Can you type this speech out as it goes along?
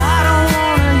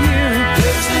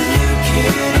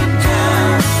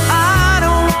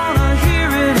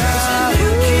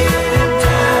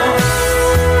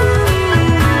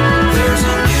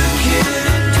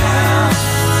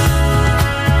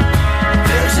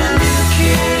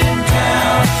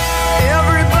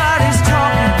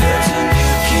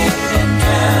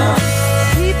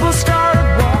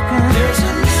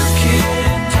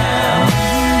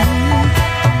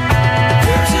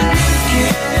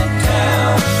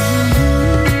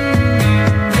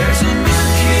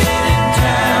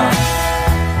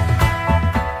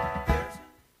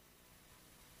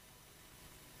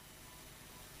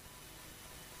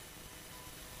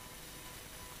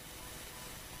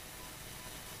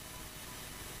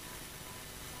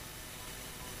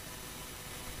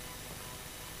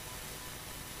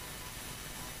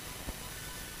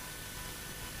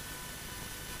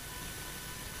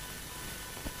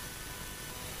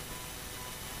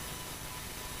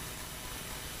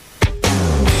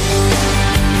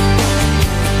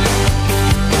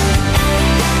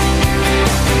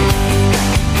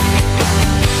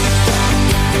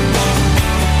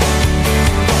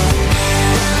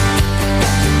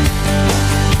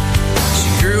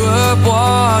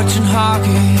watching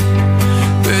hockey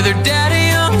with her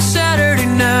daddy on Saturday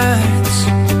nights.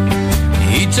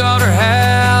 He taught her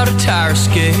how to tire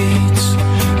skates.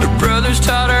 Her brothers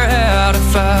taught her how to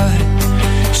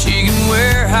fight. She can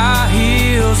wear high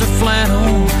heels or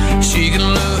flannel. She can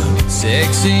look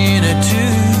sexy in a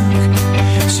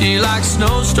toque. She likes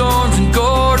snowstorms and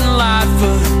Gordon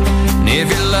Lightfoot. And if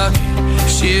you're lucky,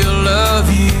 she'll love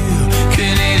you.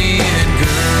 Canadian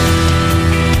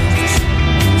girls,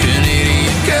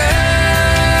 Canadian girls,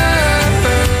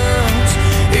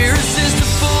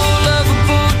 irresistible,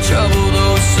 lovable, trouble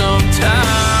though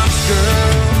sometimes,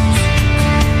 girls.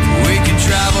 We can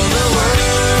travel the world,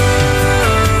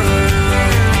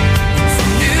 from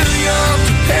New York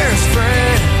to Paris,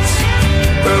 France,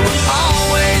 but we're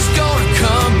always gonna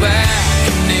come back,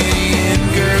 Canadian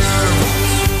girls.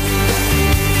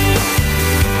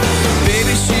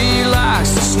 Baby, she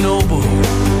likes to snowboard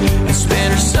and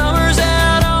spend her summers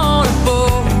out on a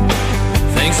boat.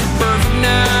 Thinks a perfect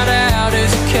night out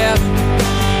is a cabin,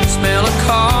 smell of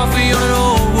coffee on an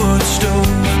old wood stove.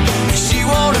 She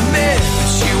won't admit that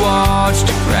she watched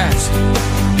her grass.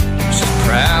 She's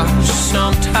proud, she's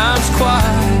sometimes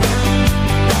quiet.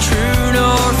 A true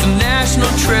north, a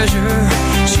national treasure.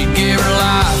 She'd give her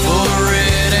life for the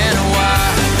red and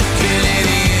white.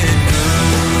 Canadian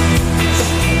girls,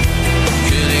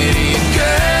 Canadian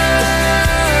girls,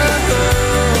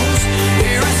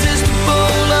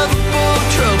 irresistible, lovable,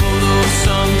 trouble though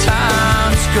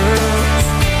sometimes, girls.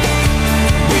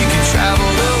 We can travel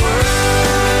the world,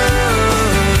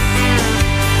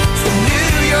 from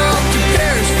New York to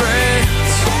Paris,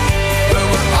 France, but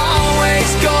we're always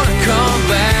gonna come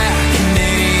back,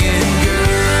 Canadian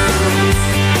girls.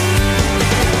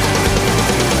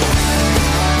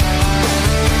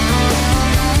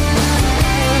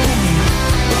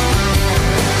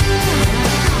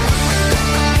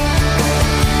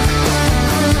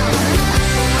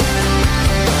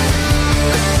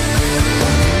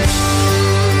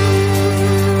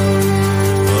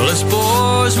 Well, us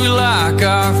boys, we like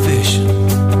our fishing,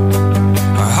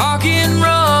 our hockey and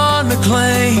Ron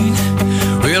McLean.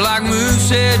 We like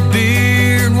Moosehead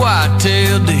beer and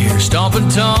white-tailed deer, stomping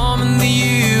Tom in the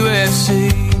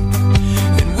UFC.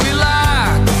 And we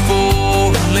like the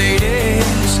four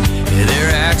ladies, yeah, their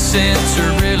accents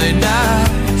are really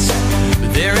nice.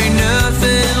 But there ain't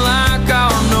nothing like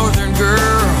our northern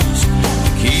girls to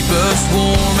keep us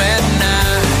warm at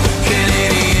night.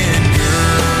 Canadian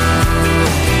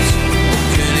girls,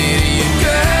 Canadian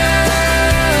girls,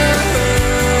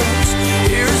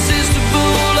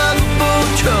 irresistible, lovable,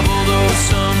 trouble though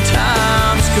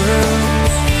sometimes,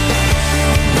 girls.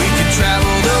 We can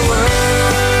travel the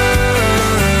world,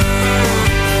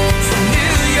 from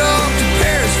New York to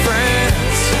Paris,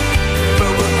 France,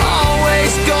 but we're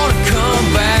always gonna come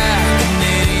back,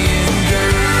 Canadian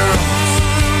girls.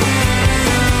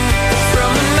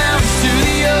 From the mountains to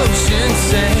the ocean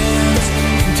sands,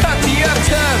 Kentucky up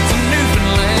to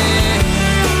Newfoundland.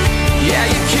 Yeah,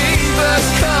 you keep us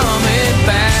coming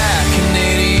back,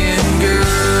 Canadian girls.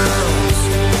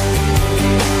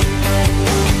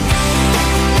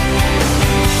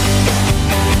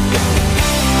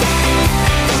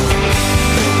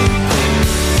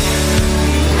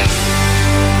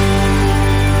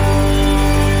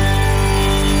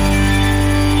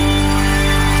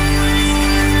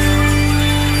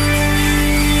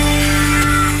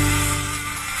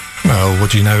 Well,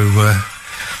 what do you know?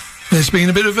 There's been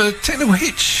a bit of a technical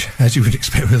hitch, as you would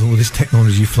expect with all this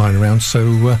technology flying around.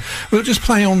 So we'll just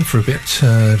play on for a bit.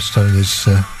 So there's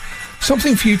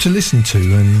something for you to listen to,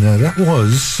 and that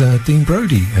was Dean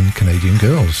Brody and Canadian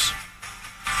Girls.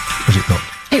 Was it not?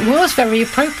 It was very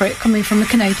appropriate coming from a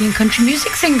Canadian country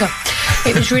music singer.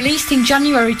 It was released in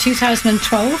January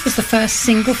 2012 as the first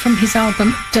single from his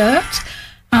album Dirt,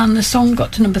 and the song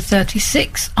got to number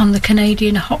 36 on the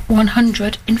Canadian Hot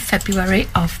 100 in February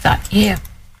of that year.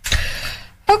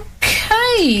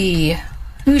 Okay,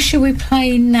 who shall we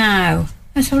play now?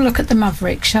 Let's have a look at the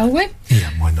Mavericks, shall we? Yeah,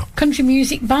 why not? Country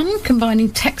music band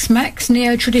combining Tex-Mex,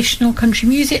 neo-traditional country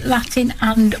music, Latin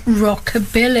and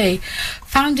rockabilly.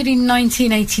 Founded in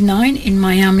 1989 in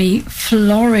Miami,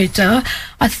 Florida.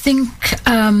 I think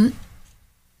the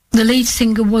lead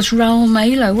singer was Raul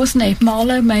Malo, wasn't he?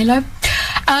 Marlo Malo.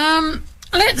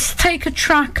 Let's take a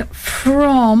track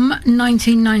from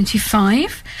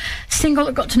 1995. Single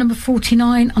that got to number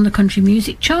 49 on the country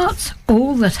music charts,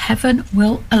 All That Heaven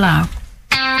Will Allow.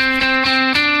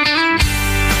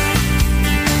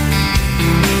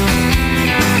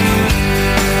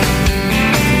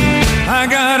 I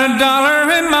got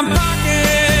 $1 in my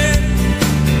pocket.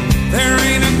 There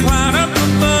ain't a cloud up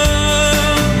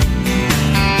above.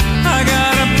 I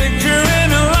got a picture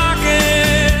in a line.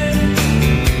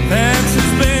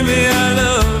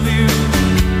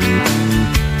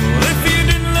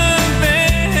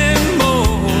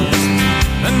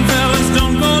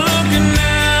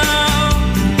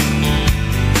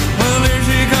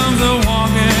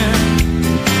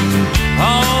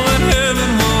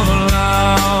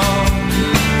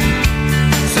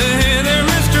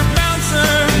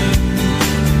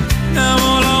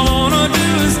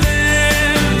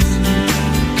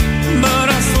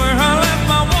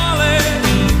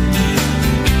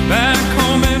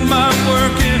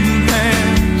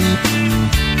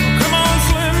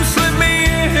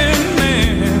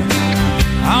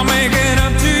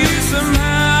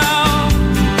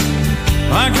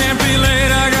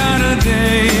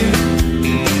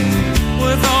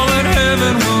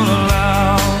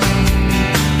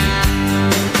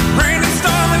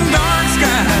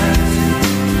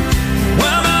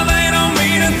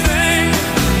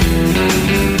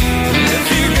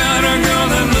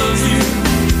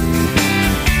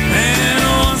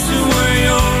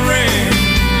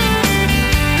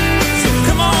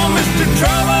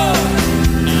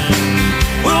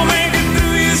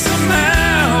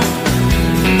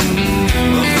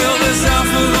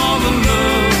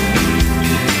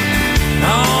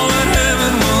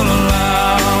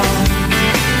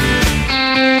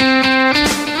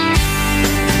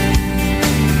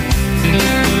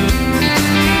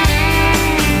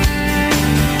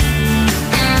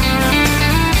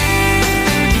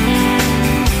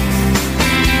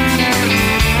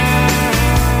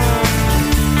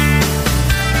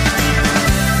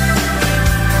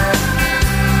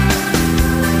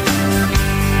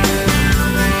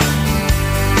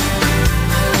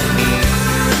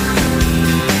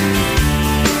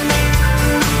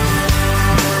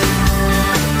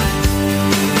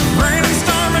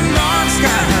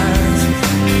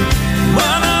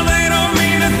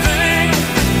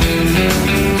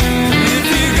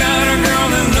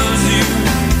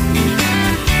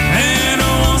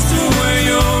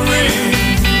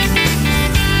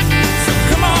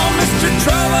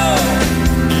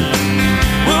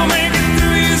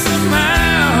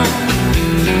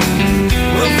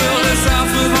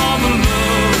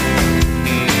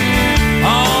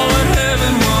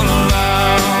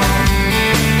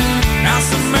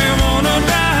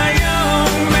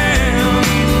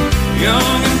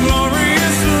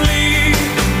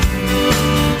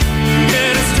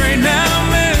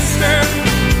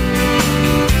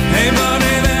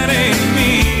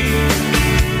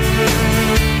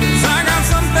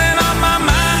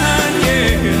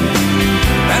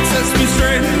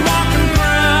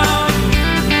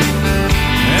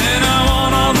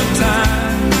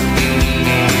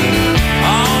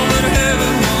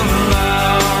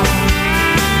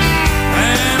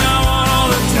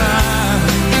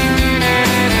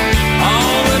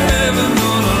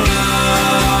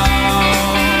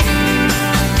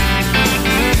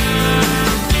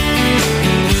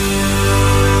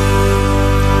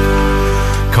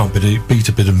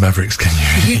 Mavericks, can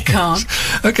you? You can't.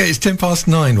 Okay, it's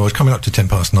 9:10. Well, it's coming up to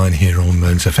 9:10 here on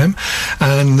Mearns FM.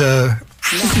 And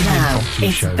now,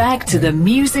 it's back to the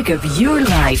music of your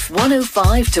life.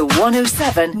 105 to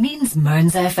 107 means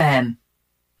Mearns FM.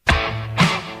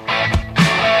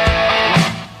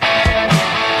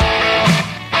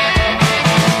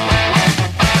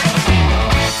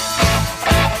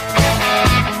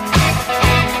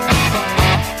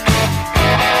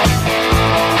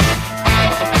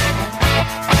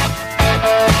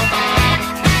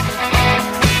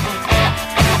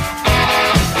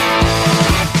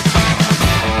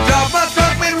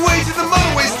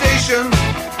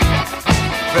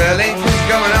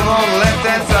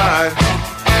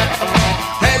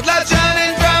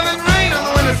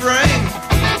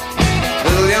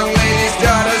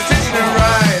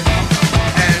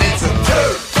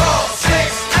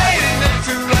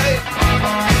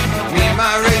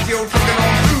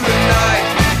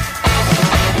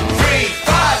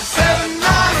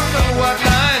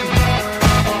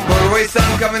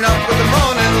 Coming up with the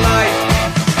morning light.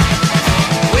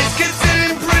 Whiskey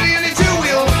sitting pretty in a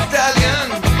two-wheel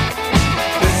stallion.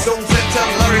 This old set-top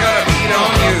lorry got a beat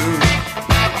on you.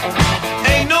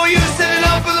 Ain't no use setting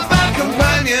up with a bad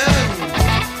companion.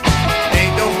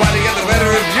 Ain't nobody got the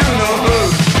better of you, no who.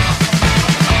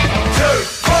 2,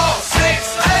 4,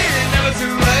 6, 8, it's never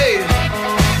too late.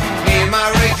 Me and my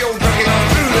radio trucking on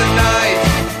through the night.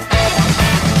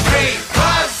 3,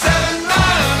 5, 7,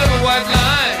 9, another white line.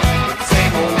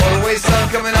 Sun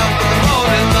coming up with the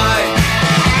morning light.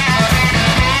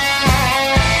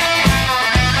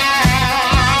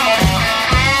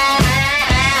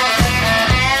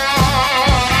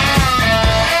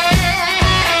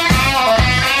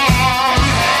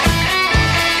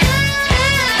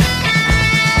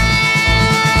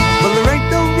 Well, there ain't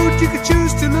no route you could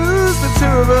choose to lose the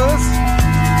two of us.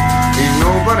 Ain't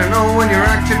nobody know when you're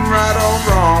acting right or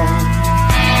wrong.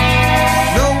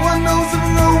 No one knows if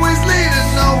we're always leading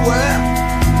nowhere.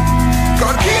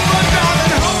 Gotta keep on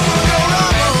driving home and go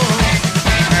on.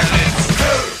 And it's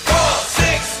 2, 4,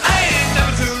 6, 8, it's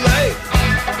never too late.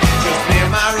 Just me and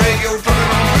my radio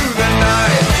trucking on through the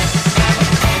night.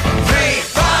 3,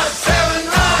 5,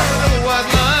 7, 9, another white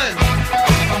line.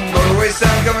 Motorway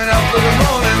sound coming up with the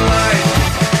morning light.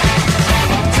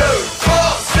 2,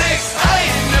 4, 6,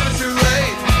 8, it's never too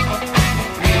late.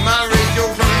 Me and my radio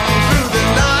trucking on through the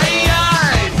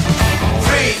night.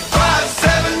 3, 5,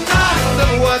 7, 9,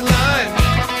 another white line.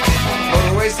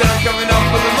 Motorway sound coming up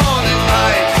with the morning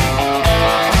light.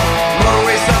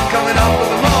 Motorway sound coming up with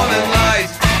the morning light.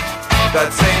 That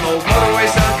same old motorway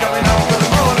sound coming up with the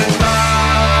morning light.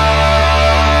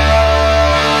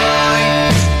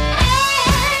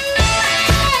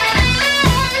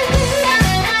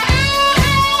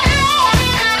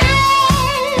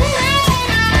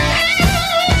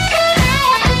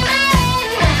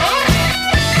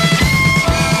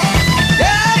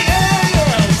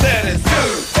 Said it's 2,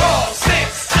 4,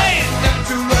 6, 8, never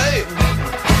too late.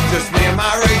 Just me and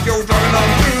my radio driving on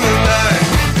through the night.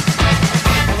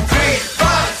 3,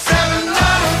 5, 7,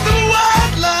 9, the way.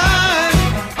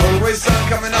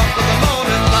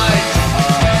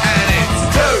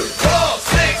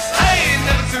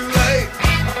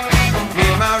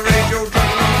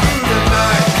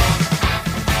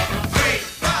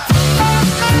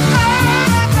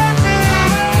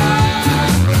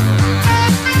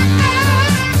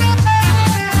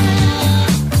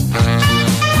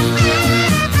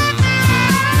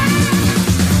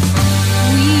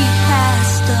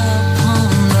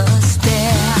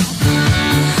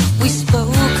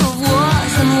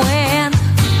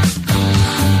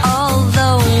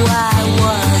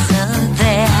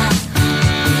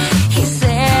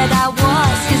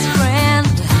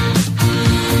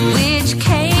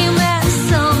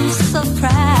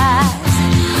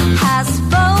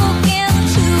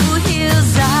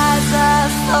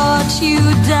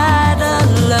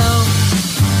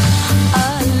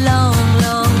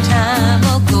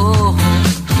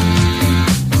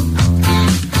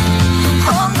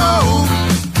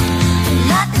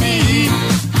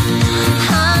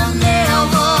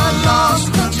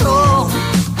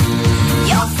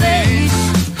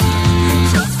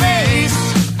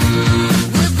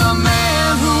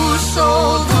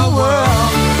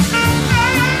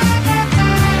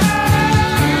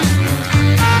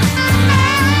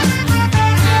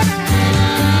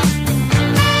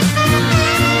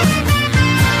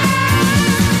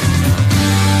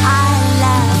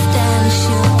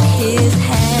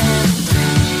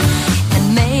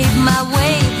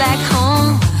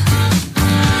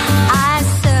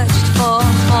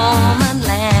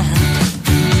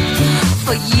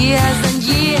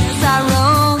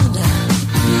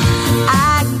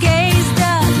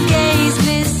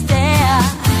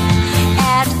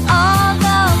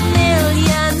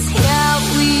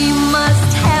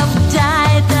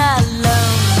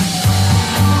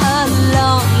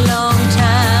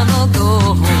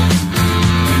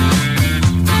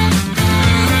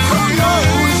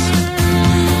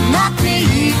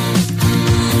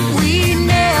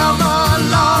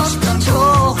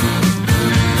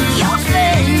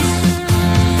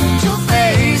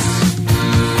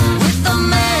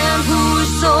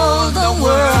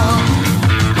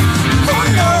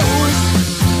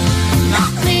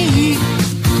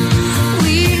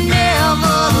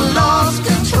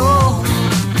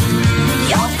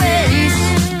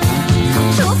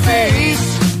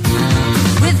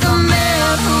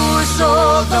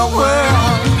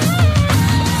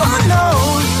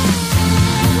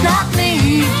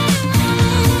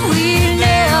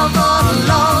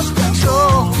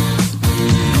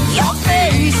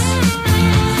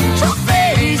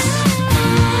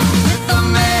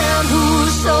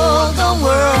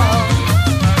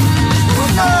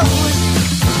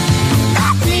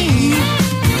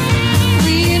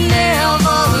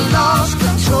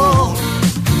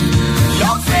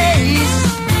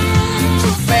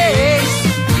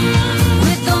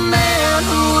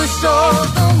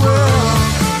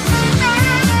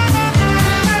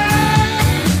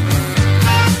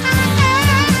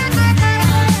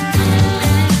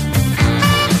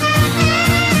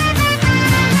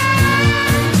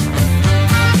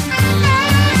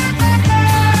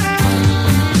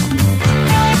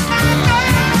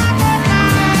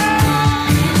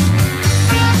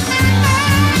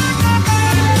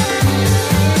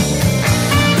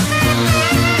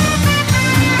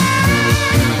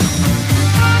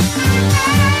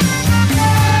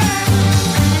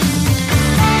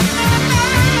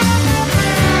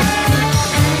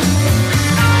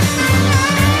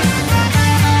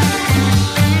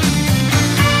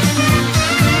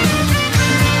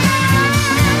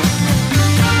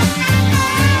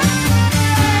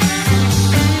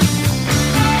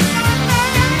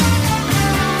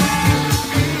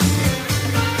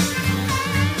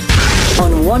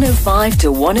 On 105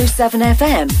 to 107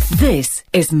 FM, this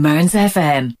is Mearns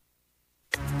FM.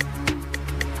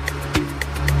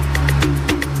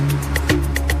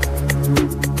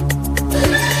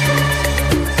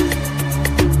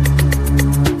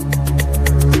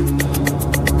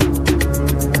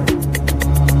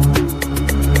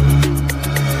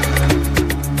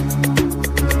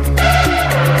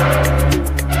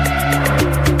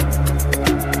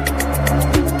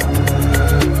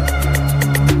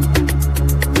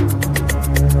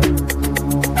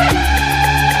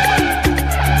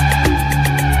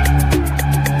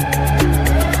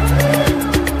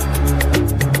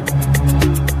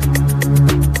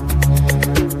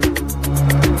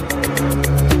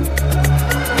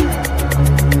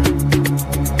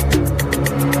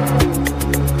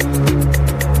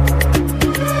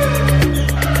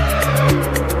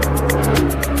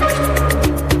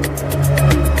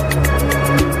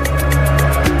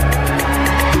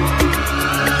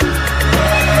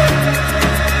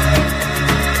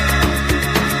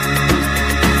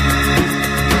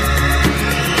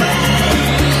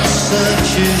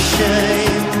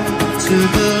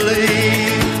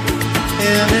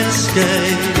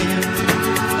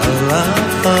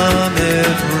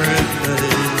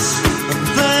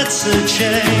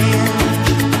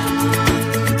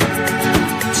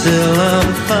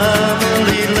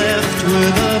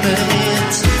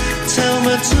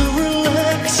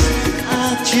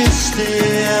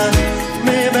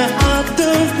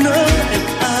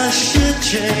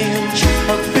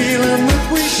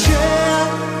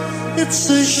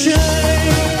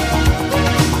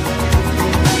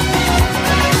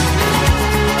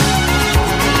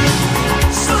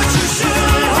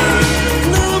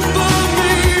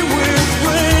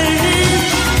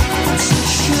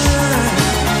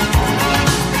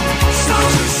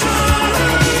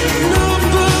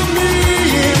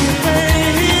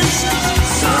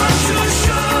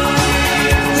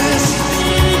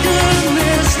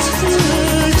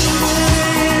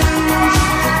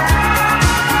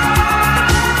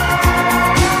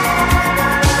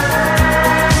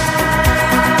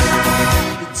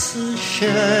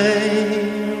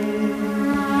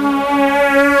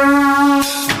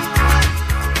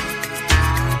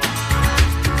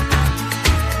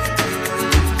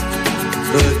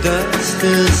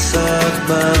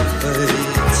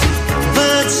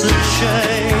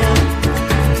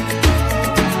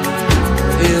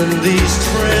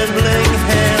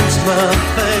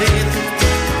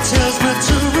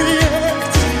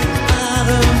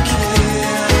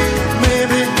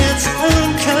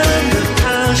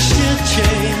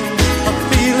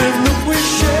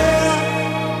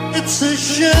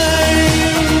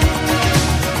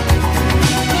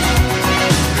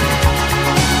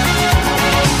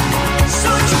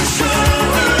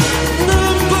 No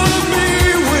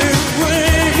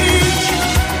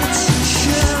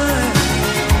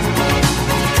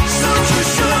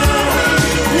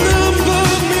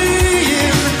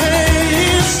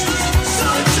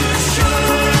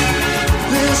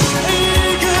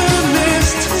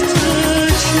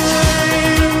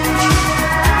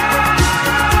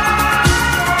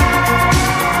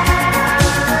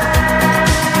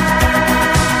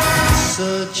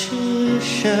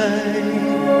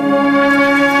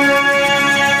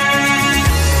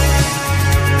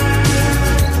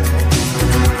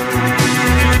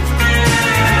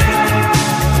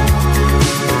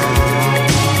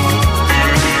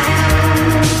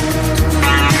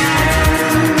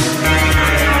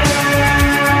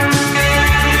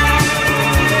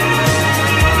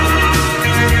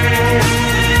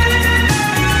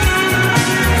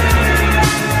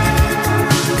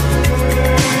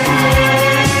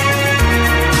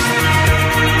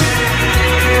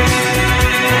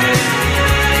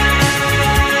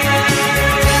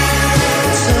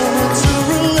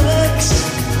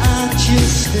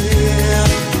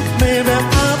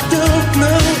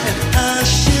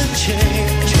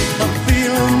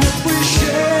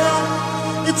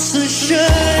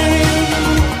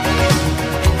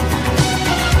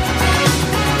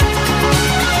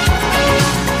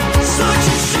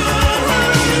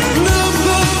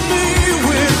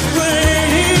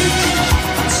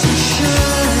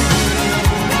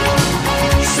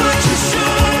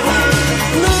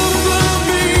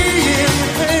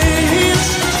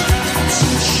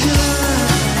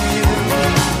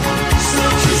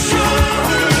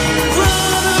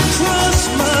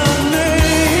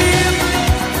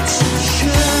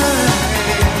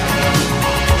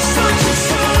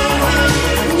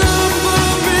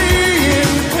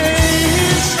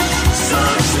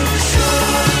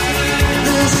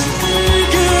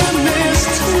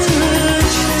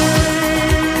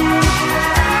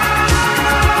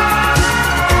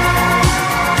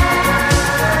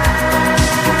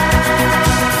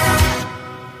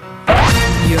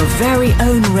very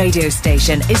own radio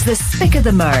station is the Spick of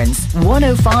the Mearns,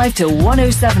 105 to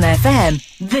 107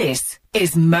 FM. This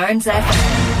is Mearns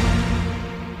FM.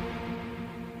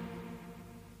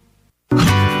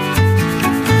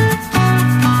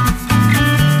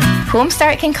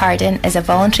 Homestart Kincardine is a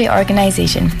voluntary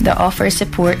organisation that offers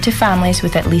support to families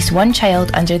with at least one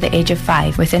child under the age of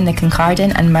 5 within the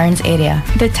Kincardine and Mearns area.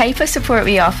 The type of support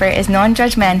we offer is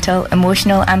non-judgmental,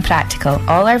 emotional and practical.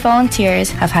 All our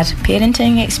volunteers have had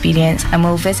parenting experience and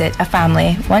will visit a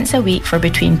family once a week for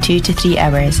between 2 to 3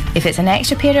 hours. If it's an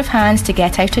extra pair of hands to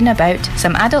get out and about,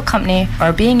 some adult company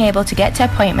or being able to get to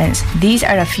appointments, these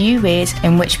are a few ways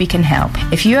in which we can help.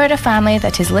 If you are a family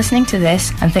that is listening to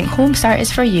this and think Homestart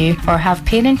is for you, or have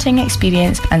parenting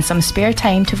experience and some spare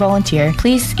time to volunteer,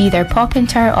 please either pop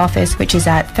into our office, which is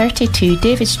at 32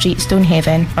 David Street,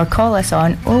 Stonehaven, or call us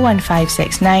on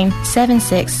 01569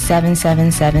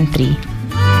 767773.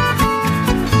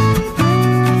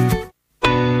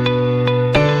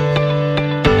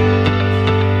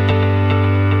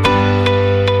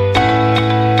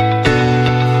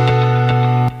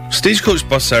 Stagecoach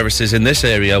bus services in this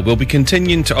area will be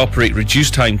continuing to operate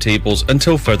reduced timetables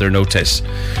until further notice.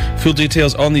 Full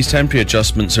details on these temporary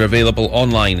adjustments are available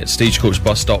online at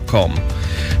stagecoachbus.com.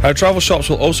 Our travel shops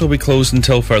will also be closed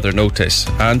until further notice,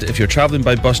 and if you're travelling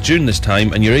by bus during this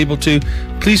time and you're able to,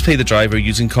 please pay the driver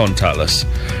using contactless.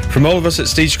 From all of us at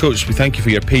Stagecoach, we thank you for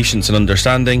your patience and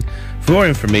understanding. For more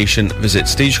information, visit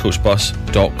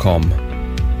stagecoachbus.com.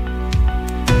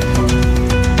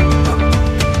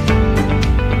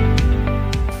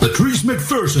 Patrice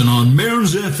McPherson on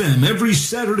Mearns FM every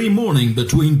Saturday morning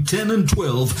between 10 and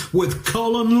 12 with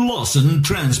Colin Lawson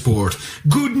Transport.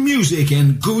 Good music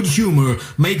and good humour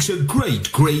makes a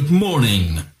great, great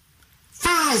morning.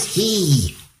 As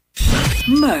he.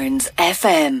 Mearns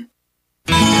FM.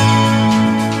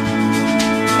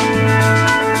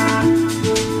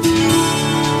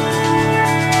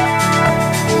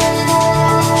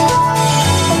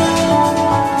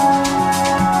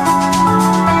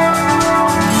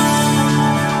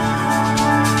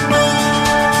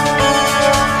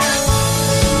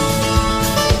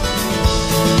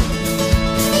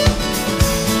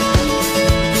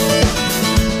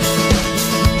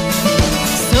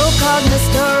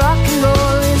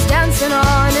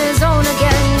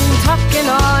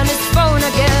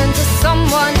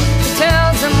 Someone who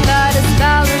tells him that his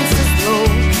balance is low.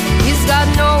 He's got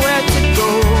nowhere to go,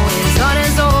 he's on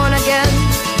his own again.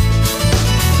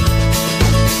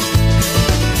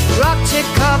 Rock chick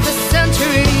of the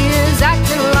century is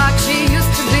acting like she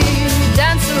used to be,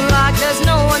 dancing like there's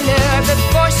no one there.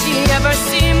 Before she ever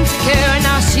seemed to care,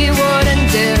 now she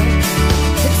wouldn't dare.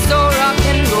 It's so rock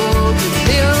and roll to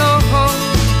feel alone.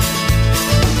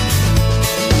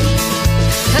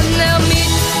 And they'll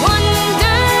meet one day.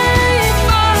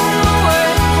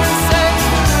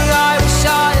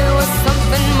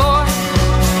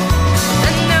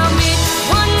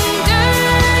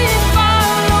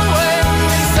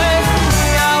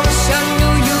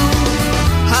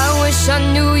 I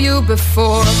knew you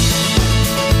before.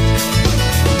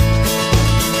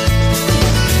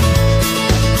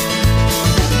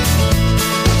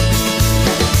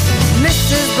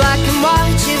 Mrs. Black and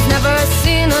White, she's never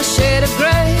seen a shade of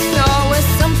grey. Always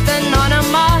something on her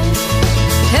mind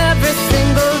every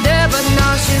single day, but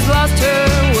now she's lost her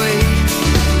way.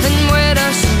 And where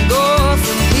does she go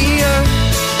from here?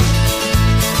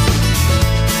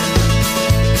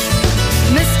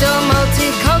 Mr.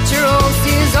 Multicultural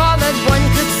sees all that one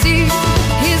could see.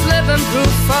 He's living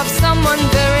proof of someone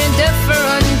very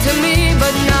different to me,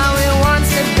 but now he wants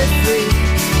to be free,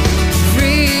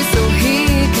 free so he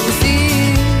can see.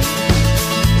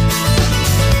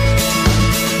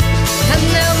 And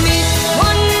they'll meet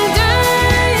one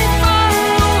day far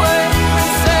away and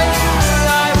say, I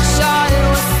wish I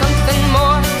was something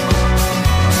more.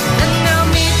 And they'll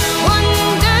meet one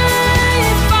day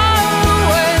far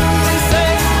away and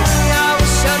say,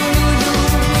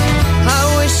 I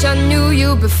wish I knew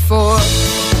you before.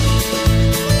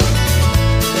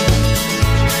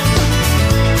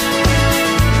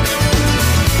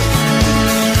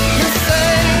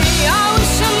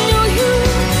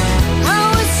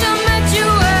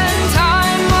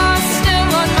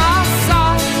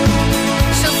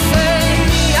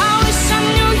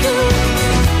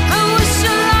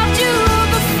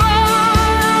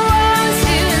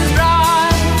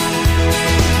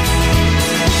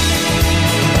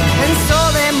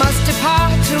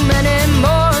 Too many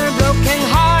more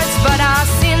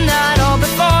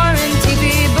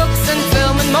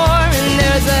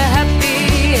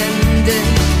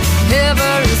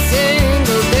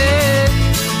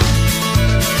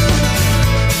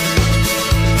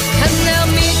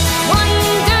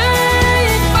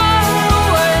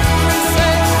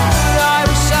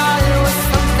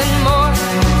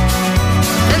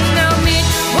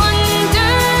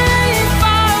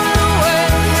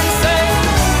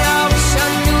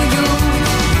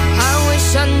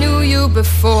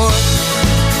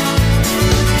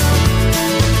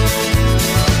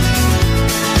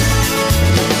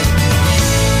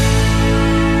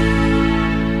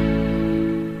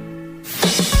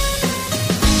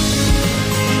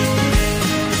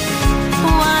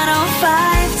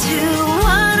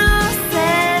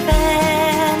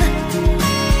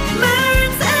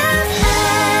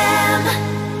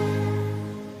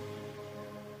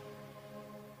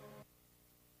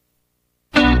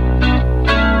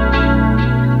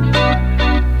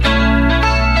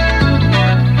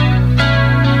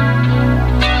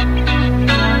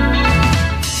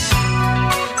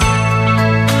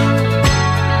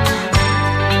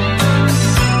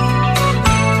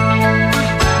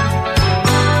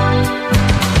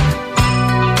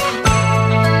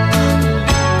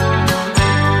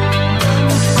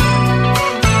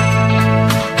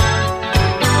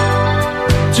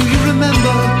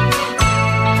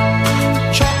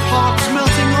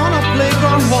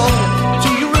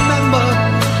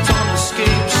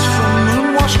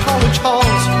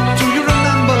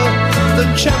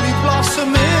and cherry blossom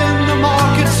in the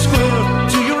market square.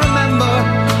 Do you remember?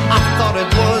 I thought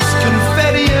it was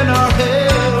confetti in her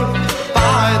hair.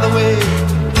 By the way,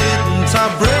 didn't I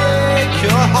break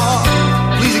your heart?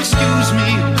 Please excuse me,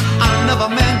 I never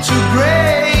meant to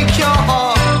break your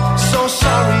heart. So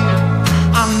sorry,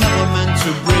 I never meant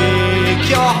to break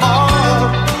your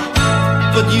heart,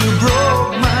 but you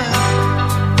broke mine.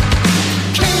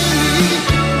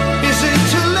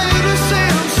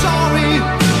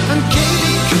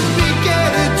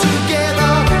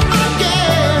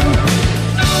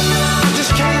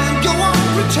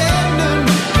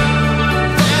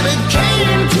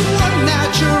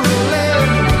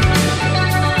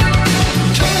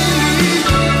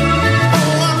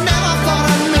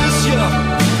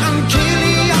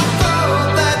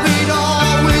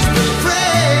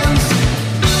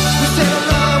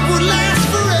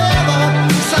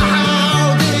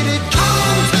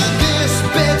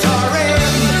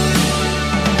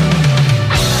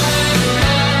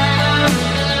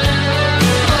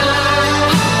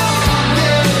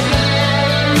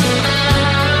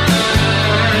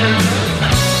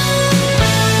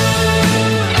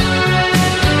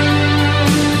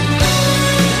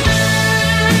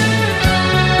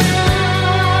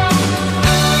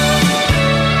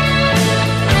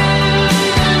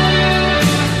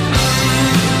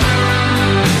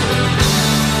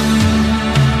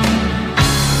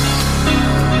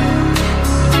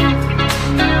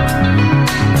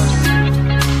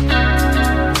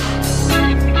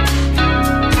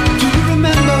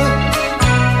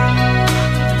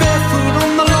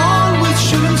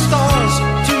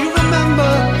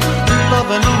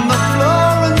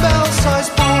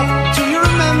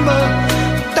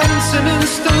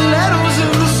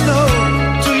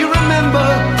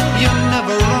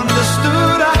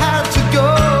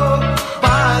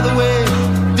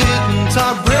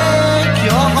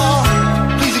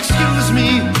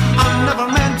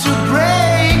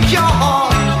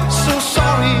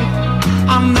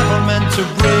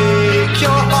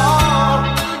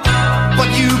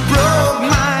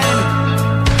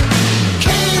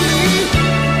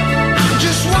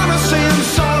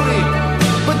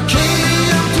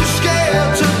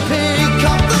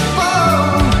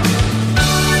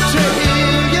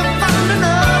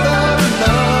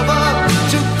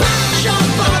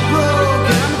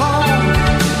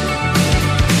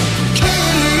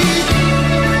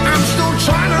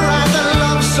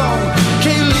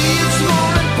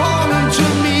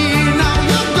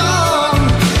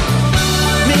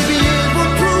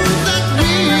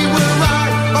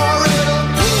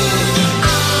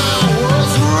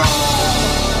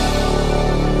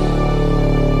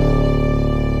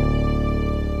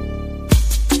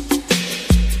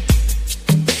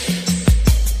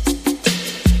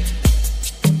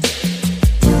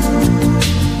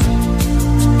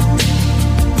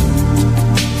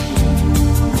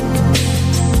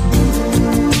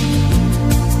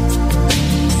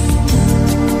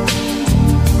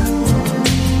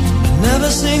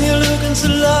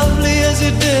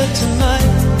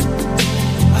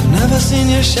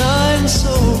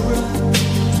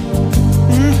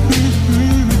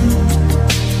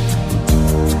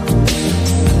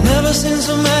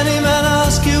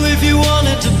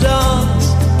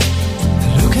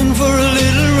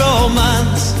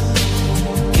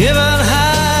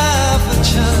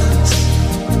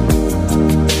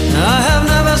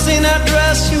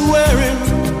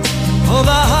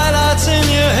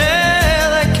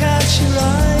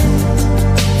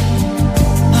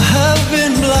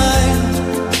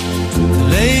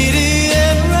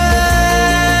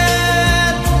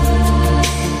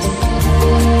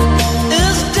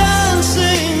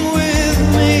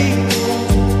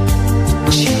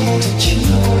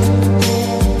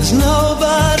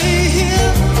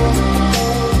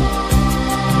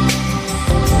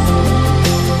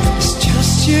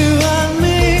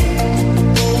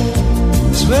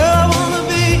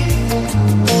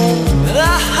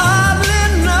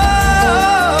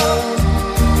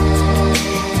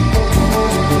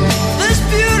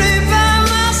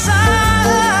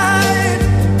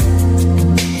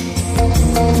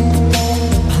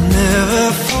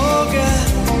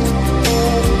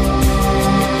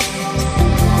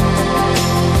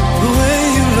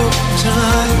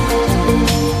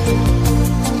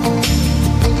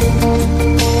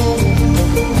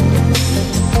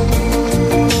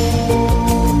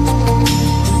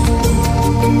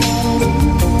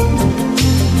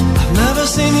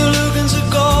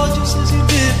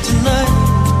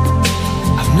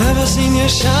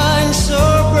 Shine so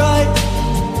bright,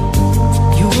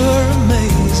 you were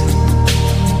amazing.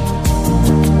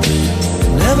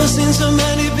 Never seen so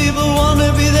many people want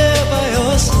to be there by your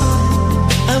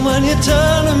time when you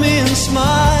turned to me and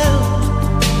smiled.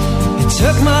 You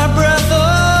took my breath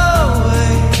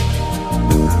away.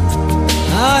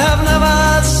 I have never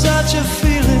had such a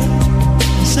feeling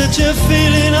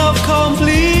of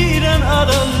complete and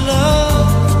utter love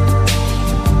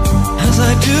as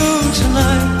I do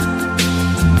tonight,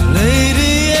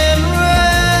 lady in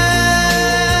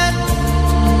red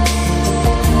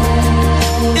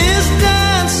is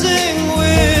dancing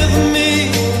with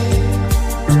me,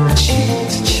 cheek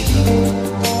to cheek.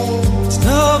 There's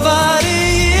nobody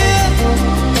here,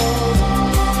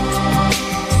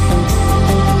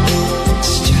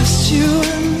 it's just you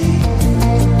and me.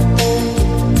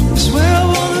 It's where I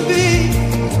wanna be.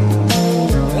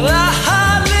 Well, I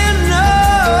hardly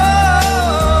know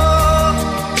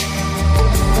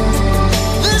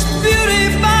this beauty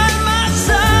by my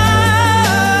side.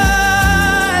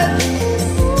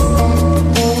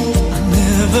 I'll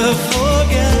never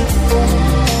forget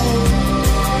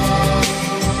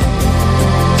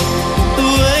the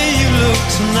way you look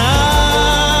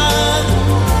tonight.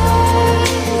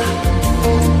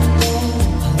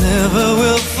 I never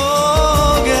will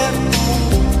forget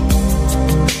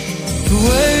the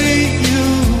way you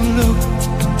look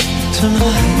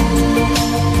tonight.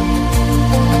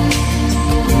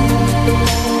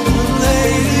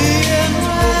 Lady in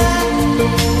red,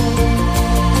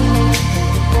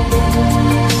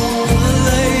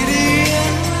 lady in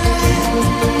red,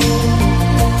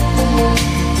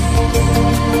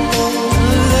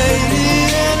 lady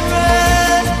in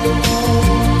red,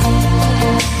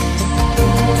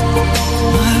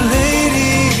 my lady in red. I love you.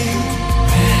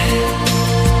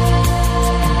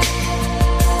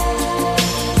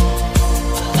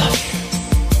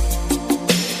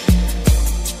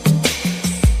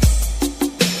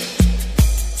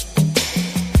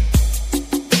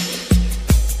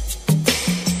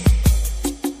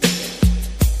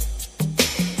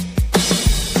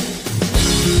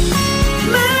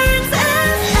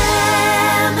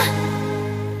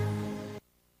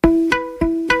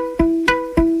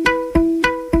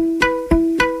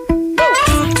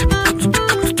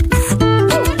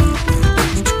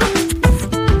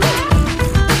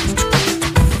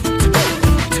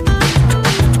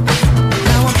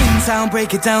 Now I'm in town,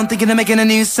 break it down, thinking of making a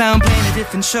new sound, playing a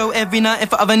different show every night in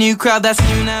front of a new crowd that's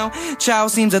new now. Chow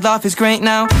seems to laugh is great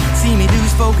now. See me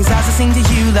lose focus as I sing to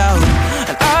you loud,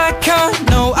 and I can't,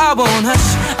 no, I won't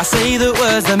hush. I say the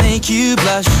words that make you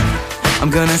blush. I'm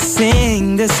gonna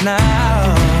sing this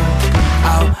now.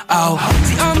 Ow, ow.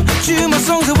 See, I'm true, my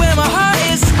songs are where my heart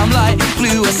is. I'm like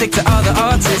Blue, I stick to other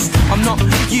artists. I'm not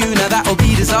you, now that'll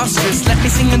be disastrous. Let me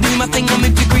sing and do my thing, I'll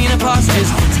move to greener pastures.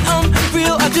 See, I'm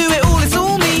real, I do it all, it's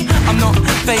all me. I'm not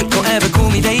fake, don't ever call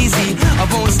me Daisy. I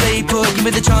won't stay put, give me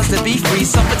the chance to be free.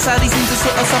 Suffolk sadly seems to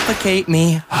sort of suffocate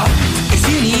me. If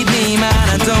you need me, man,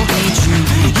 I don't need you.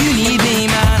 You need me,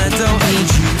 man, I don't need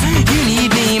you. You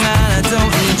need me, man, I don't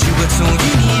need you at all.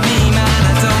 You need me, man,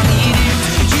 I don't need you.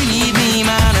 You need me,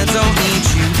 man, I don't need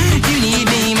you. You need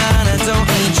me, man, I don't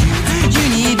need you. You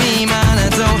need me, man, I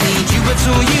don't need you at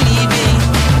all. You need me.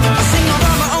 I sing, I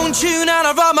write my own tune and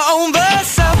I write my own verse.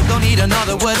 So don't need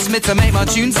another wordsmith to make my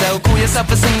tune sell. Call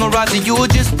yourself a single writer, you're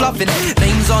just bluffing.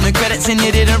 Names on the credits and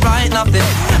you didn't write nothing.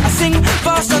 I sing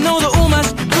fast, I know that all my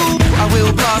cool. I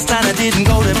will blast and I didn't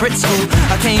go to Brit school.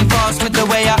 I came fast with the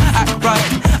way I act right.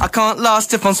 I can't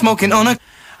last if I'm smoking on a.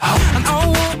 And I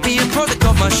won't be a product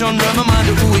of my genre. My mind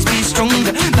will always be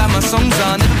stronger than my songs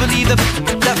are. Never believe that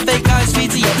fake eyes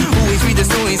feed to you. Always read the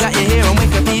stories that you hear on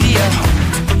Wikipedia.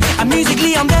 And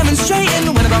musically I'm demonstrating.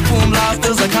 When I perform live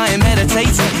feels like I am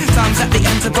meditating. Times at the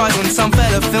Enterprise when some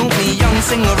fella filmed me. Young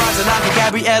singer-writer like a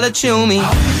Gabriella chill me.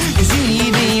 Cause you need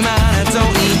me, man, I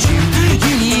don't need you.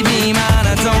 You need me, man,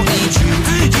 I don't need you.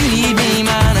 You need me,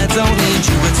 man, I don't need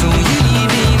you at all. You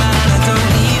need me, man, I don't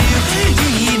need you. You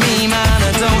need me, man, I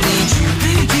don't need you.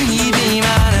 You need me,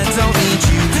 man, I don't need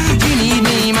you. You need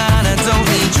me, man, I don't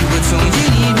need you at all. You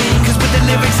need me. Cause with the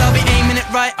lyrics I'll be aiming it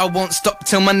right. I won't stop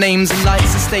till my name's in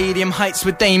lights. The stadium heights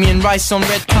with Damien Rice on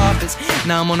red carpets.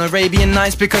 Now I'm on Arabian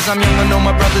Nights because I'm young. I know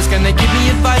my brother's gonna give me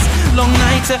advice. Long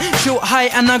nighter, short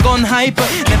height and I gone hyper.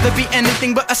 Never be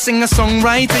anything but a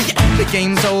singer-songwriter. Yeah, the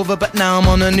game's over but now I'm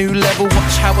on a new level.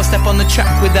 Watch how I step on the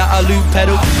track without a loop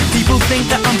pedal. People think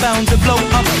that I'm bound to blow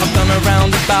up. I've done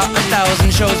around about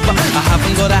 1,000 shows, but I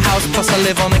haven't got a house, plus I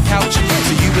live on a couch.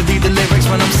 So you believe the lyrics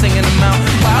when I'm singing them out.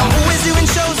 But I'm always doing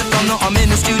shows. If I'm not, I'm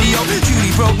in the studio.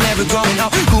 Julie broke, never growing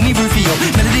up. Call me Rufio,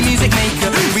 melody music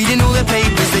maker. Reading all the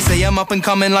papers, they say I'm up and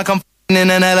coming like I'm in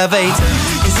an elevator.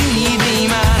 Cause you need me,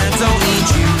 man, I don't need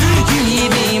you. You need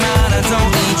me, man, I don't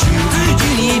need you. You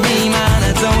need me, man,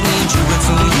 I don't need you at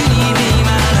all. You need me,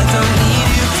 man, I don't need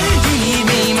you. You need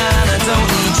me, man.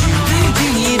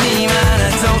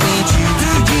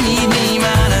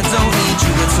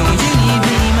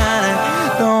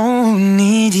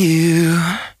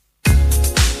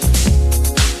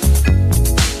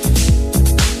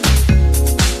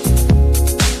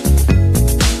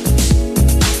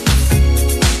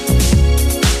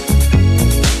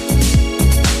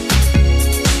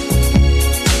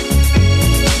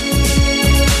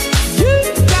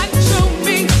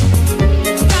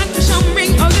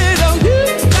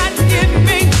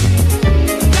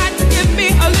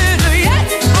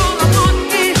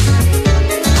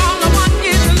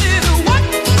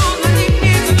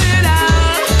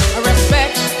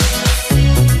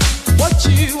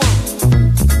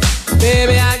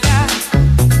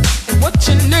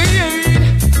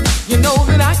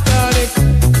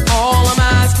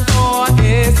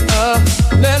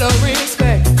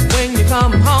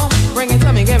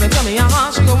 me, give it to me.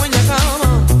 Sugar, when you come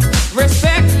on.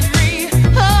 Respect me.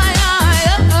 I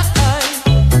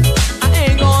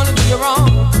ain't gonna do you wrong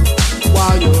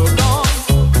while you're gone.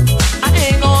 I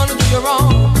ain't gonna do you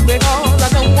wrong because I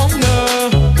don't want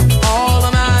love. All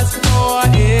I'm asking for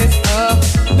is a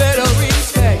little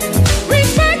respect.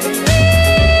 Respect me.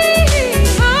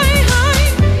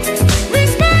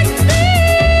 Respect me.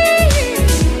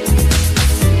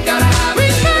 Gotta have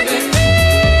respect me.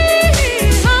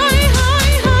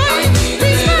 I need a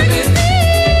little bit.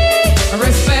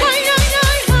 Respect.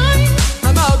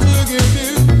 I'm about to give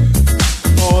you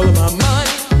all of my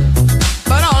money,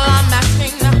 but all I'm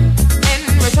asking in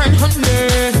return,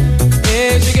 honey,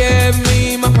 is you give me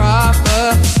my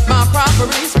proper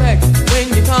respect. When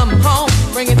you come home,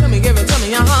 bring it to me, give it to me.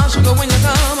 Sugar, when you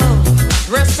come home,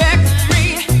 respect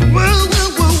me. Woo, woo,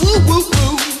 woo, woo, woo,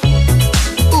 woo.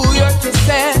 Ooh, your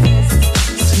kisses,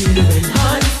 sweeter than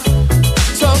honey.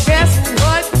 So guess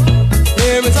what?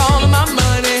 Here is all of my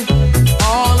money.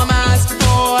 All I'm asking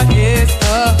for is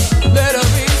a little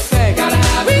respect. Gotta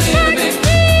have a little bit.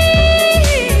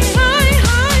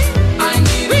 I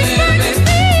need a little bit.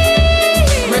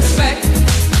 Respect.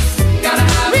 Gotta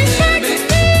have a little bit.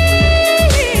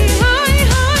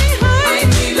 I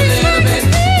need a little bit.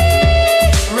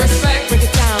 Respect. Break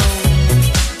it down.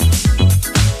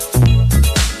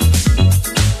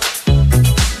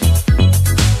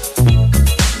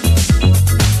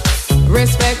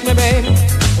 Respect me, baby,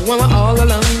 when we're all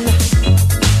alone.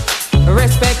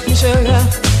 Respect me, sugar,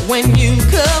 when you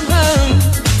come home.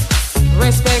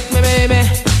 Respect me, baby,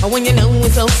 when you know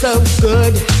it's so, so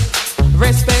good.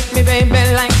 Respect me, baby,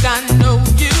 like I know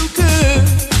you could.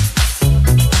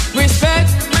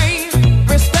 Respect me,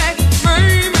 respect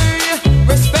me,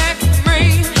 respect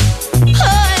me.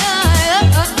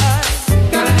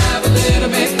 Gotta have a little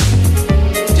bit,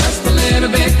 just a little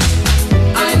bit.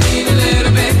 I need a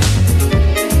little bit.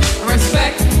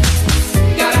 Respect.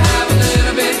 Gotta have a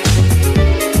little bit,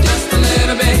 just a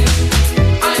little bit.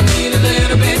 I need a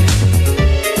little bit.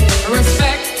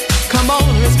 Respect. Come on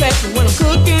and respect me when I'm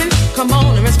cooking. Come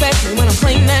on and respect me when I'm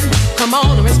cleaning. Come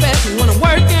on and respect me when I'm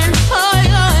working.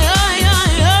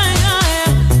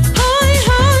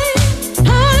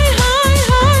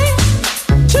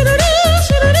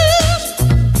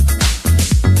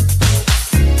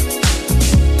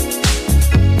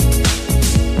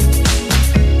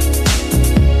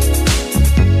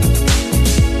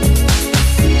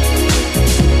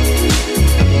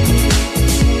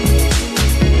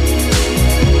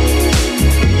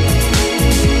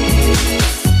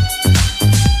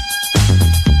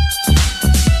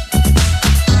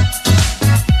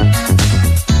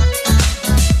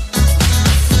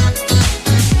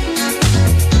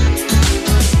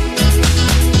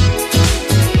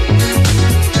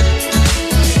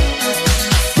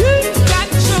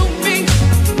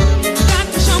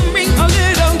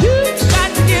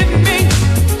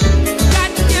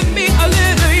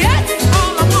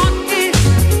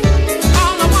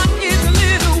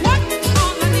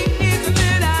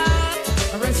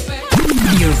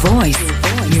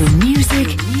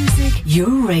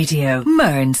 Radio,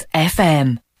 Mearns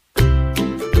FM.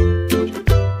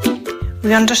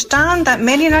 We understand that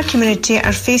many in our community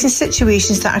are facing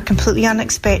situations that are completely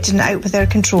unexpected and out of their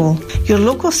control. Your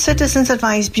local Citizens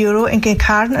Advice Bureau in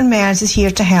Kincardine and Mearns is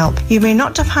here to help. You may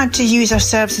not have had to use our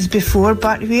services before,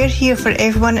 but we are here for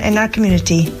everyone in our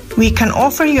community. We can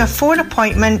offer you a phone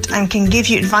appointment and can give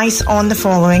you advice on the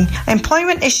following: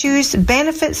 employment issues,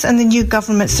 benefits and the new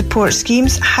government support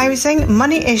schemes, housing,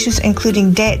 money issues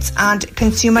including debts and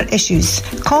consumer issues.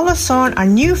 Call us on our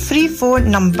new free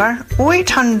phone number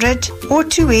 0800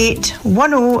 028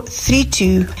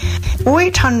 1032,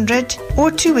 0800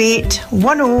 028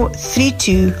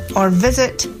 1032, or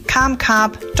visit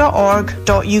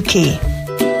camcab.org.uk.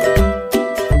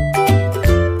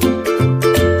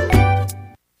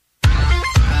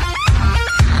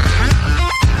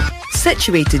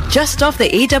 Situated just off the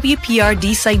AWPR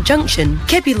Deeside Junction,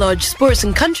 Kippy Lodge Sports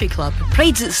and Country Club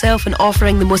prides itself in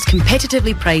offering the most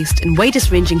competitively priced and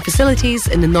widest ranging facilities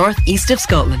in the north east of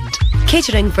Scotland.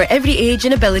 Catering for every age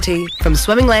and ability, from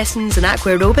swimming lessons and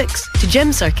aqua aerobics to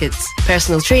gym circuits,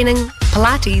 personal training,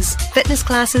 Pilates, fitness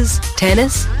classes,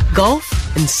 tennis, golf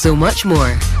and so much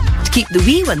more. To keep the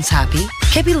wee ones happy,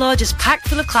 Kippy Lodge is packed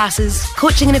full of classes,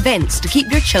 coaching and events to keep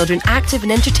your children active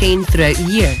and entertained throughout the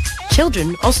year.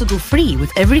 Children also go free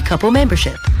with every couple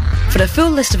membership. For a full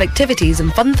list of activities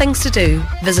and fun things to do,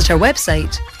 visit our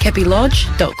website,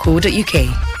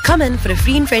 kippylodge.co.uk. Come in for a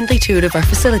free and friendly tour of our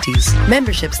facilities.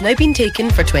 Membership's now been taken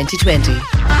for 2020.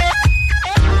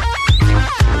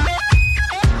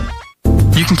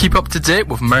 You can keep up to date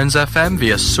with Mearns FM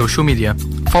via social media.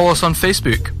 Follow us on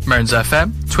Facebook, Mearns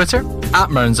FM, Twitter,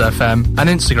 @Mearns FM, and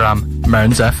Instagram,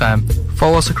 Mearns FM.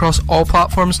 Follow us across all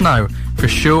platforms now for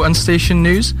show and station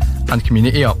news and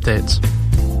community updates.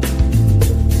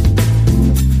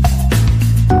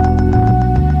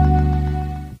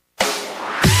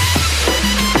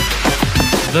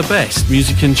 The best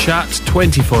music and chat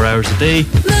 24 hours a day.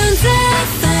 Mearns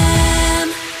FM.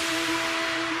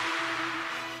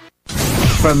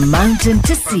 From mountain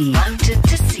to sea,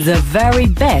 the very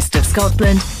best of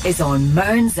Scotland is on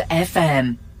Mearns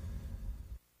FM.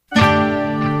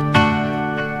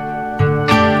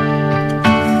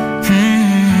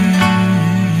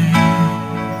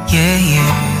 Yeah,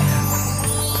 yeah.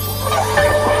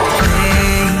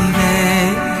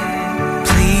 Baby,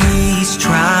 please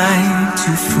try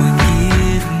to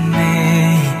forgive me.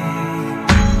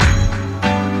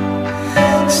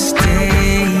 Stay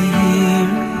here,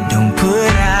 don't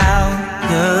put out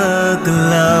the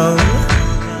glow.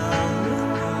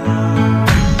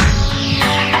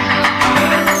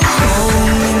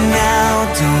 Hold me now,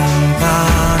 don't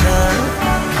bother.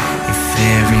 If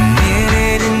every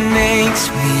minute it makes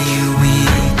me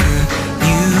weaker,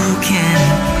 you can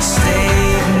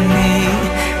save me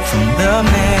from the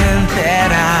man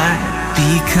that I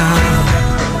become.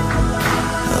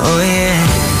 Oh yeah.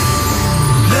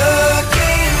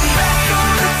 Looking back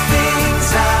on the things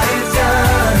I've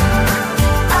done,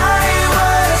 I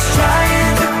was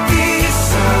trying to be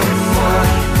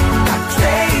someone. I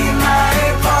played my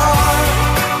part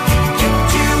and kept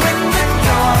you in the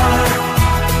dark.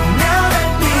 Now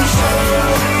let me show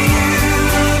you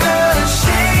the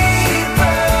shape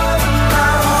of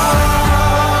my heart.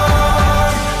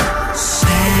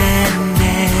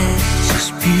 Sadness is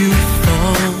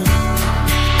beautiful,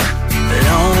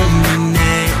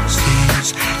 loneliness is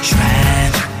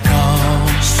tragic.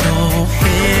 Also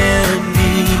help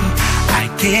me, I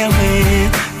get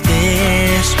with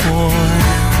this boy.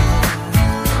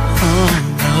 Oh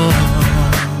no.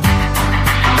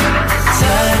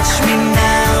 Touch me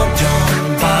now,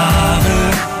 don't bother.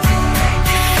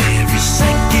 If every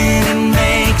second it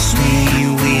makes me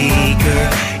weaker,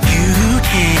 you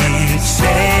can't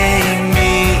save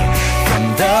me from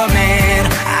the man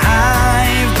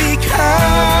I've become.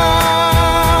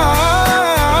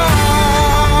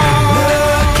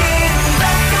 Looking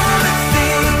back on the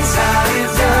things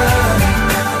I've done,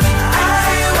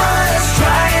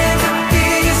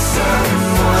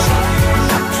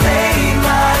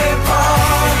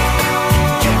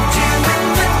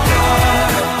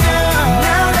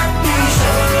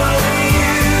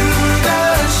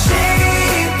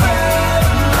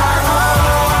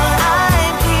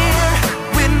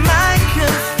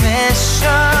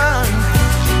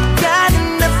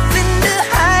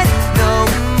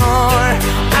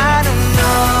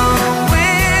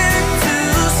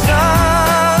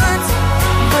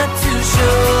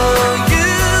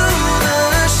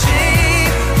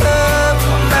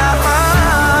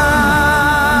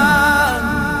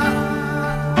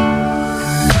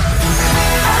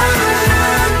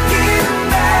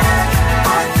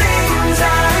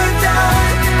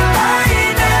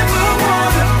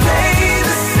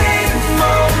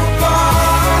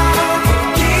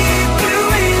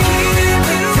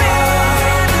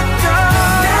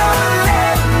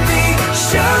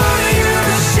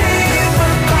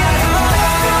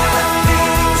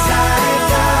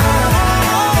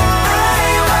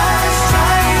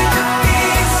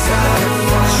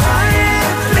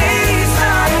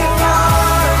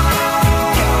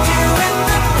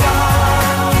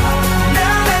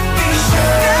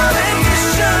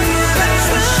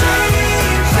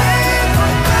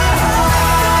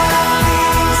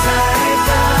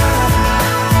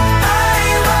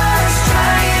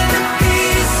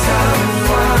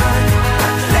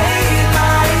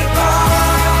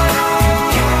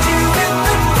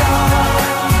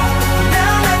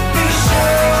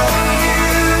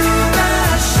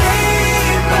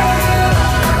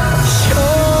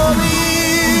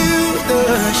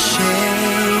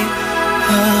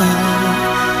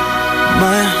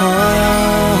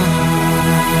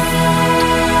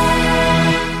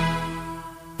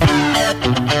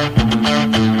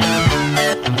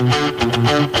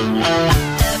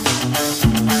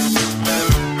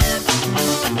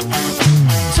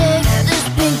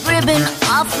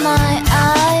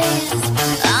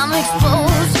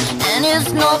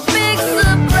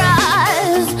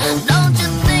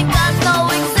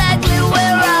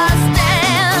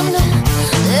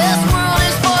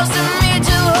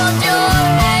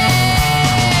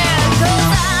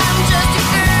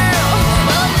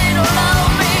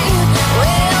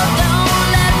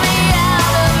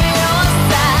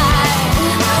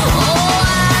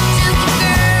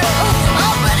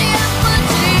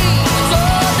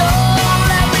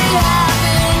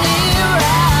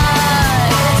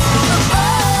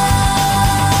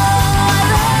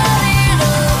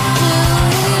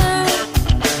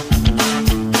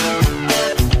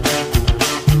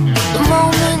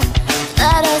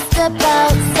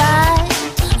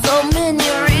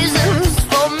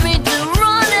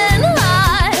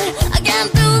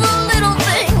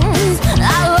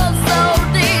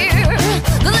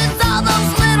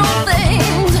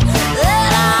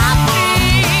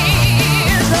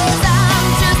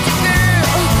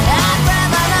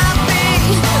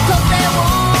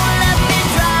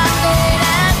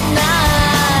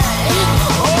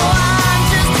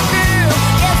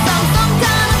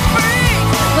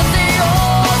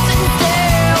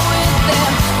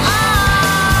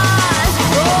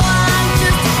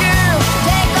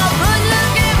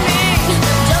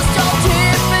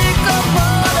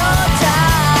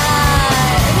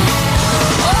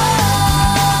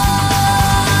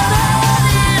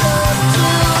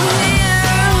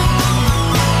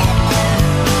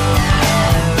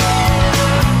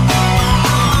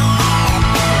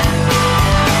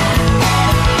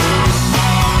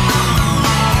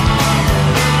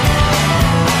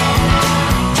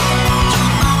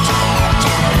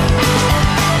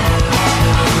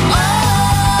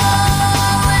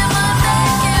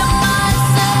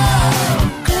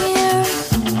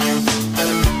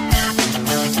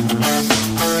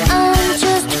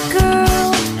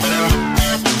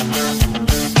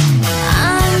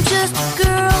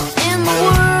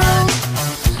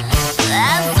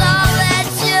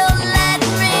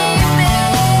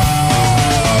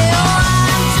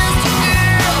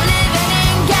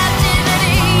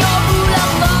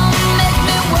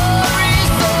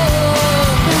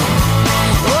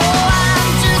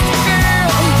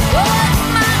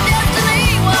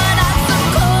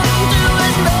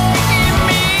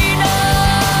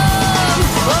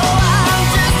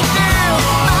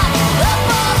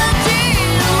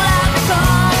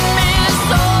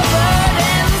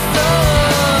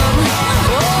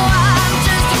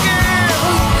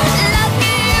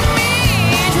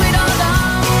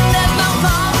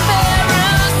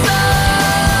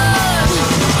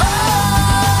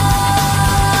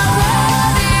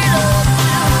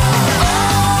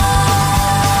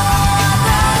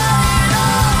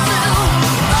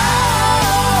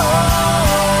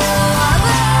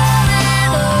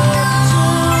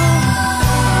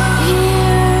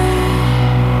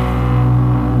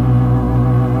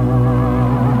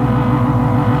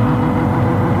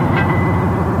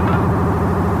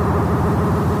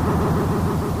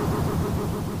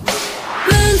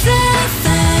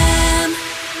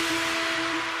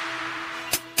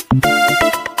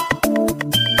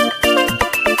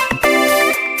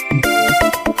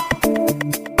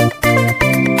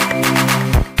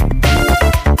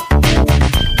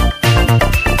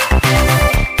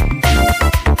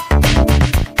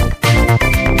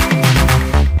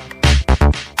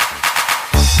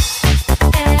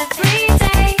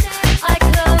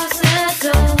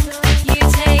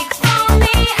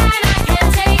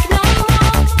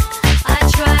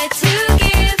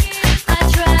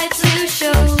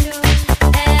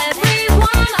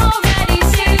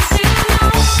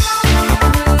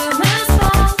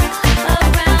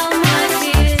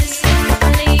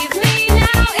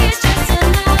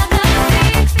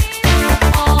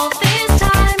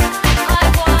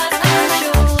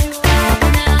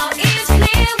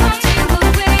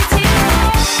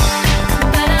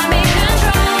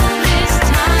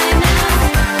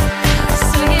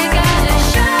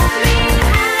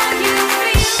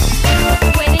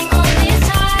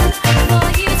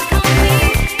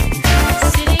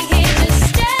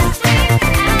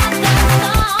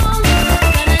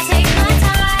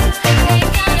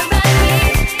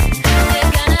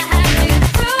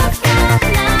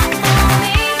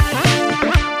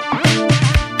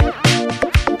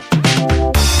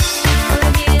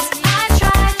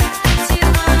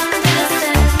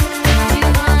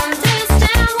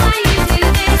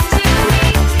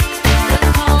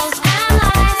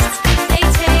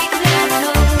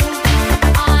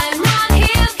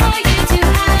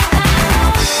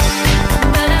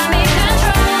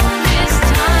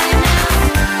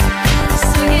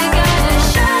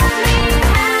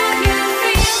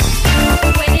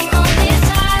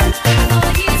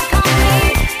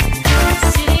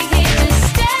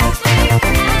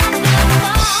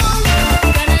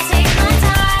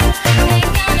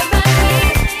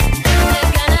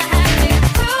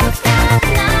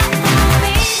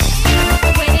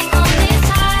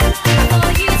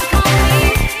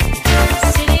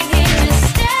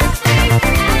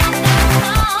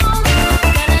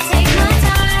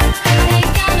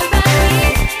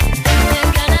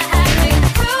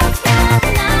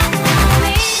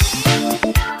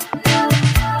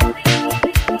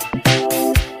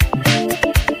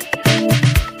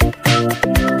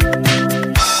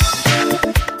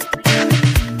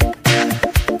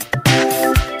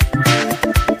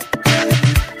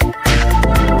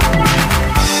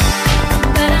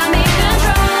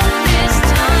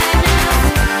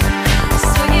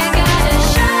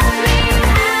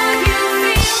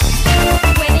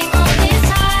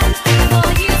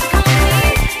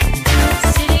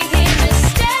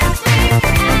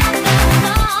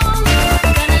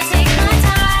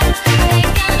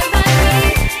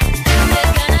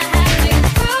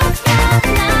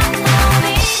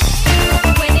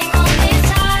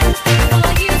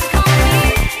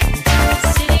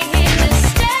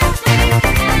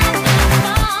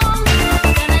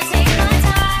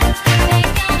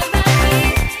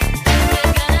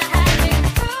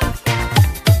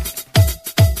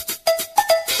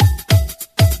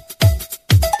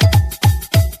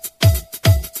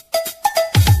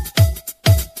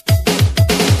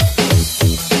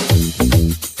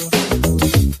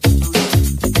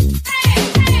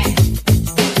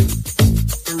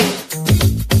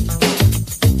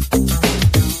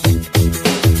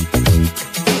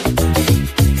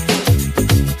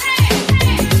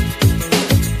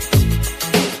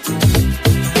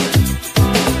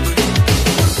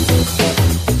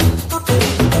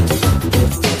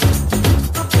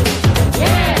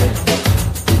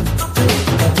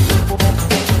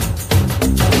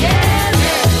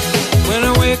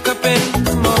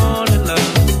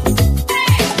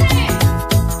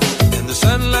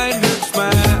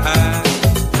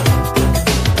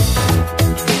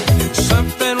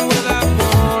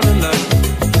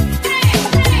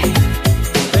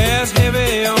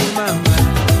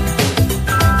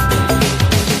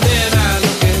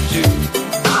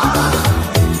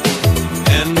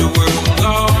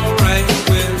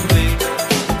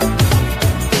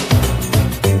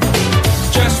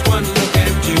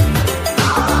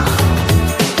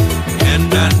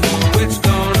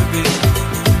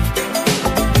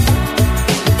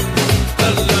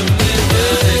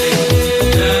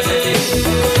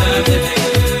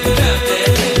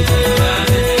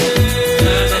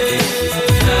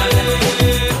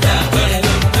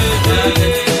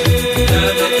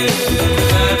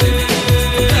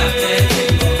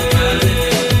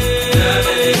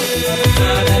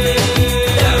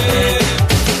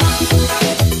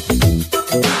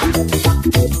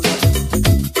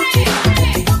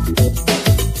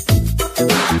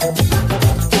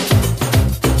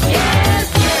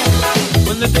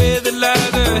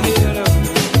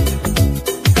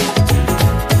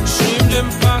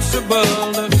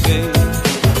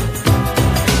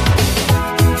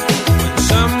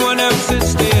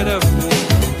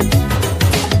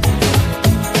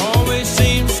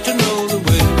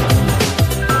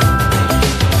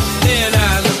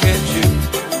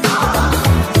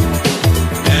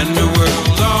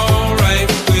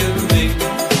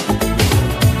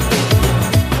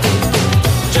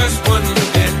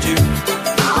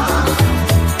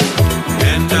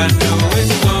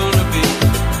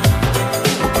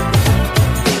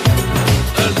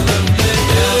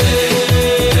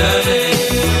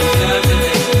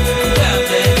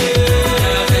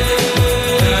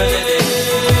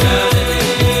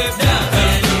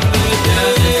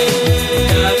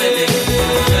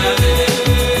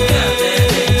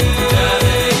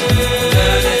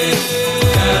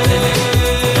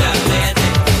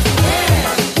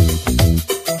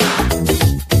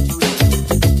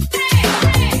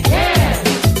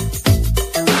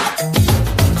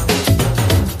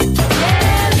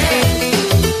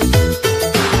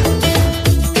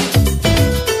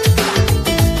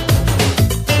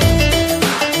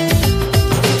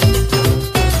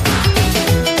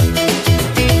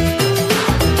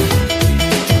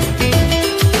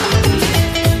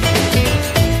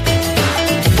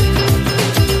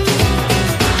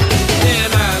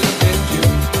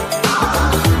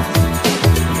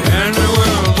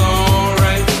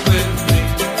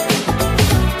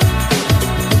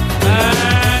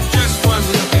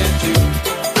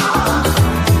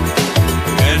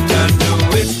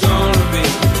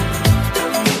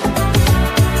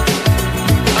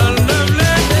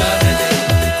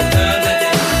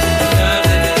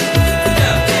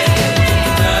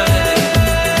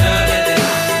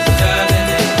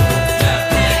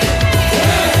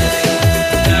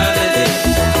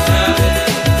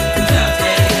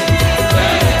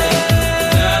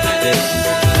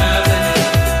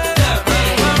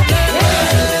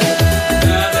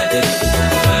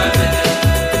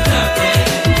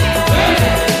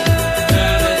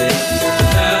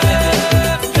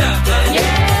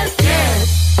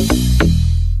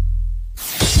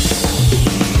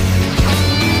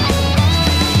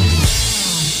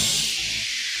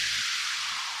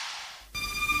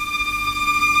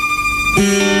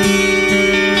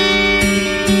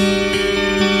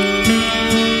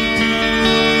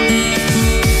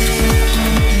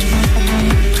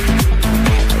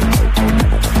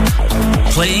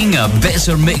 Playing a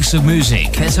better mix of music.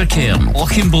 Pettercairn,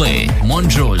 Auchinblay,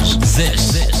 Montrose.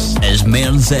 This is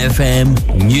Mearns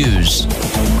FM News.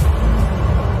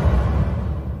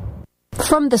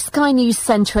 From the Sky News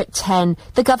Centre at 10,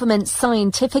 the government's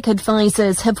scientific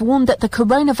advisors have warned that the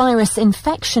coronavirus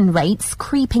infection rate's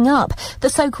creeping up. The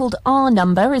so-called R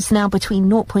number is now between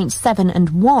 0.7 and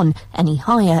 1. Any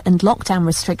higher and lockdown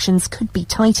restrictions could be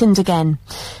tightened again.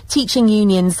 Teaching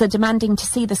unions are demanding to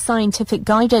see the scientific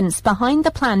guidance behind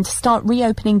the plan to start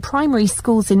reopening primary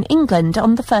schools in England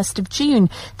on the 1st of June.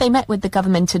 They met with the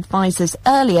government advisors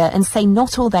earlier and say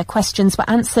not all their questions were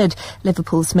answered.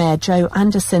 Liverpool's Mayor Joe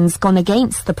Anderson's gone against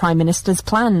the Prime Minister's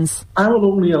plans. I will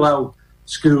only allow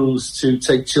schools to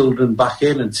take children back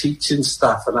in and teaching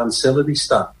staff and ancillary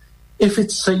staff if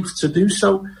it's safe to do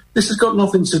so. This has got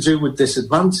nothing to do with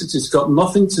disadvantage. It's got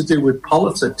nothing to do with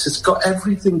politics. It's got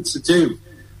everything to do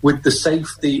with the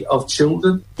safety of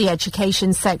children. The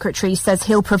Education Secretary says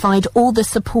he'll provide all the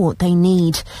support they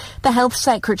need. The Health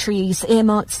Secretary's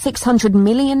earmarked £600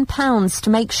 million to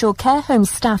make sure care home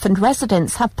staff and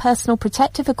residents have personal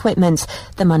protective equipment.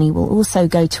 The money will also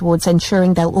go towards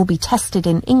ensuring they'll all be tested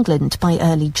in England by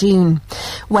early June.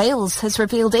 Wales has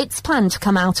revealed its plan to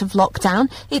come out of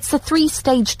lockdown. It's a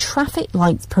 3-stage traffic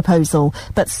lights proposal,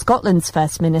 but Scotland's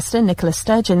First Minister Nicola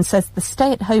Sturgeon says the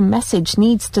stay-at-home message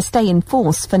needs to stay in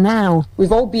force for now.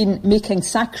 We've all been making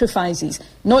sacrifices,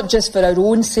 not just for our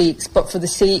own sakes, but for the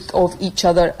sake of each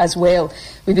other as well.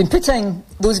 We've been putting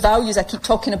those values I keep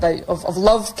talking about of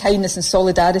love, kindness and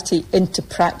solidarity into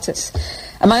practice.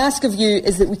 And my ask of you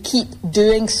is that we keep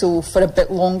doing so for a bit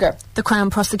longer. The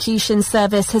Crown Prosecution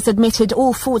Service has admitted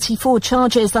all 44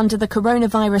 charges under the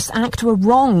Coronavirus Act were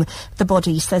wrong. The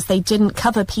body says they didn't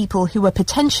cover people who were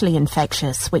potentially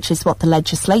infectious, which is what the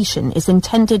legislation is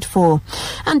intended for.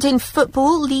 And in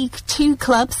football, League 2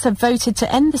 clubs have voted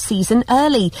to end the season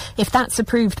early. If that's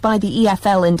approved by the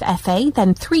EFL and FA,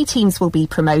 then 3 teams will be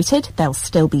promoted. There'll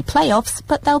still be playoffs,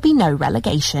 but there'll be no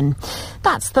relegation.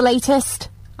 That's the latest.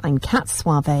 I'm Kat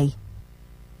Suave.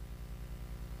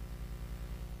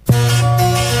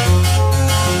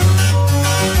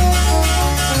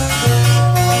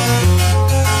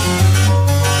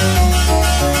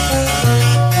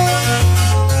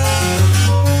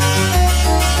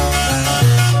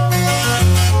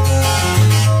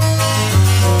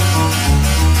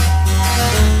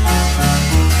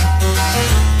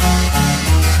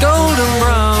 Golden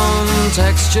brown,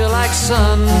 texture like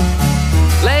sun,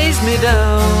 lays me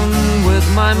down. With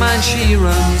my mind she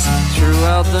runs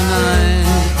throughout the night.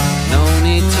 No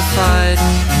need to fight,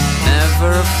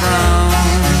 never a frown.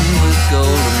 With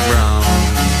golden brown,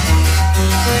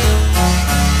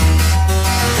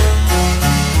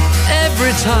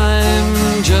 every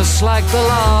time just like the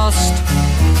last.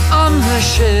 On her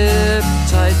ship,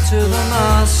 tied to the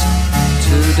mast,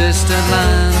 to distant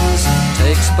lands,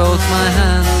 takes both my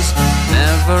hands.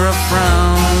 Never a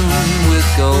frown with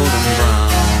golden brown.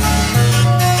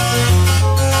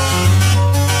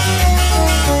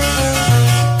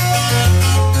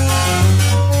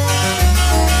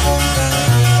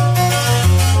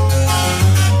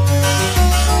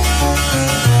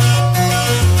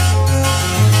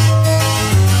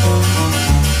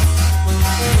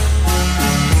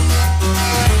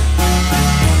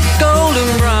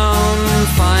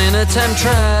 A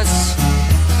temptress,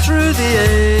 through the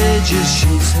ages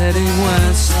she's heading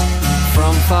west.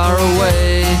 From far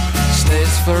away,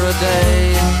 stays for a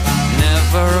day,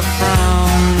 never a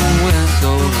frown with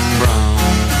golden brown.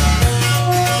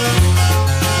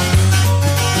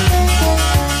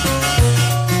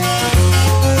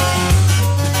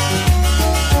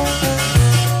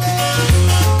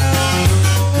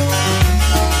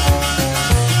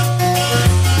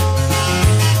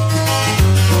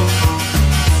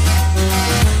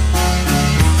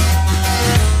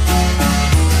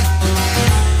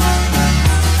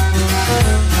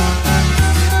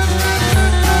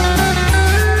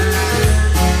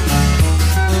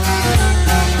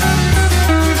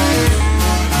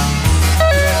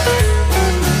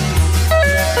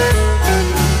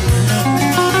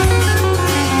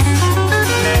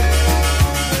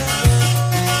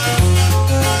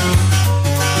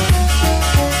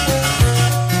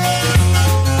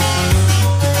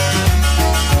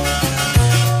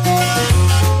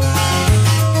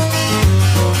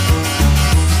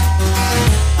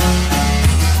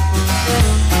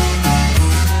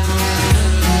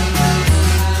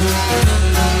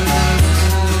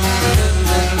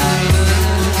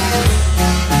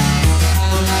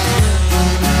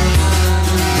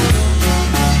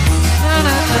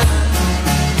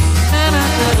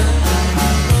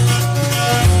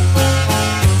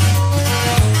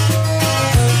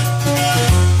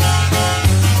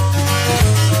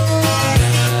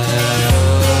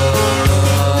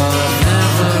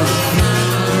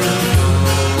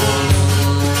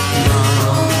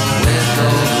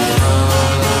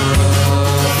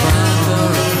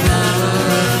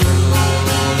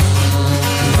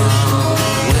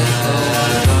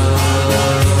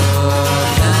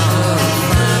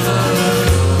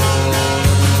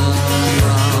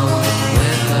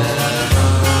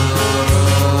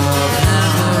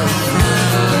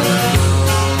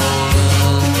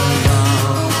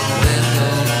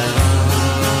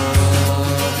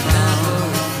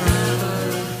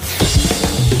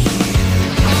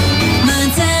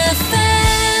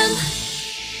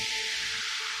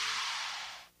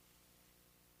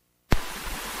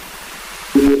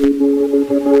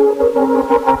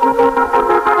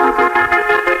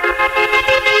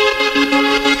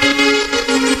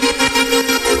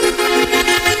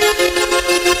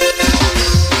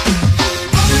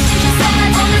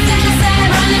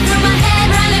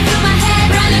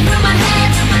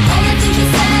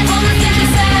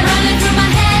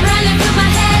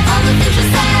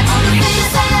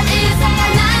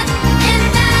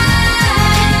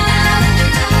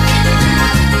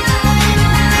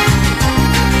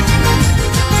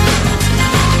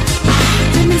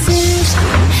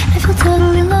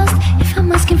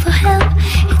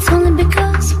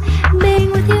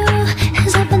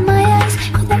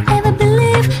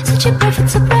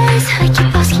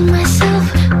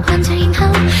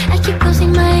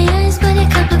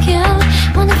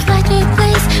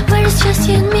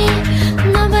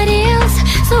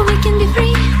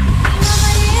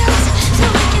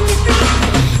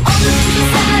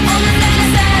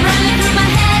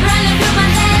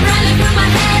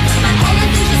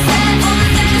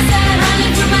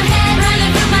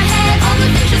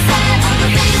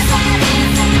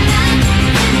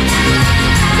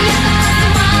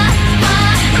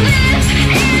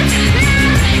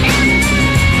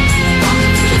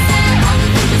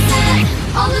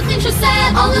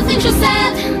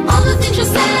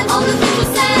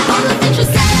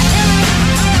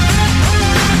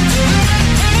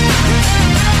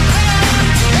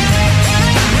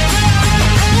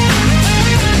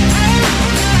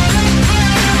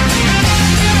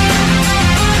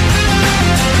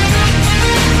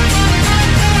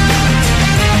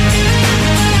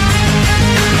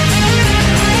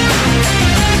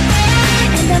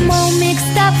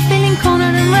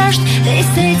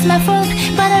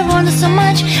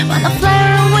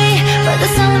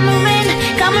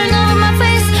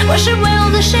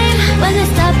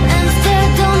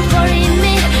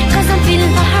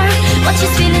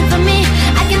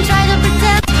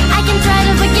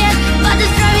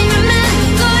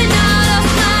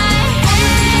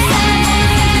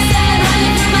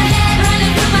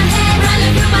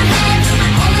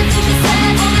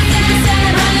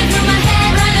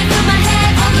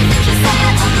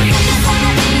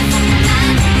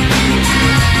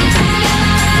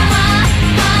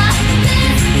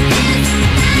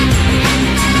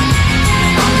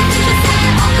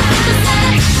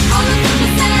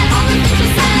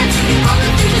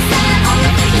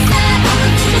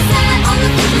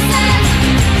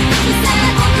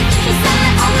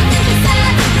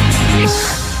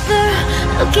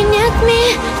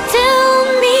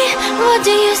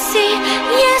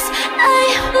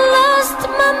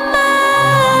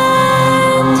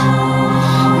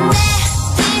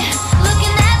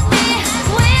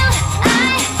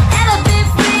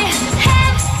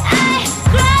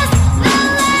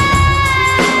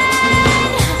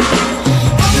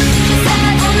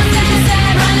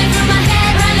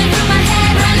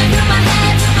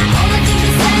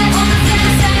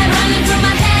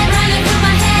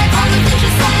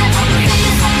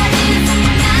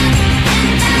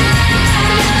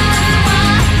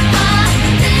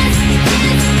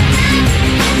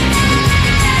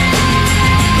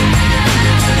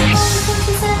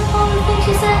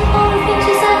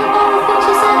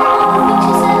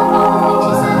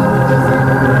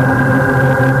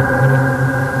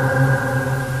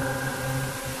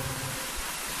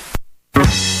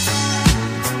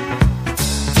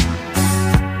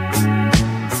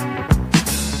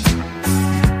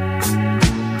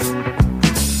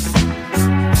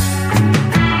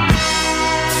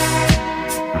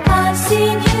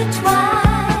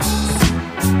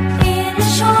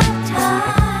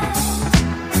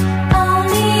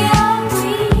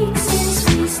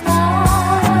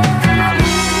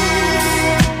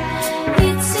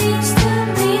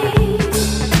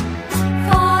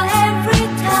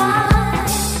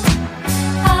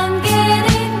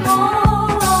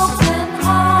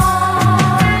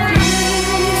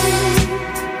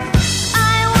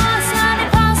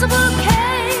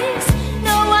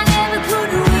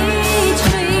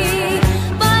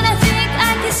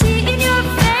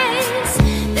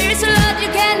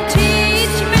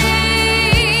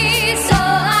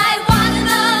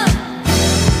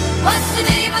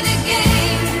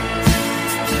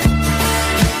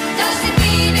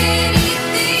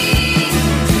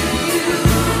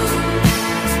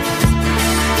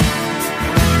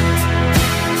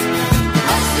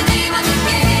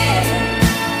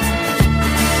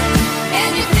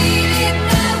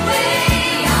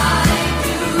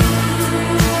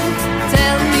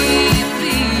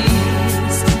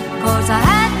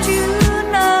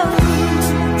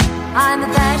 I'm a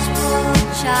bashful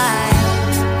child,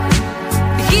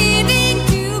 beginning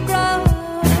to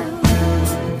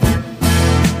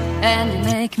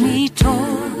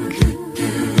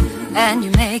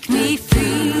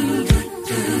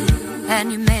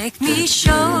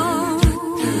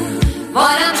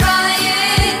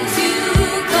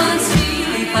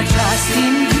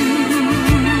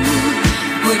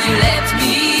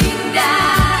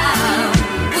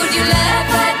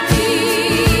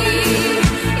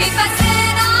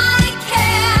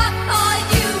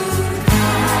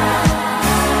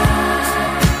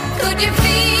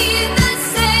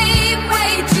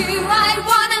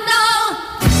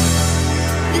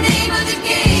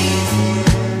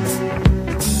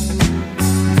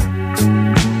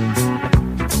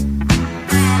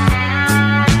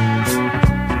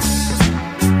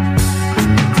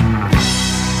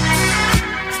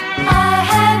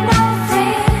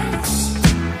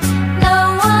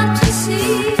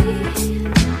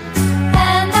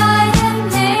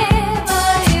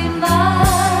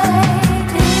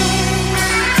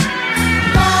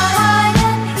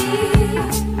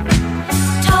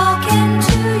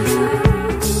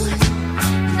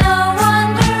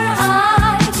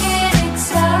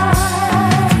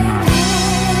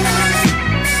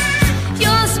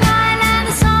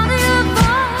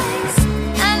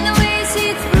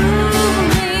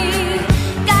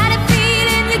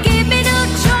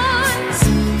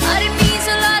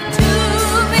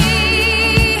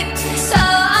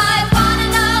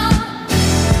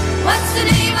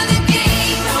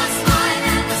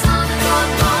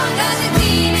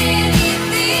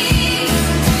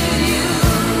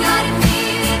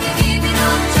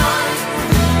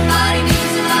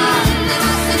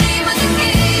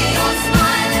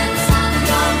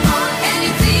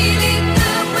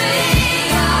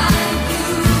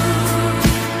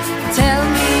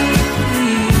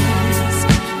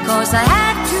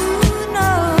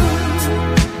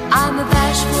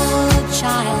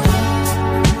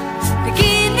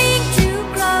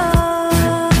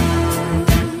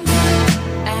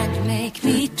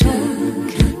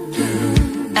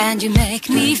And you make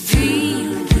me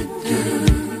feel,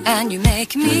 and you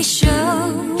make me show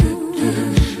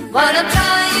what I'm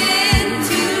trying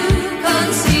to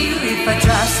conceal. If I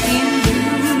trust in you,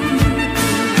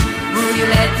 will you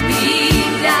let me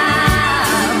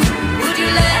down? Would you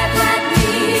let me?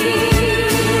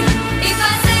 If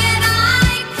I said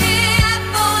I care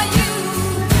for you,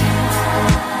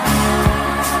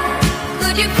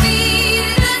 could you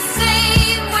feel the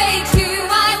same way too?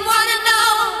 I wanna know.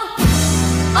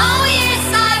 Oh yes,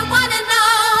 I wanna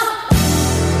know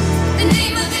the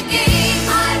name of the game.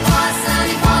 I was an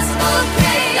impossible.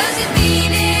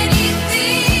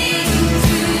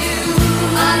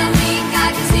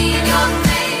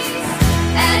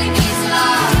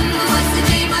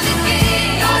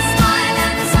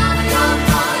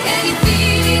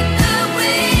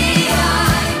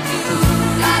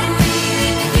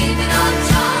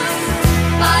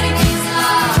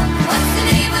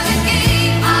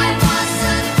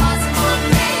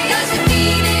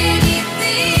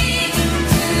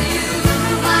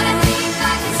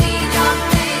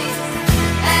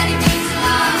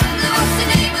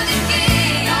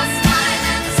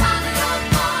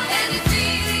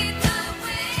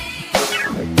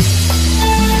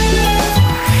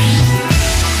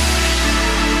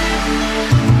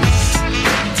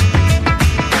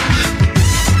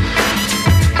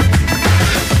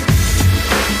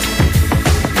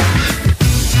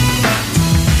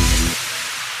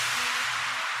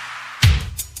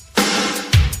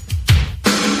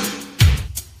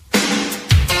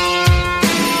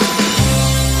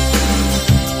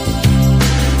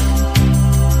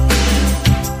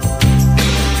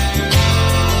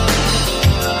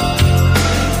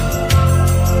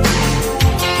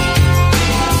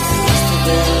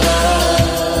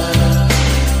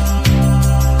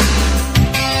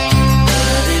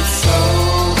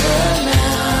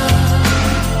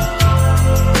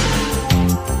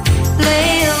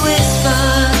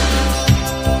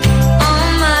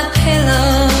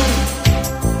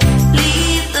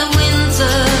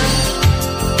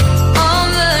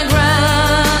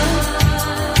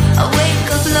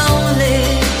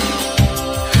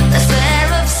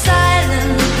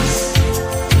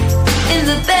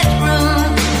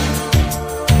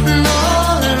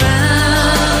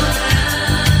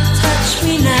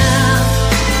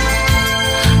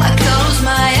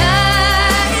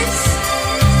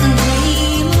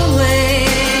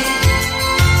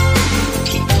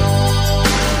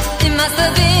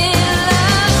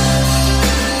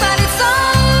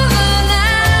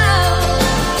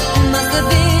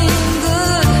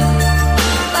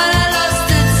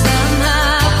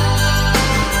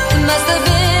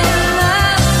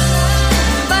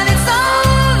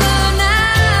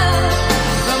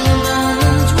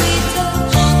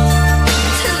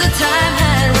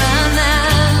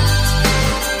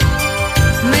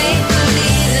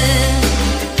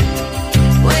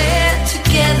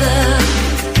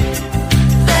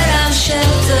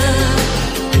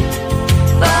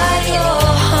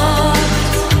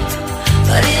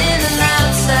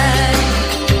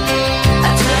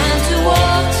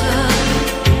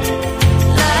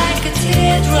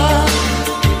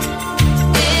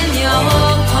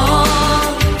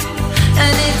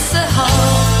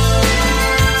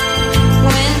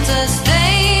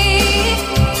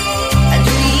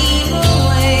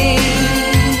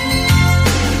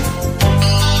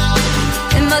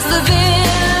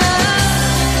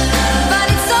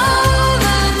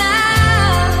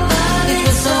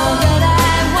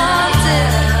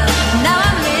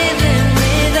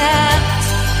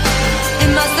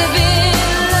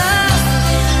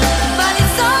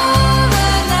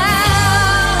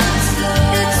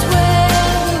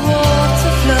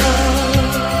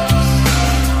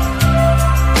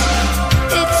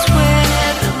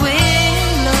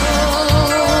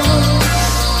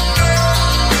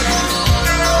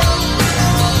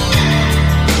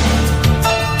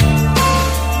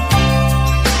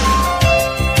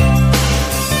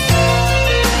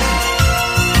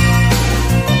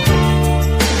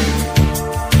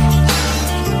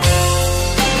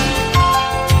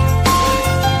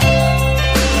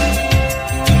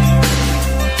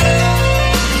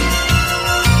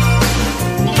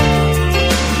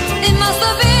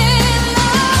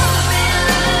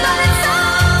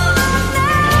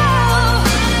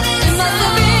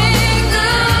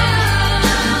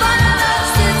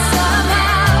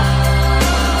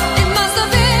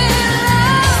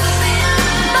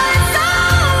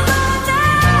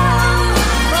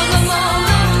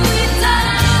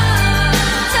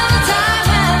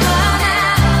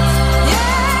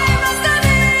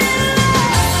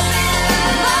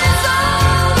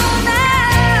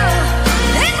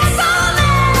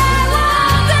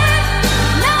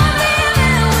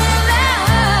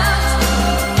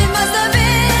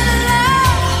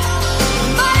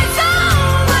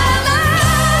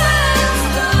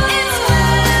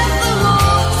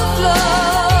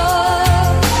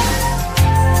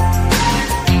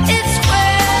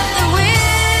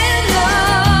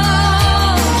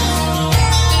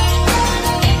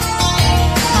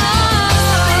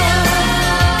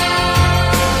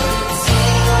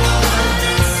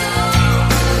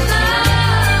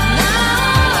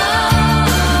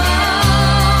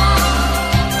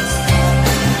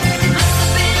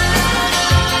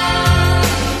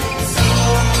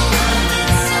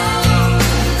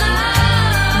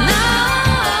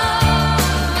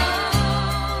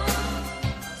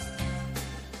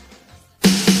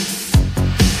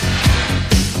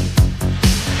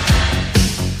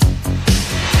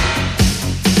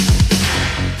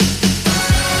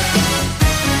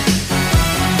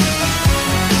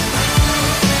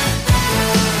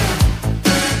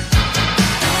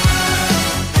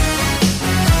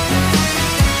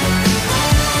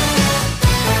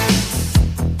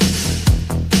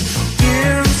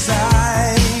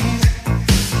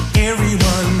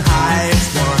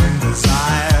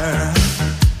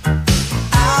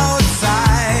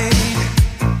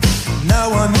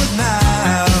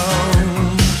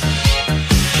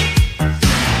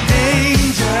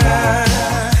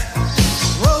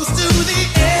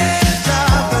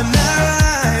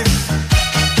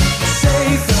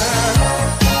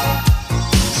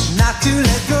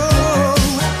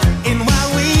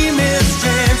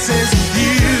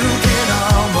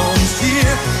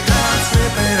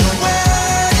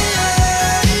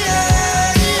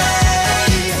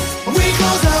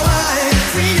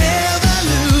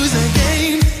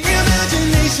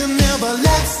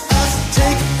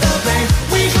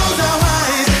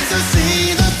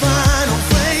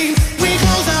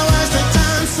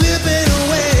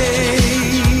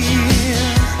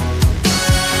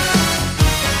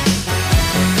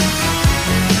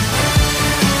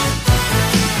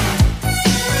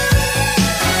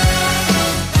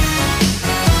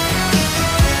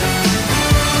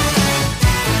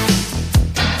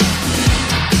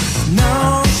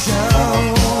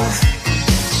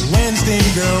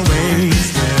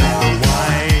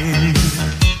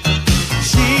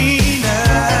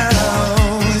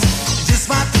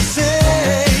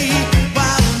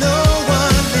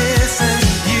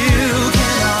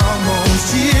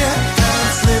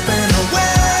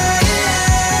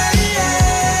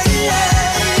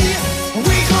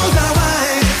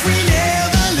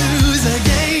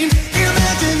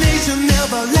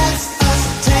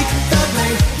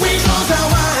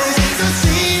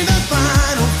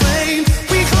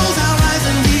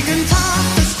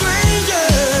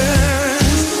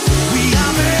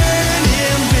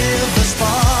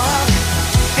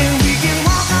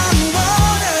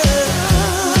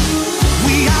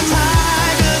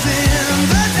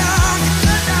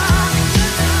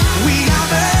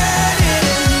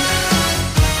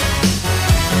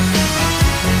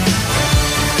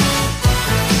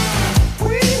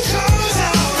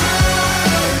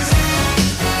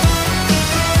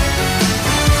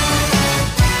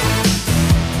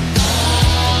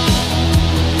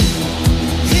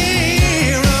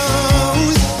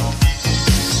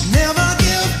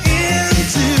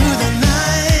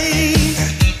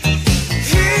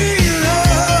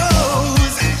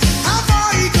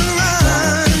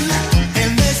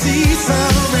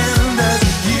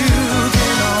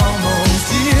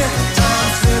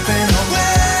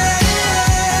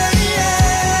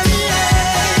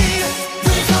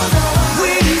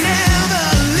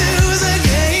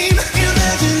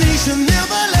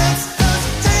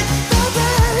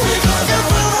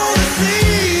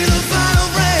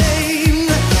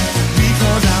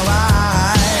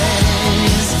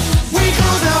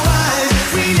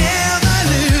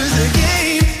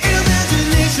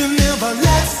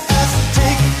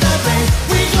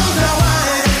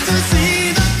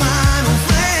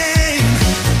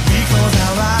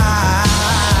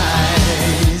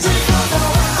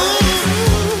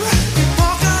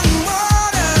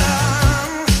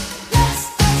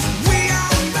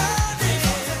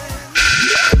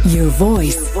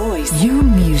 voice. Your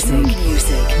music.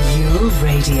 Your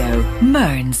radio.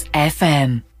 Mearns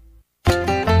FM.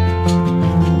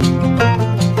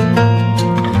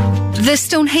 The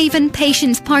Stonehaven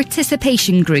Patients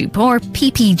Participation Group, or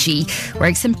PPG,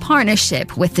 works in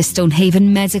partnership with the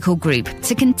Stonehaven Medical Group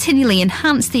to continually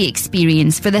enhance the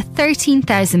experience for the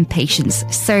 13,000 patients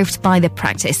served by the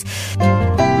practice.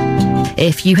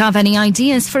 If you have any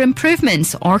ideas for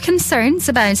improvements or concerns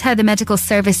about how the medical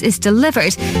service is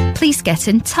delivered, please get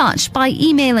in touch by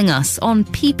emailing us on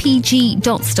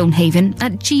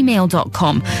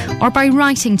ppg.stonehaven@gmail.com or by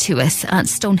writing to us at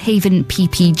Stonehaven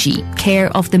PPG,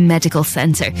 care of the Medical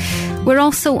Centre. We're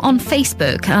also on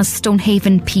Facebook as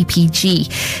Stonehaven PPG.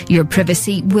 Your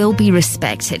privacy will be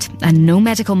respected and no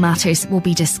medical matters will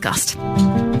be discussed.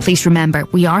 Please remember,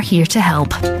 we are here to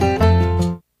help.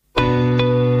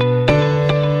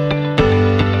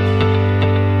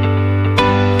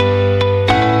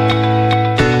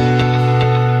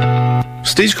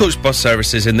 Stagecoach bus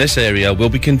services in this area will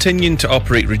be continuing to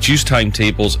operate reduced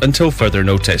timetables until further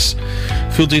notice.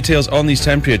 Full details on these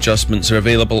temporary adjustments are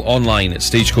available online at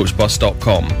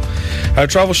stagecoachbus.com. Our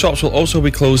travel shops will also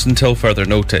be closed until further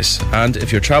notice, and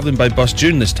if you're travelling by bus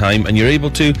during this time and you're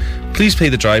able to, please pay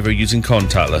the driver using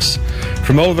contactless.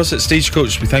 From all of us at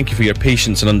Stagecoach, we thank you for your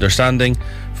patience and understanding.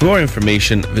 For more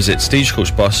information, visit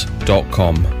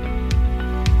stagecoachbus.com.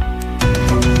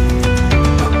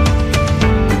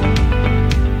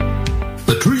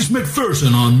 Patrice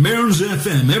McPherson on Mearns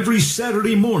FM every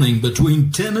Saturday morning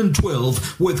between 10 and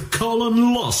 12 with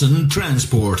Colin Lawson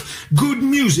Transport. Good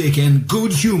music and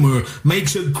good humour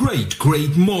makes a great,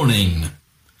 great morning.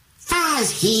 Faz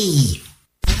he.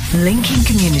 Linking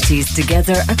communities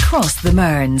together across the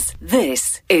Mearns.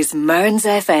 This is Mearns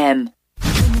FM.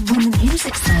 When the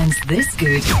music sounds this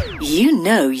good, you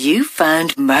know you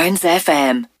found Mearns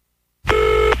FM.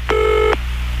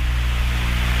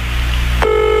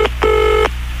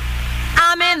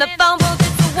 I'm in the phone booth,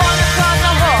 it's the one across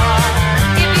the hall.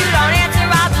 If you don't answer,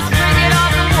 I'll just bring it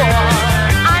off the wall.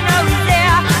 I know who's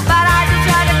there, but I just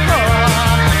try to call.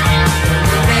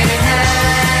 Baby,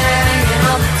 hanging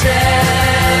on the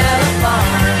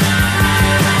telephone.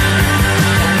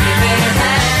 Baby,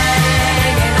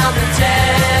 hanging on the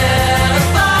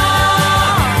telephone.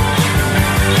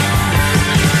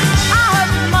 I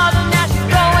heard your mother, now she's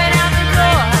going out the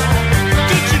door.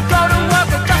 Did you go to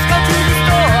work or just go to the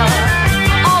store?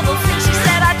 She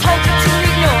said I told you to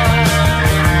ignore.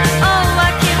 Oh, why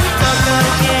can't we talk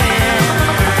again?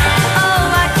 Oh,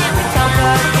 why can't we talk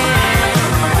again?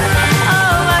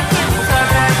 Oh, why can't we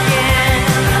talk again?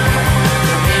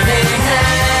 Baby,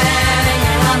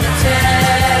 hanging on the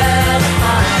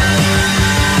telephone.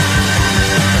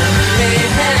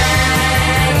 Baby,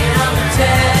 hanging on the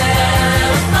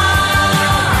telephone.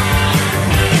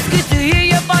 It's good to hear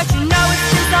your voice, you know it's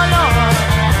been so long.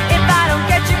 If I don't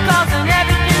get your calls, then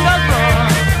everything goes wrong.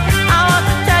 I want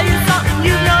to tell you something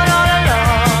you've known all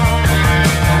along.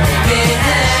 Been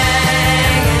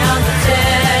hanging on the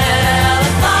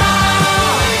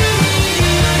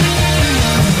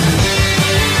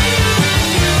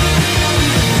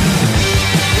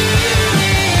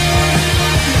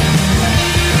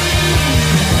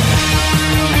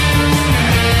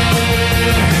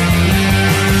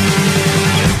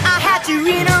I had to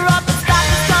interrupt and stop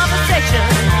this conversation.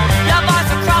 Your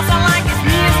voice across the line gives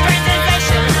me a strange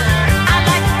sensation. I'd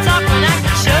like to talk when I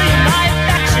can show you my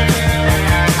affection.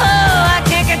 Oh, I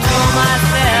can't control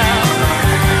myself.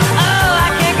 Oh, I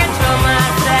can't control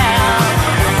myself.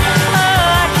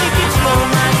 Oh, I can't control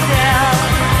myself.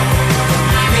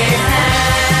 Been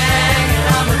hanging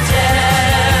on the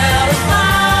telephone.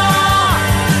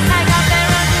 Hang up and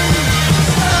run.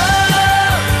 Oh,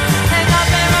 hang up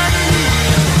and run.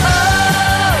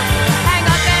 Oh, hang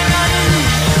up and run.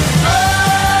 Oh,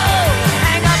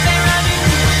 hang up and run. Oh,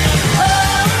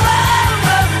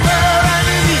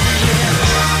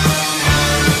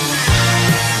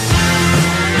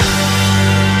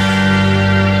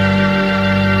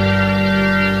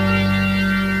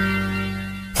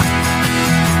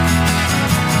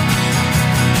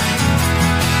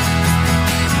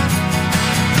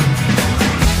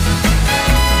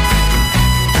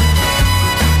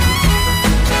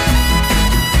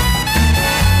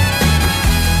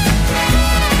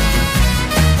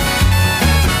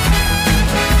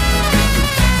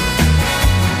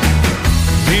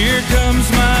 Here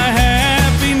comes my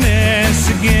happiness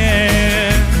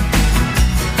again.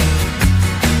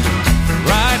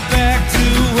 Right back to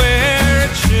where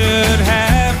it should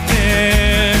have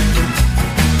been.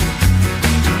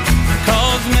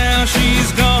 'Cause now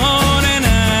she's gone and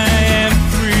I am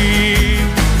free.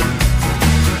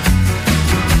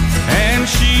 And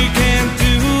she can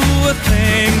a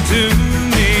thing to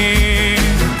me.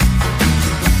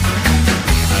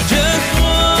 I just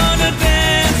wanna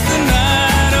dance the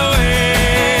night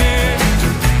away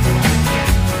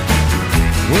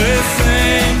with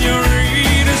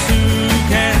senoritas who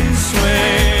can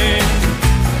sway.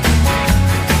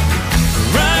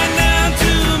 Right now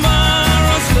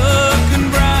tomorrow's looking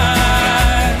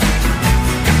bright,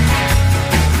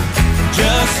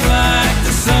 just like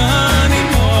the sunny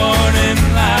morning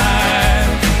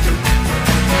light.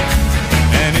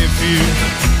 And if you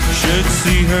should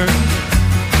see her,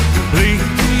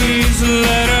 please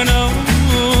let her know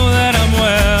that I'm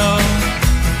well,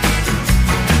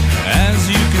 as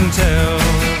you can tell.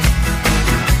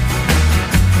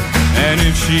 And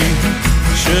if she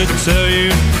should tell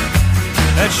you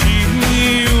that she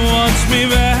wants me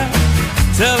back,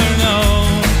 tell her no,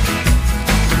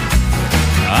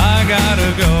 I gotta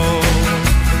go.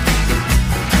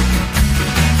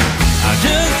 I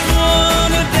just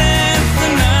wanna dance the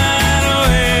night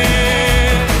away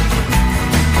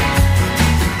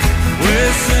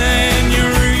with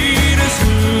senoritas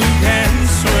who can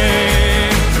sway.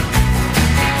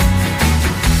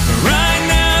 Right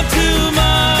now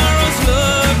tomorrow's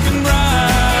looking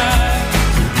bright,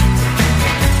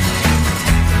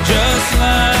 just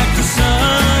like the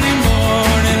sunny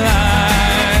morning light.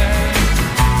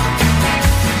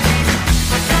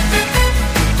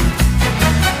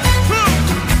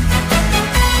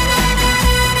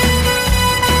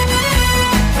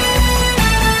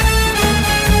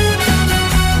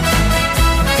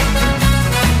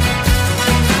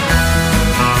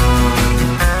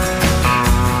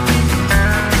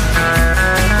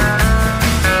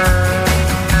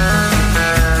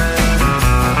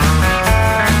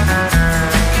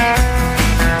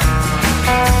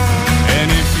 And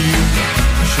if you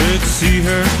should see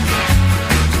her,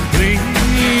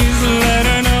 please let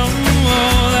her know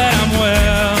that I'm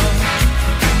well,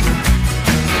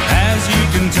 as you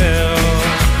can tell.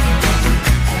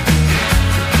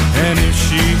 And if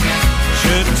she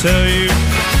should tell you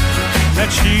that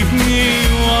she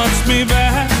wants me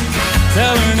back,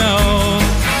 tell her no,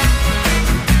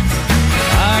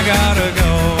 I gotta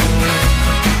go.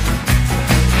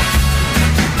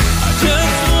 I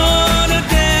just wanna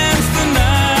dance the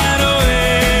night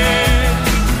away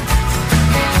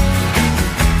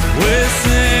with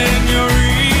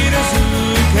senoritas who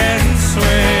can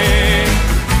sway.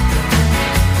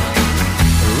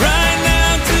 Right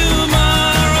now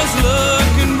tomorrow's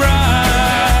looking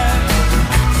bright,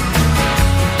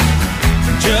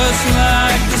 just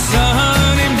like the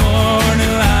sunny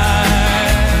morning light.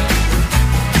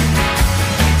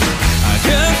 I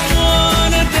just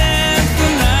wanna dance the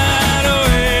night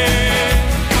away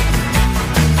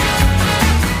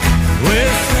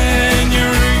with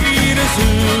senoritas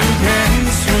who can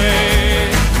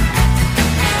sway.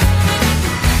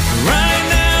 Right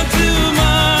now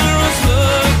tomorrow's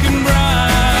looking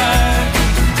bright,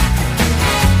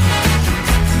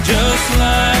 just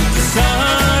like the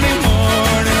sunny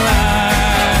morning light.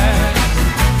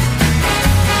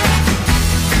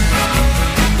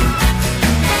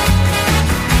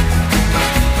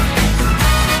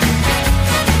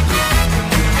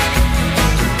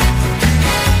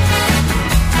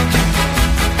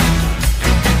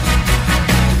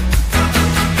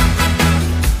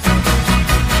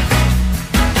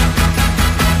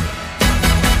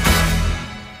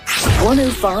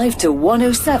 .105 to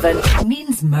 107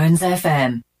 means Mearns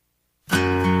FM.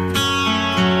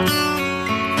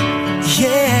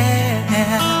 Yeah.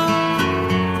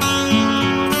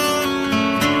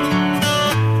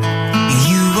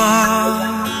 You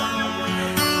are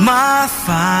my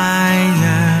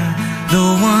fire, the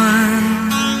one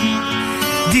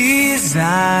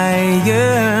desire.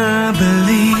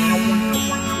 Believe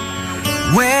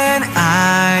when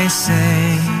I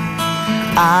say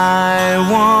I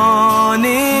want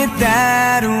it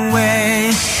that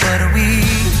way. But we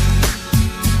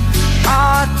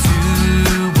are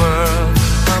two worlds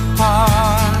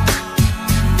apart,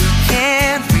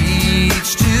 can't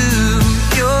reach to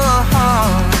your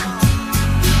heart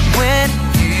when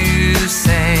you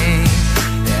say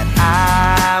that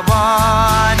I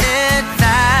want it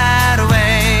that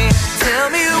way. Tell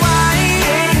me why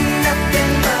ain't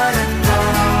nothing but a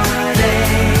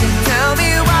heartache. Tell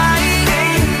me why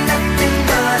ain't nothing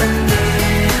but a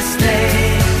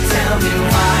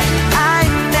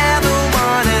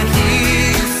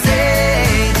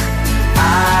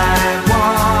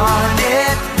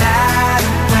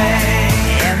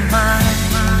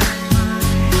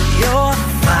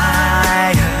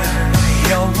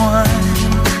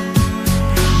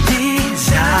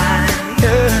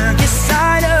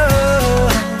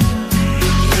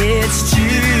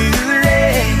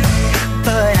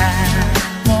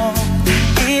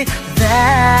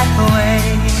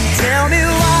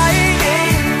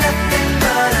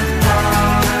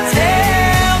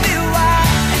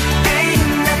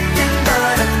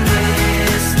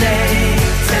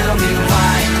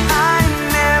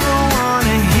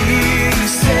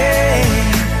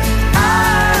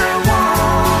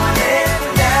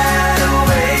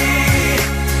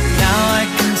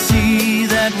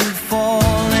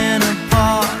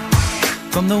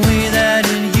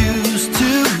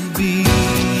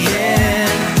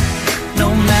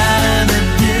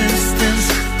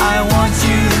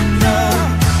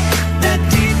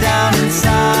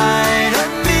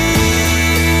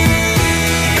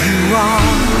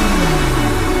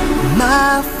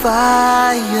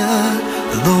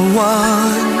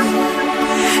one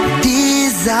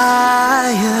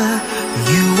desire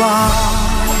you are.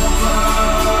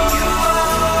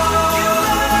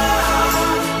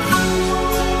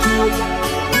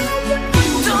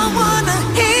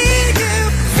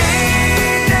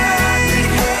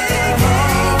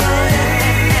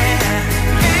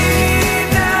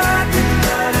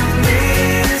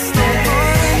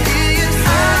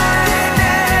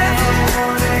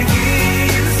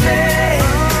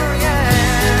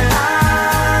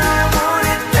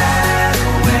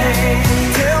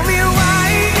 Tell me why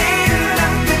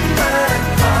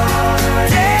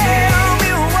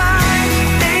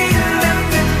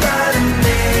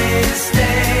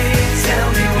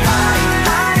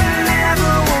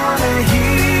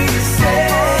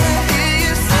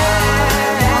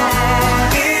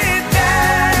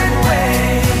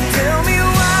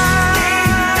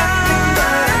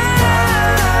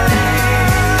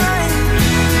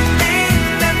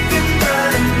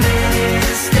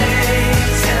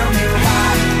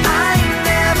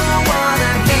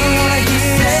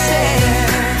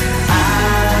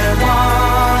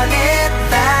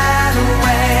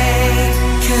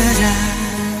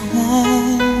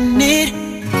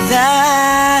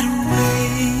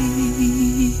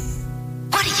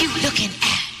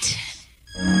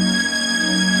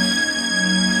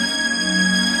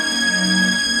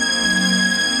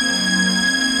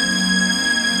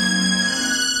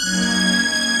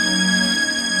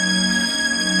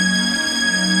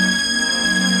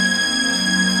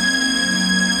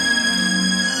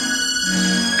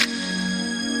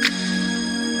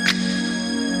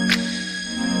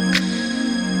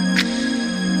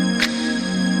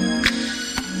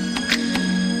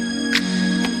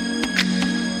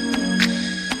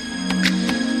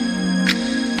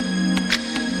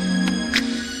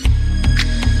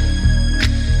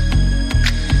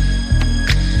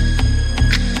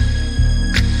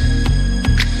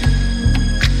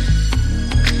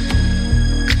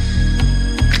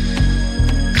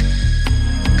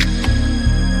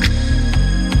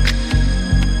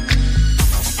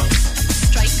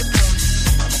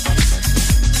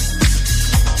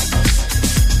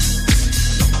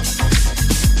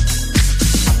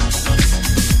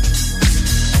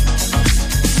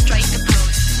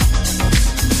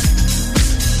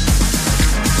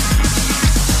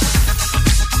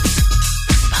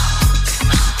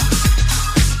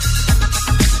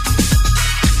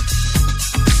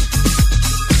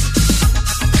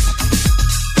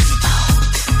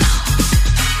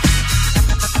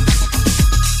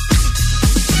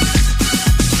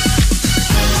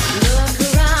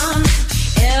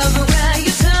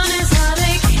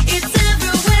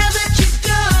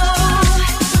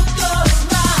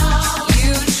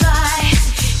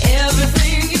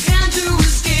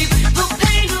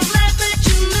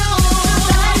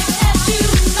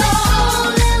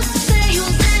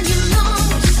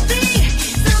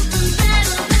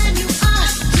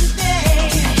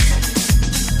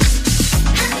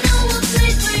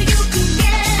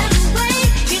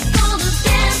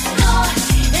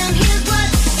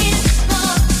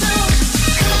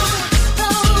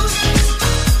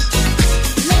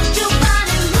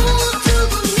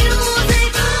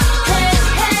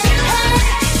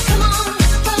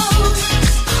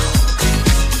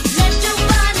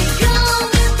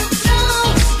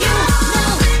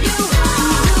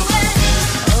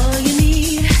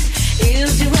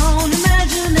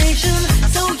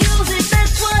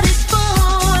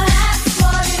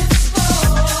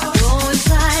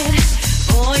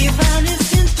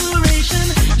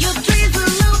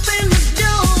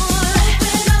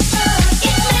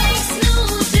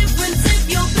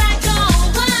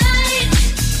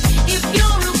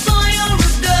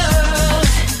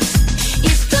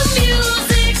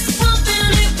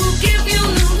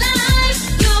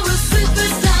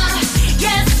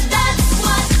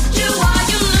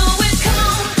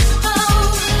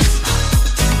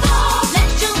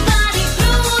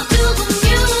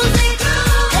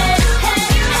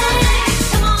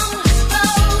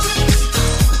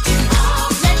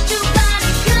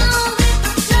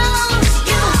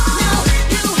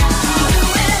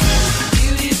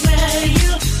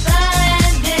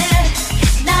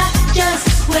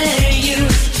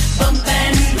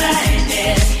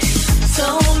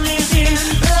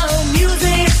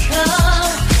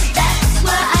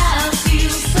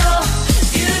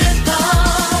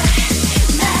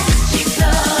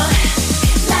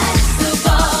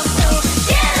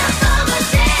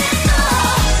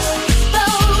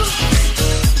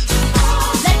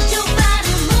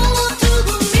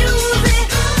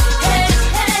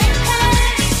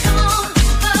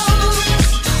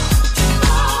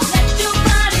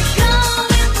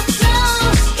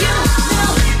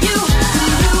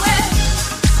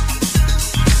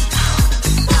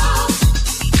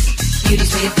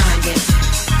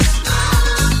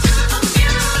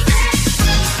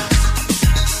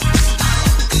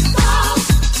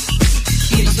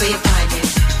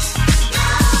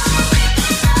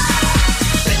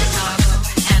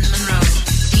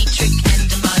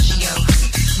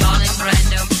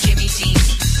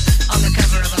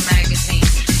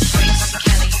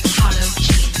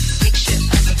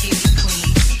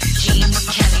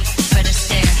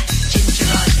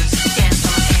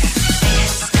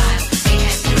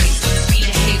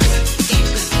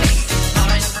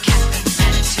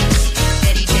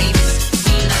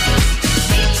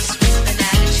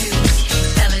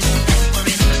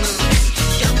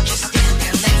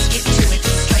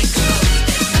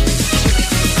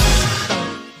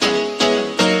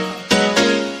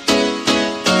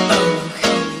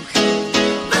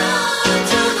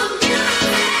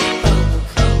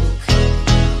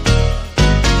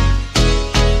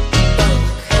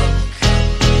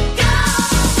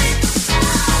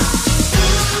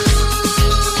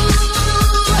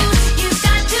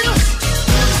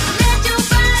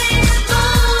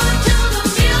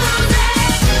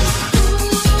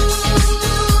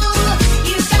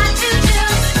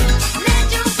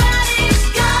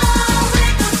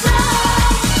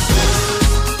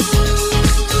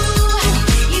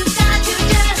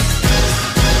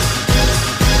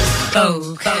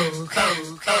Go, go, go, go,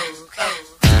 go.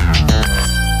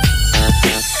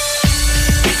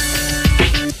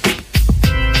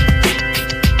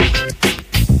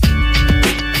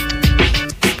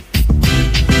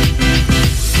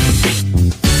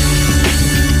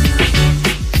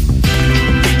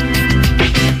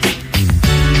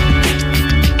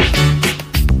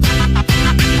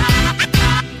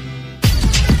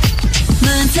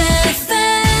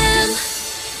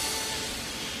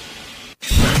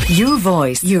 Your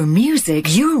voice, your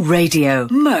music, your radio.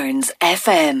 Mearns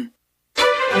FM.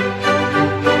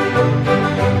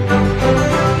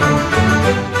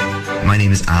 My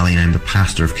name is Ali and I'm the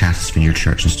pastor of Catalyst Vineyard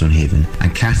Church in Stonehaven.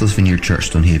 And Catalyst Vineyard Church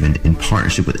Stonehaven, in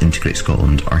partnership with Integrate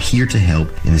Scotland, are here to help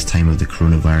in this time of the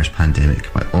coronavirus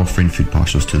pandemic by offering food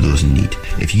parcels to those in need.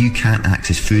 If you can't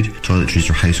access food, toiletries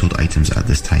or household items at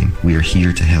this time, we are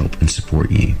here to help and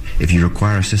support you. If you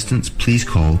require assistance, please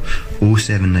call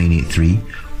 07983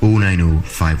 090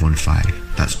 515.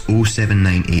 That's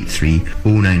 07983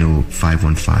 090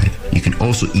 515. You can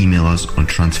also email us on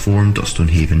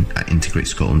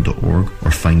transform.stonehaven@integratescotland.org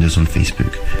or find us on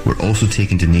Facebook. We're also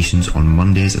taking donations on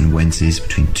Mondays and Wednesdays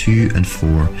between 2 and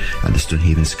 4 at the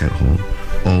Stonehaven Scout Hall.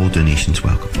 All donations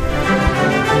welcome.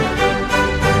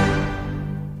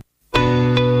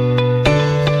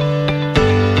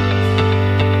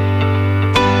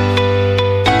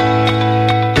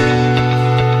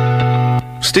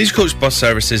 Stagecoach bus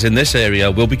services in this area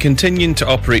will be continuing to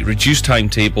operate reduced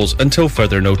timetables until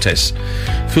further notice.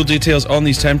 Full details on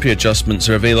these temporary adjustments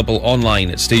are available online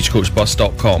at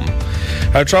stagecoachbus.com.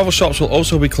 Our travel shops will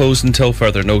also be closed until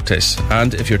further notice,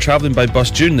 and if you're travelling by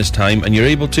bus during this time and you're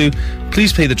able to,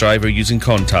 please pay the driver using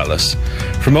contactless.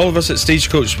 From all of us at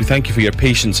Stagecoach, we thank you for your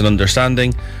patience and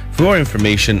understanding. For more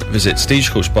information, visit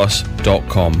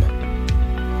stagecoachbus.com.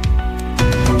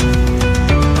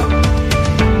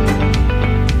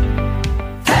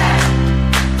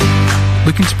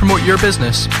 Looking to promote your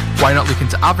business? Why not look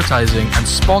into advertising and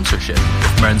sponsorship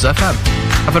with Mearns FM?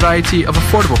 A variety of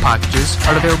affordable packages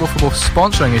are available for both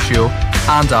sponsoring a show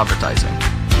and advertising.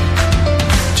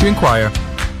 To inquire,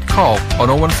 call on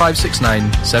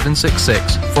 01569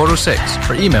 766 406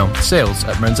 or email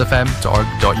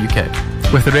sales@mearnsfm.org.uk.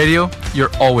 With the radio,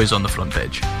 you're always on the front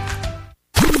page.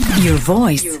 Your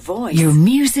voice, your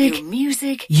music,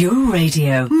 your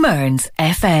radio. Mearns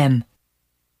FM.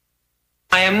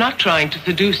 I am not trying to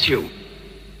seduce you.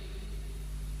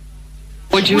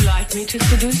 Would you like me to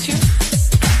seduce you?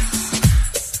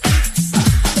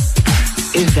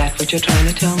 Is that what you're trying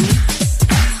to tell me?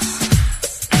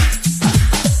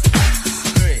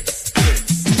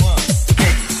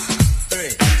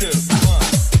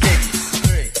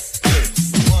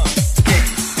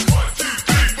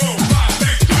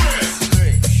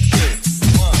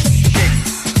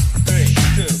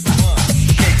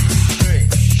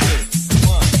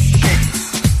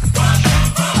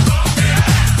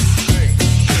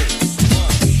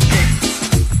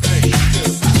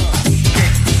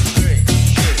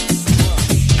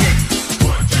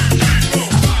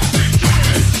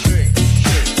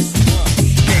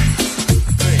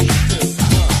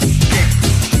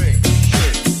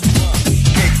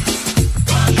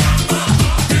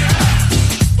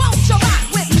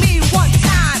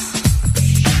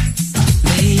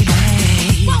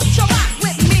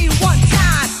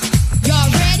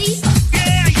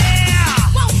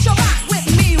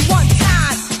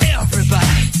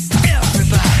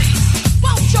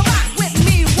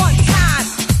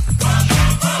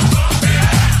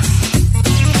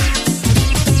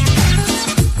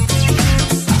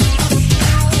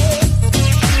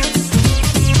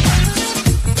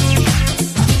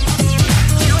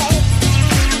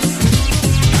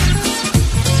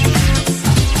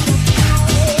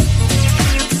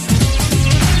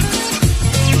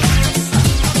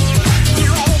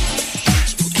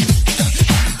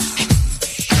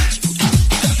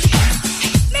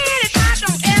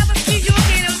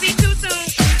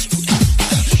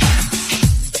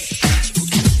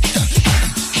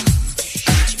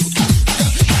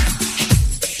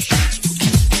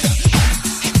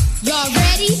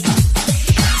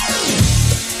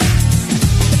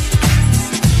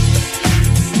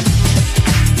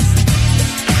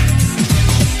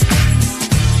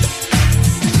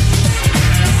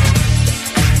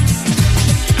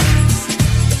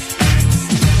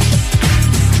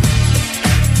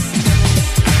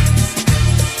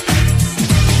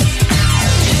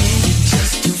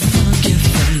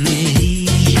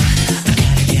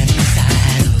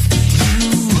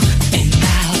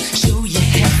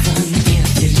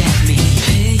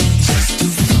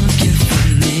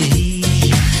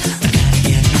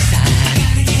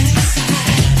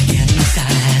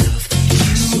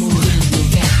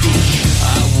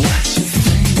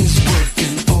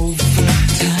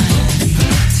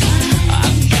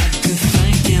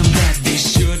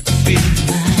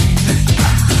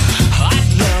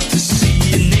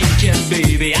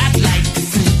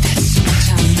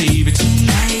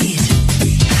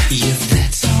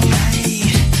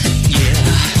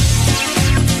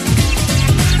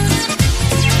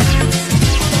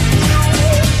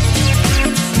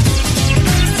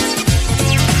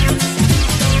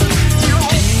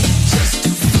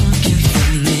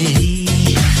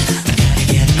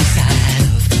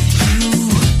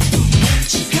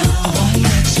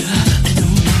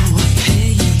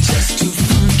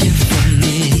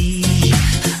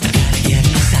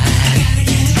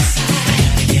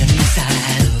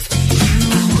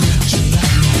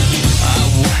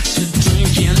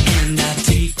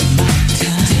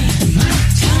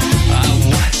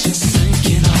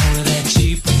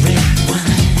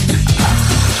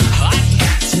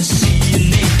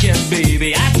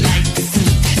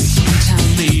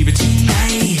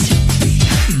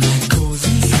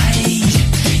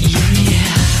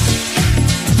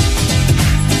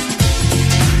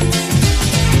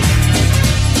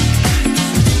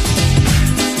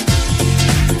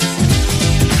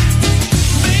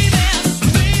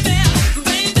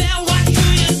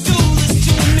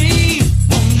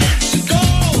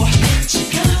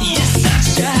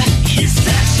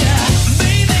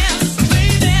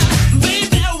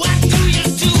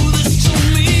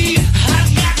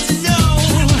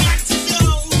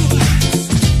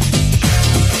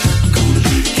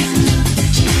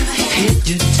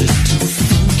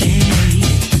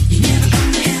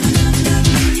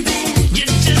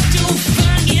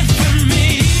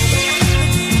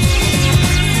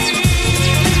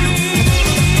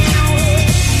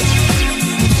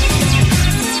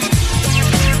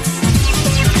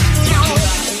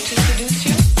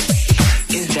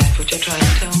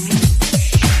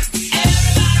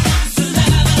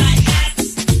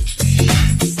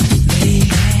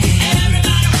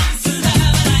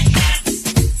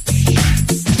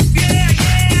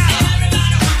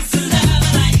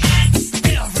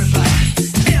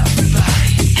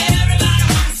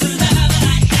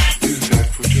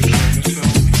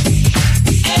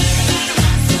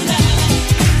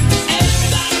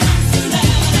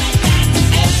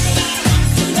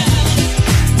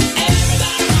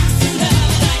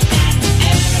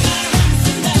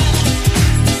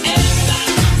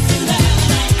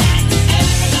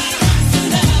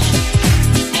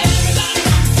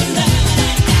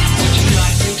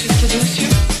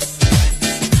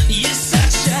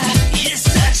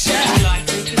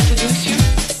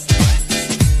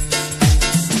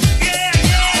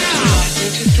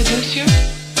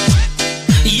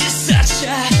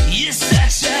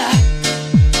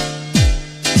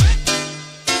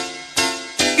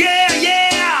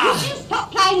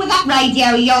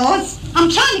 radio of yours. I'm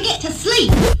trying to get to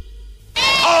sleep.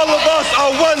 All of us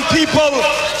are one people,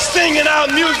 singing our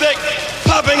music,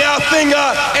 popping our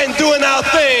finger, and doing our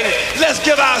thing. Let's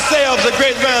give ourselves a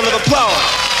great round of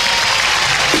applause.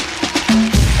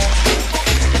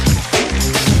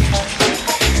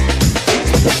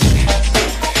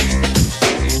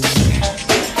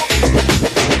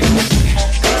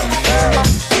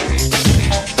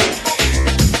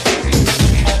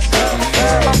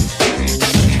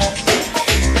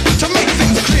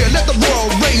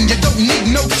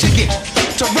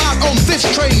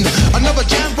 Train, another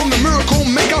jam from the miracle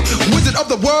maker, wizard of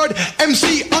the word,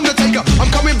 MC Undertaker.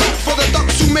 I'm coming back for the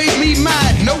ducks who made me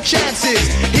mad. No chances,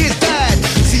 here's dad.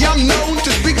 See, I'm known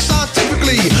to speak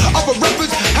scientifically. Other rappers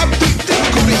have big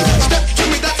difficulty. Step to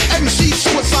me, that's MC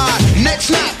Suicide. Next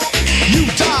snap, you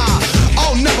die.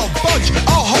 I'll never budge,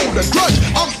 I'll hold a grudge.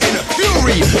 I'm in a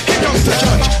fury, here comes the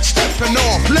judge. Stepping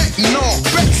off, letting off,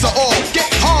 bets are off.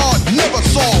 Get hard, never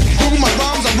soft. Through my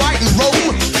rhymes, I write and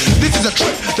roam. This is a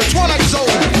trip, the Twilight Zone.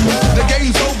 The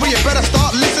game's over, you better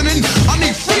start listening. I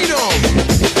need freedom,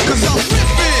 cause I'm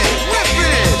ripping,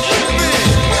 ripping, ripping.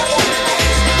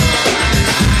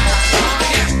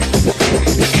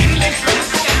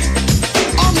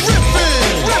 I'm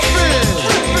ripping, ripping,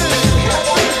 ripping.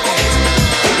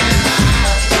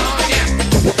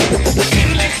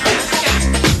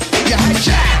 You had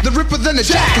Jack, the Ripper than the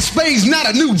Jack of Spades, not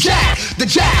a new Jack. The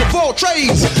Jack of all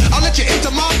trades. I'll let you into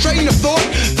my train of thought.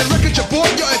 The record you bought,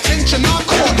 your attention I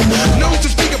caught. Known to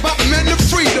speak about the men of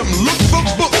freedom. Look for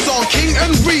books on King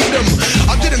and read them.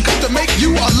 I didn't come to make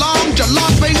you alarmed. Your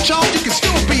life ain't charmed, you can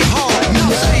still be hard. Now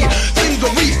say, things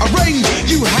were rearranged.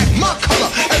 You had my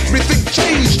color, everything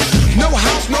changed. No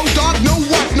house, no dog, no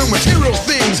wife, no material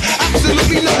things.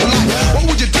 Absolutely no life. What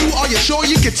would you do? Are you sure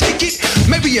you could take it?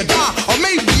 Maybe you die, or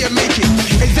maybe you make it.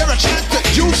 Is there a chance that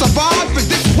you'll survive? Is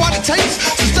this what it takes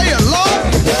to stay alive?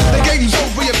 The game's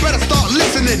over, you better start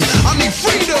listening. I need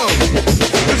freedom,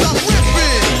 cause I'm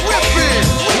ripping, ripping,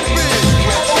 ripping,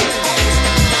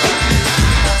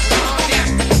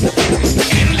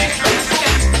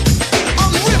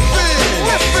 I'm ripping,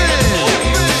 ripping,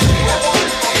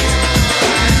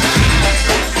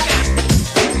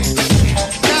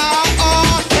 now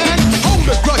I can hold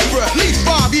a grudge for at least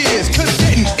 5 years, cause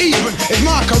getting even is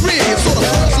my career. It's sort of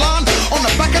first line on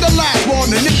the back of the last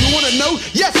one. And if you wanna know,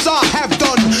 yes I have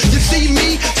done. You see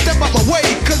me, step out my way,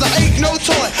 cause I ain't no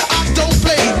toy, I don't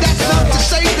play. That's not to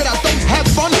say that I don't have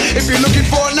fun. If you're looking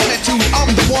for an attitude,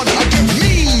 I'm the one. I get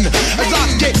mean as I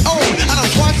get old, and I'm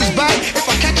twice as bad if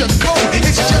I catch a cold.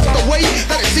 It's just the way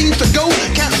that it seems to go.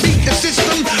 Can't beat the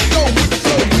system, go with the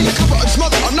flow. We cover and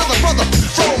smother another brother,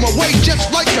 throw him away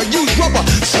just like a used rubber.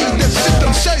 See, the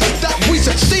system says that we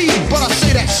succeed, but I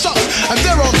say that sucks, and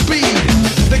they're on speed.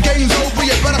 The game's over,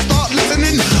 you better start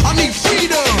listening. I need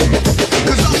freedom,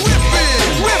 cause I'm whipping,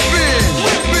 whipping,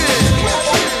 whipping.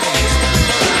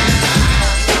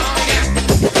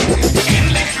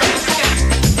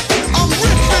 I'm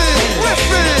ripping,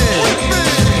 whipping,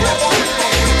 whipping.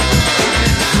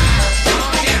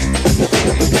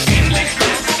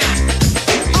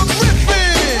 I'm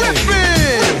ripping, whipping,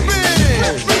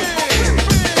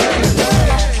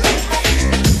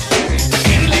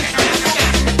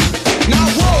 now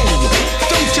whoa,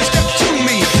 don't you step to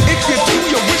me. If you do,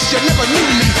 you wish you never knew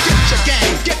me. Get your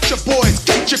gang, get your boys,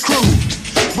 get your crew,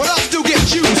 but I'll still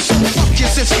get you, so fuck your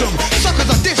system. Suckers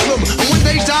I diss them, and when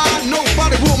they die,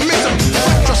 nobody will miss them.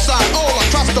 Fratricide all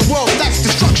across the world, that's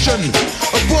destruction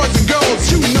of boys and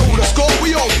girls. You know the score,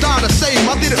 we all die the same.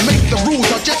 I didn't make the rules,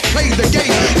 I just played the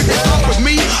game. If you start with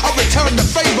me, I'll return the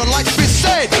favor like Fizz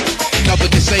said. Never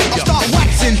the savior. I'll start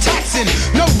waxing, taxing,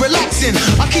 no relaxing.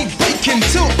 I keep breaking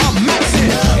till I'm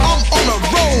maxing. I'm on a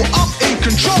roll, I'm in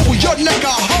control. Your neck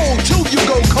I hold till you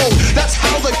go cold. That's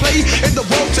how they play in the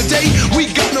world today.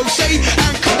 We got no say,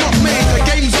 and come on man, the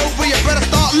game's over, you better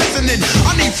start listening.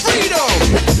 I need freedom,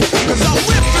 cause I'm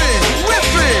whipping,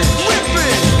 whipping,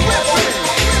 whipping, whipping.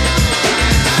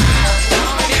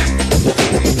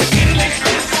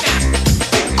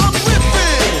 I'm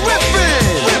whipping,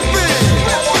 whipping, whipping,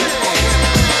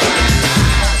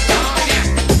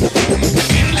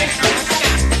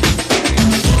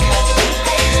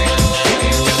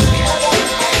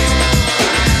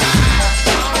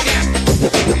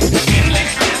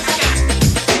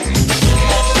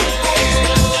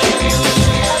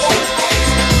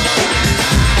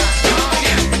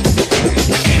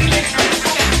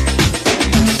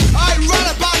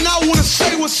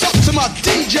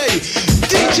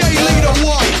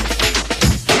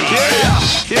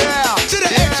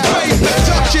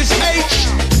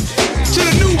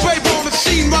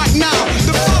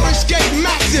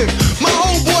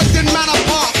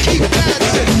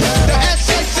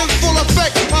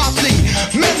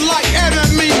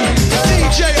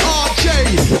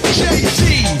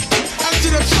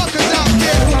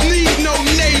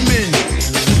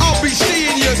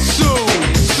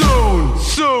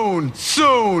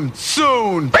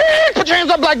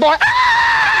 like, boy,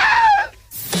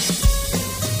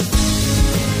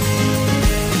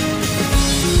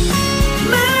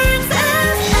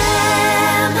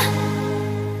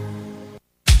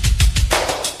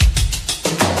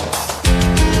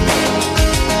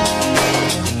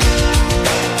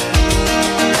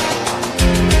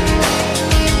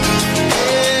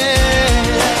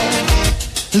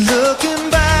 Looking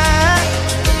back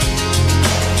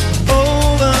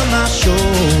over my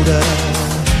shoulder,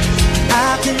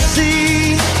 I can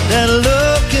see that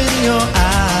look in your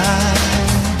eye.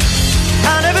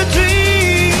 I never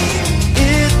dreamed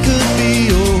it could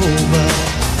be over.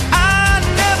 I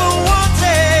never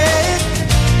wanted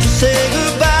to say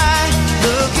goodbye.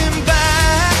 Looking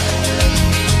back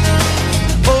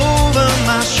over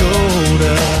my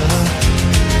shoulder,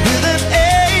 with an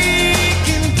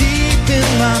aching deep in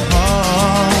my heart.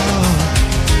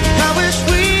 I wish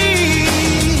we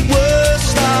were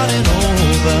starting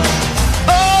over.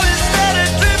 Oh, instead of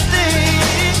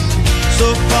drifting so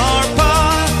far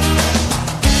apart.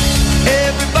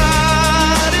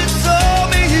 Everybody told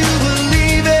me you were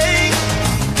leaving.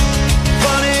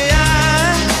 Funny,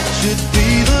 I should be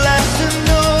the last to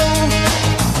know.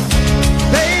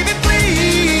 Baby,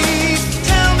 please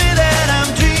tell me that I'm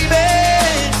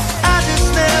dreaming. I just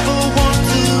never want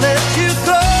to let you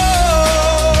go.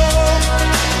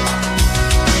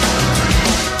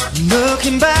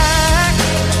 Looking back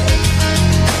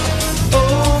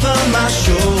over my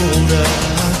shoulder,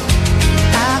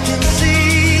 I can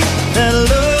see that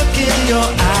look in your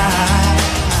eye,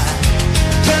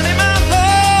 turning my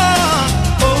heart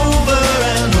over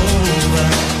and over.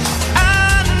 I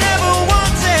never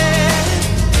wanted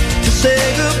to say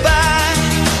goodbye.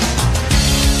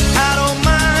 I don't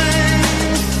mind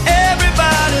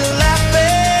everybody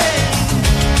laughing,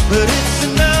 but it's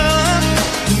enough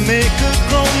to make a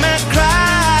grown man cry.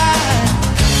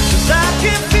 'Cause I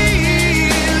can feel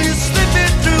you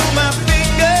slipping through my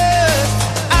fingers.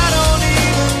 I don't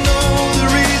even know the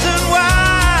reason why.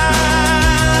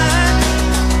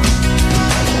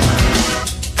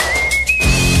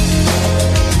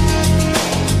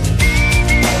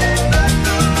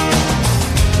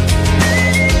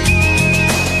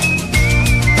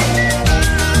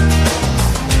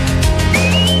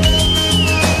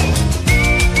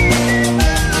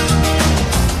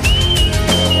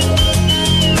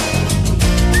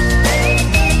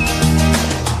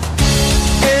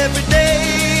 Every day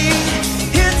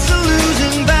it's a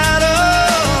losing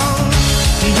battle.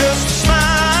 Just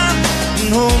smile and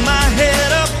hold my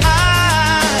head up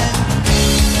high.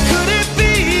 Could it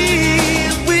be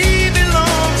we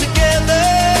belong together?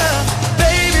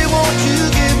 Baby, won't you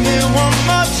give me one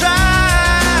more try?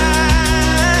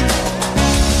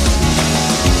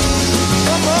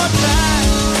 One more try.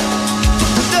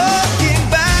 Looking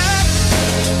back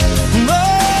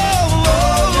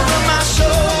over my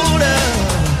shoulder,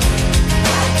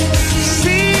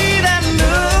 see that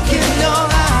look in your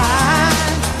eye.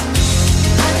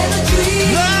 I never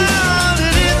dreamed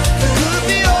that it could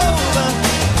be over.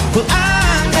 Well, I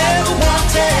never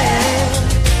wanted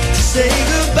to say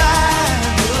goodbye.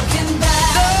 Looking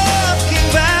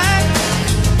back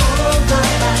over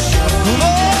my shoulder,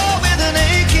 oh, with an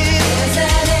aching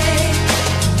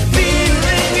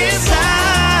feeling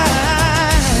inside.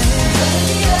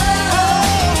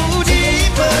 Oh,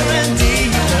 deeper and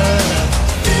deeper.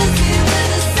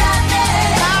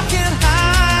 I can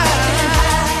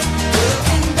hide.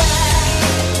 Looking back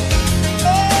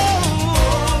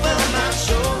over my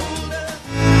shoulder.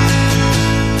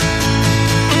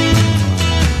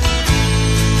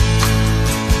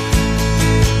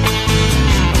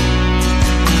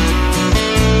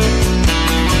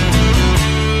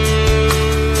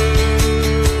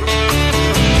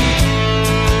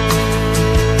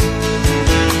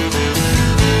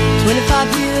 25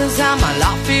 years and my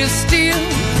life is still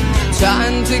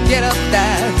trying to get up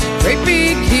that great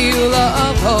big hill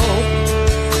of hope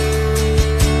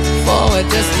for a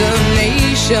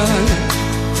destination.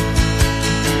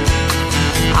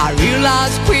 I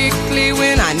realized quickly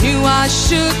when I knew I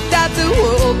should that the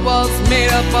world was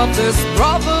made up of this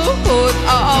brotherhood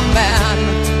of man,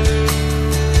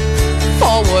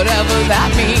 for whatever that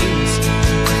means.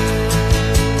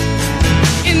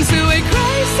 Into a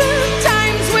crisis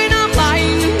times when I'm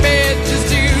lying in bed just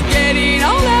to get it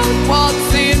all out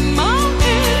what's in my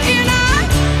head. And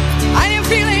I am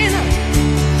feeling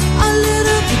a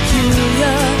little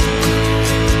peculiar.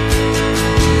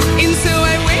 And so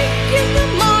I wake in the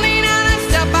morning and I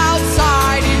step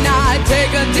outside and I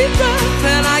take a deep breath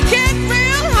and I get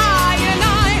real high and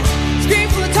I scream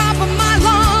from the top of my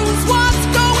lungs, what's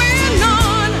going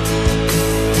on?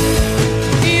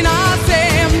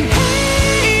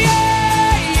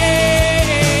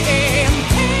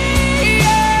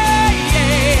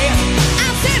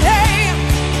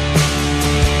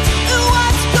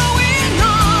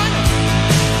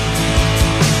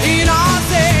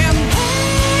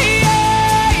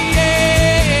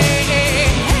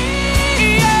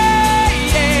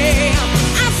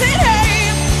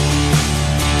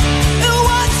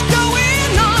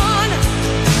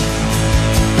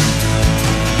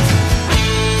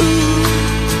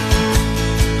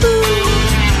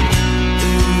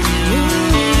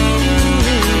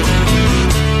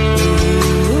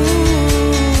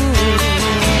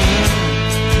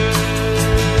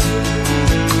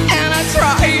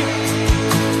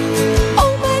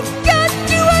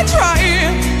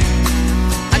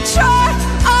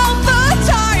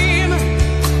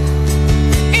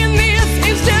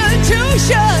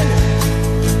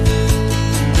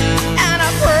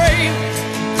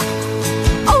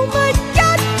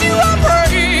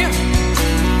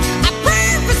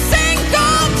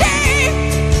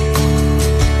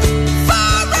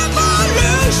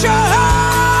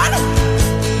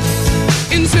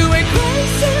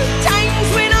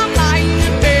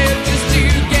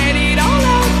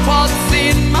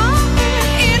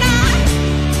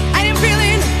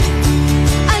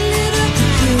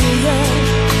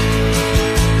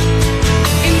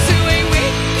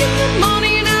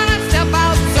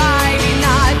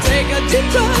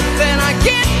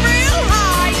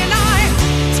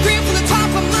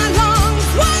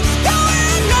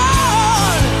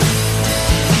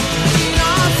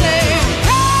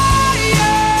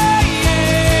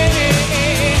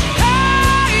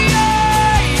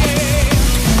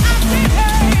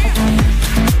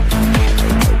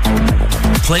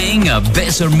 A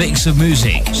better mix of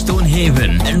music.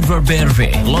 Stonehaven,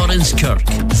 Inverbervie, Lawrence Kirk.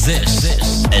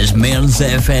 This is Mearns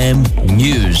FM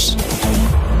News.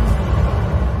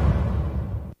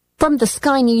 From the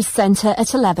Sky News Centre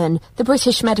at 11, the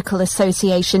British Medical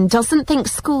Association doesn't think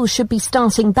schools should be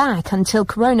starting back until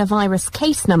coronavirus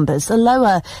case numbers are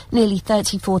lower. Nearly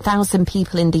 34,000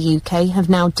 people in the UK have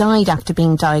now died after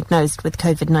being diagnosed with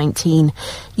COVID-19.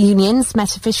 Unions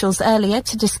met officials earlier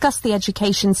to discuss the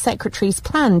Education Secretary's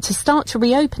plan to start to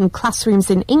reopen classrooms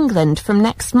in England from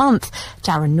next month.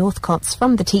 Darren Northcott's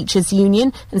from the Teachers'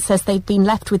 Union and says they've been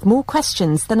left with more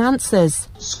questions than answers.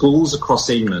 Schools across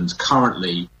England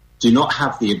currently do not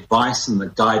have the advice and the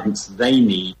guidance they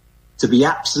need to be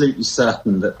absolutely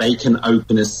certain that they can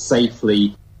open as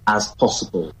safely as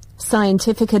possible.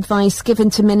 Scientific advice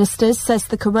given to ministers says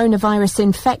the coronavirus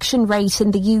infection rate in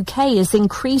the UK is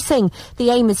increasing. The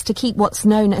aim is to keep what's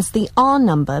known as the R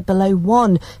number below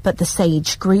 1, but the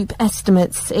SAGE group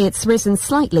estimates it's risen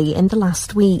slightly in the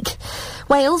last week.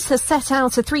 Wales has set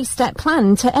out a 3-step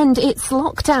plan to end its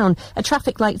lockdown. A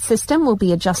traffic light system will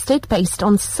be adjusted based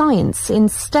on science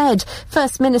instead.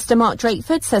 First Minister Mark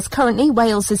Drakeford says currently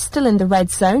Wales is still in the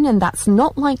red zone and that's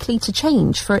not likely to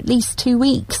change for at least 2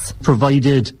 weeks.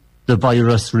 Provided the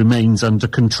virus remains under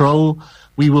control,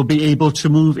 we will be able to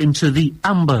move into the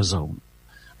amber zone.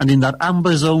 And in that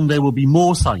amber zone, there will be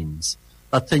more signs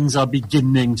that things are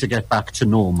beginning to get back to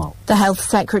normal. The Health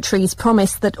Secretary's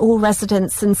promised that all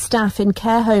residents and staff in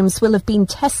care homes will have been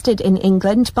tested in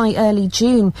England by early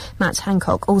June. Matt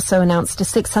Hancock also announced a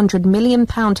 £600 million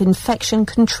infection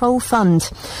control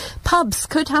fund. Pubs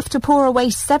could have to pour away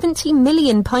 70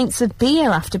 million pints of beer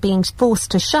after being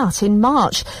forced to shut in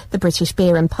March. The British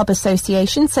Beer and Pub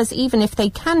Association says even if they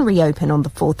can reopen on the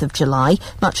 4th of July,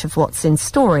 much of what's in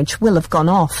storage will have gone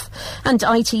off. And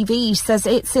ITV says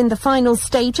it's in the final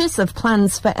stages of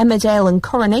plans for Emmerdale and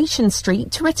Coronation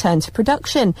Street to return to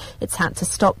production. It's had to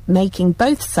stop making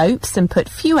both soaps and put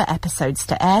fewer episodes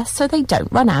to air so they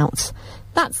don't run out.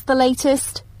 That's the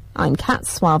latest. I'm Kat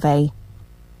Suave.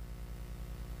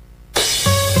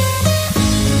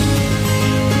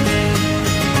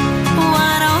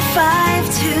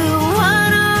 105 to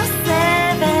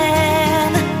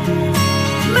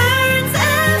 107 Mearns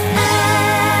FM.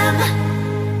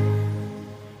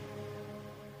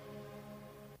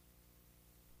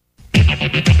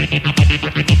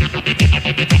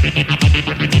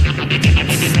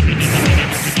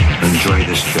 Enjoy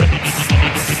this trip.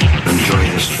 Enjoy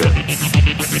this trip.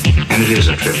 And it is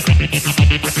a trip.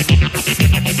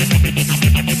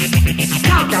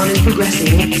 Countdown is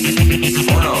progressing. 1, 2, 1,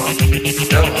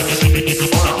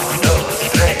 2,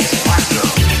 3, 4.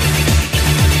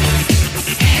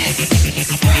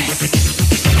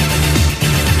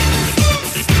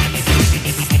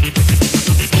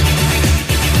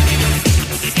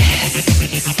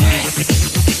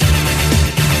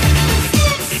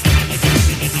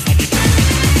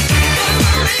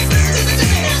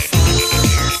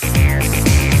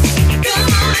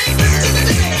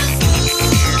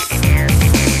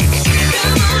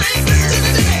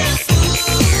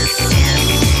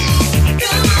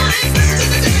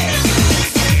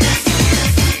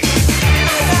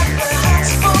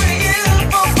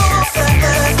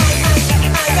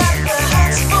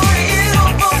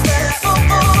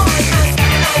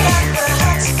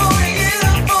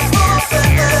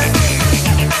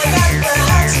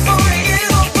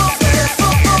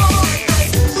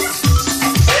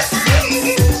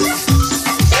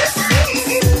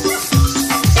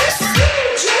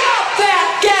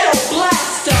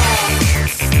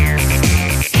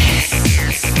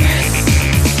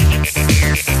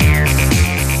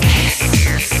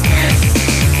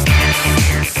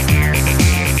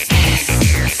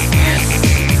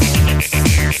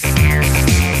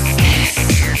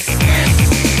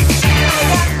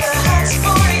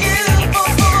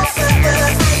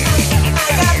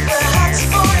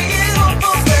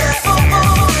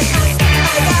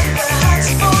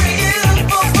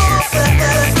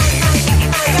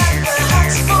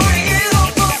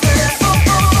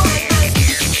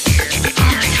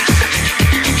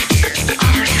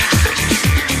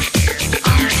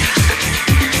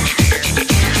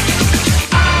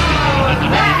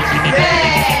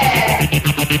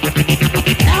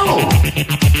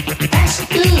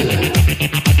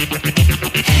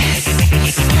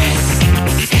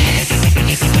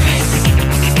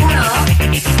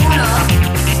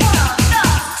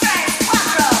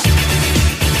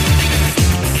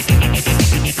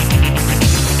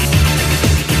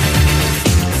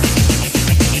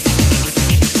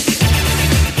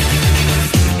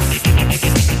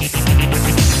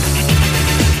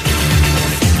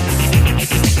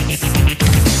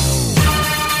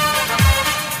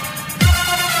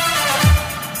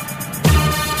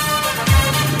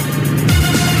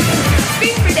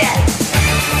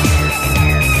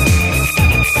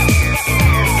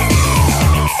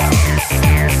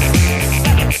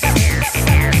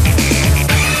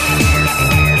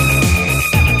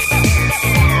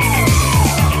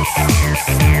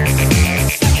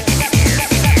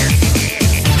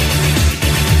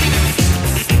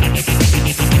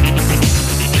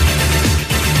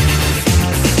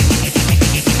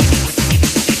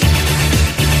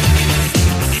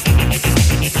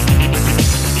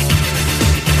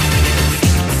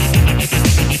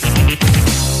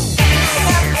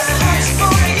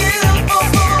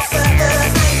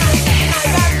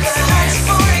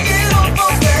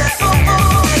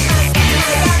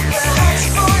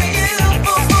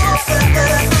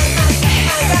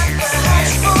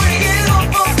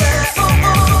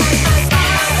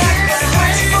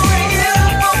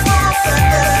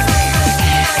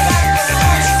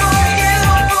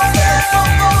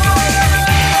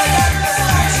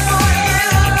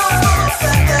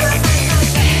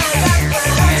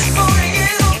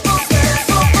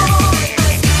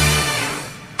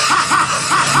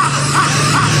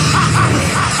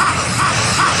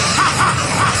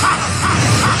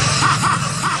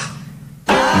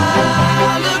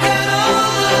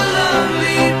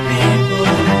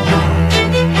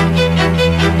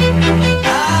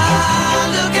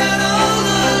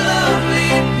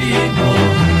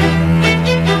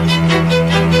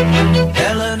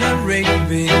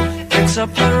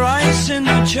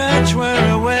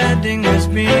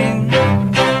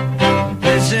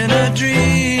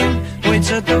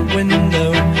 waits at the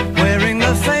window, wearing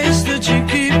the face that she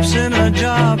keeps in a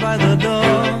jar by the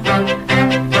door.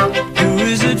 Who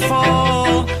is it for?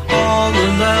 All the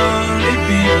lonely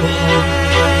people.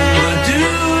 Where do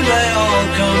they all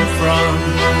come from?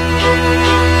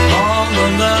 All the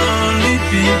lonely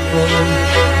people.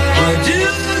 Where do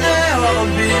they all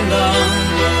belong?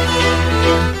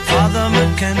 Father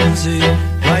Mackenzie,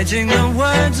 writing the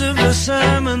words of a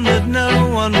sermon that no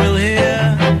one will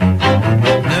hear.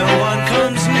 No one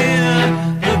comes near.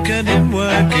 Look at him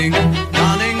working,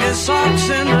 darning his socks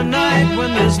in the night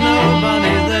when there's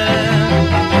nobody there.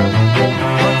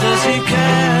 What does he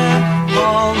care?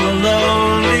 All the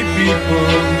lonely people.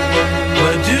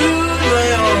 Where do they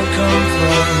all come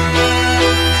from?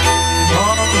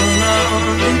 All the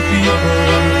lonely people.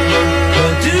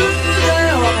 Where do they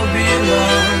all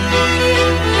belong?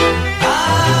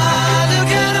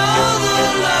 Look at all the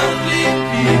lonely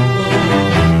people.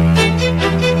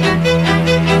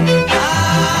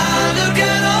 Look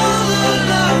at all the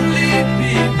lonely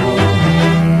people.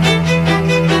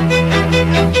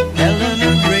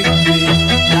 Eleanor Rigby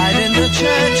died in the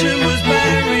church and was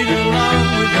buried along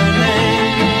with her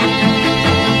name.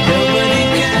 Nobody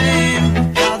came.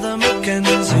 Father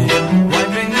Mackenzie,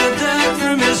 wiping the dirt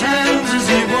from his hands as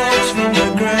he walks from the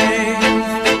grave.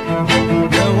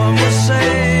 No one was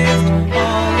saved.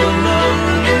 All the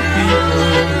lonely people.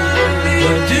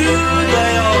 Where do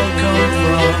they all come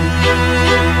from?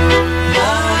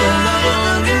 All the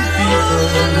lonely people.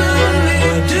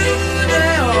 Where do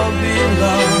they all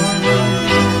belong?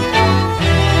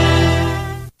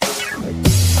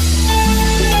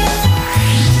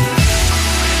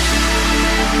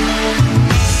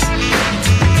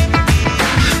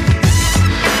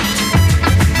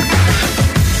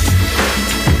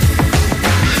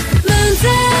 Mearns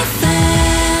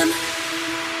FM.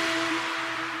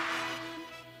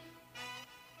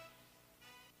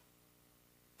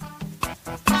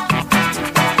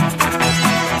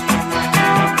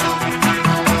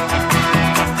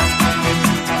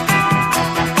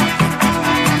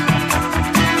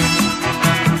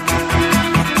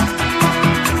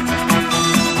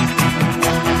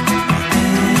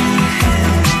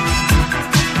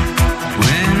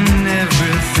 When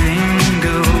everything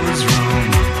goes wrong,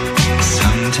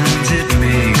 sometimes it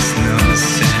makes no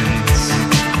sense.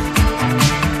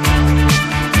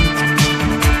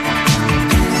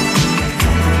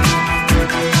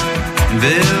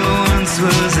 There once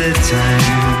was a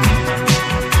time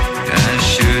I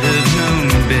should have known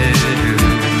better.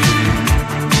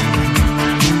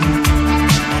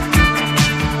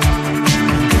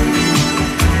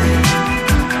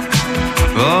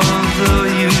 Although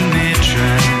you may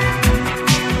try,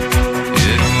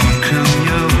 it won't come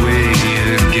your way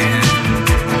again.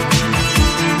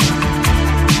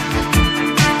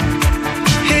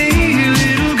 Hey,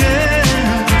 little girl,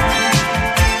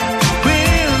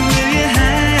 where will you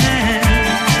hide?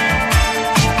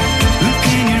 Who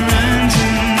can you run to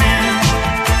now?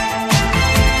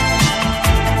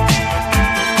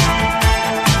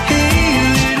 Hey,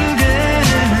 little girl,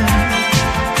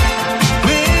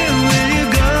 where will you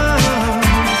go?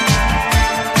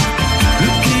 Who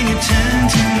can you turn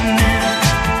to now?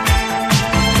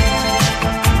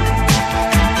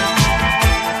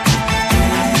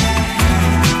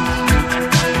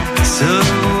 So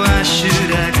why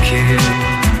should I care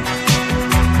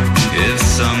if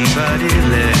somebody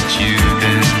let you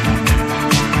down?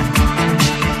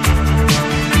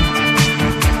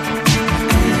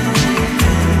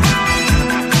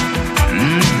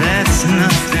 That's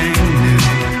nothing new.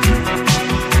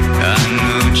 I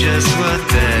know just what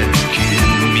that can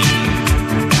mean.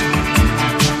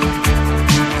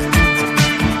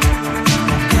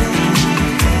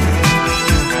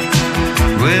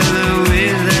 Well, the way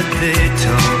that they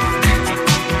talk,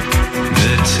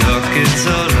 the talk is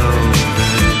all over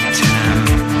town.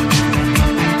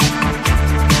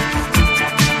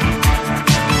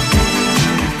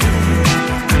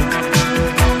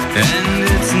 And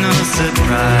it's no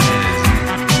surprise,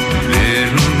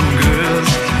 little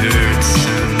girls hurt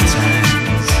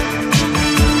sometimes.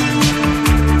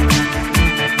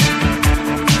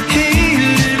 Hey,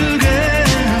 little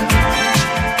girl,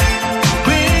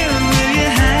 where will you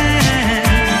hide?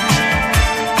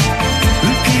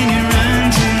 Who can you run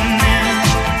to now?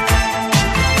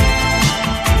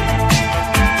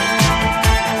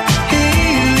 Hey,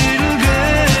 little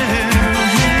girl,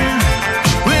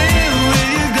 where will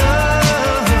you go?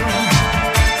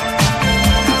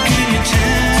 Who can you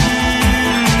turn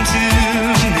to?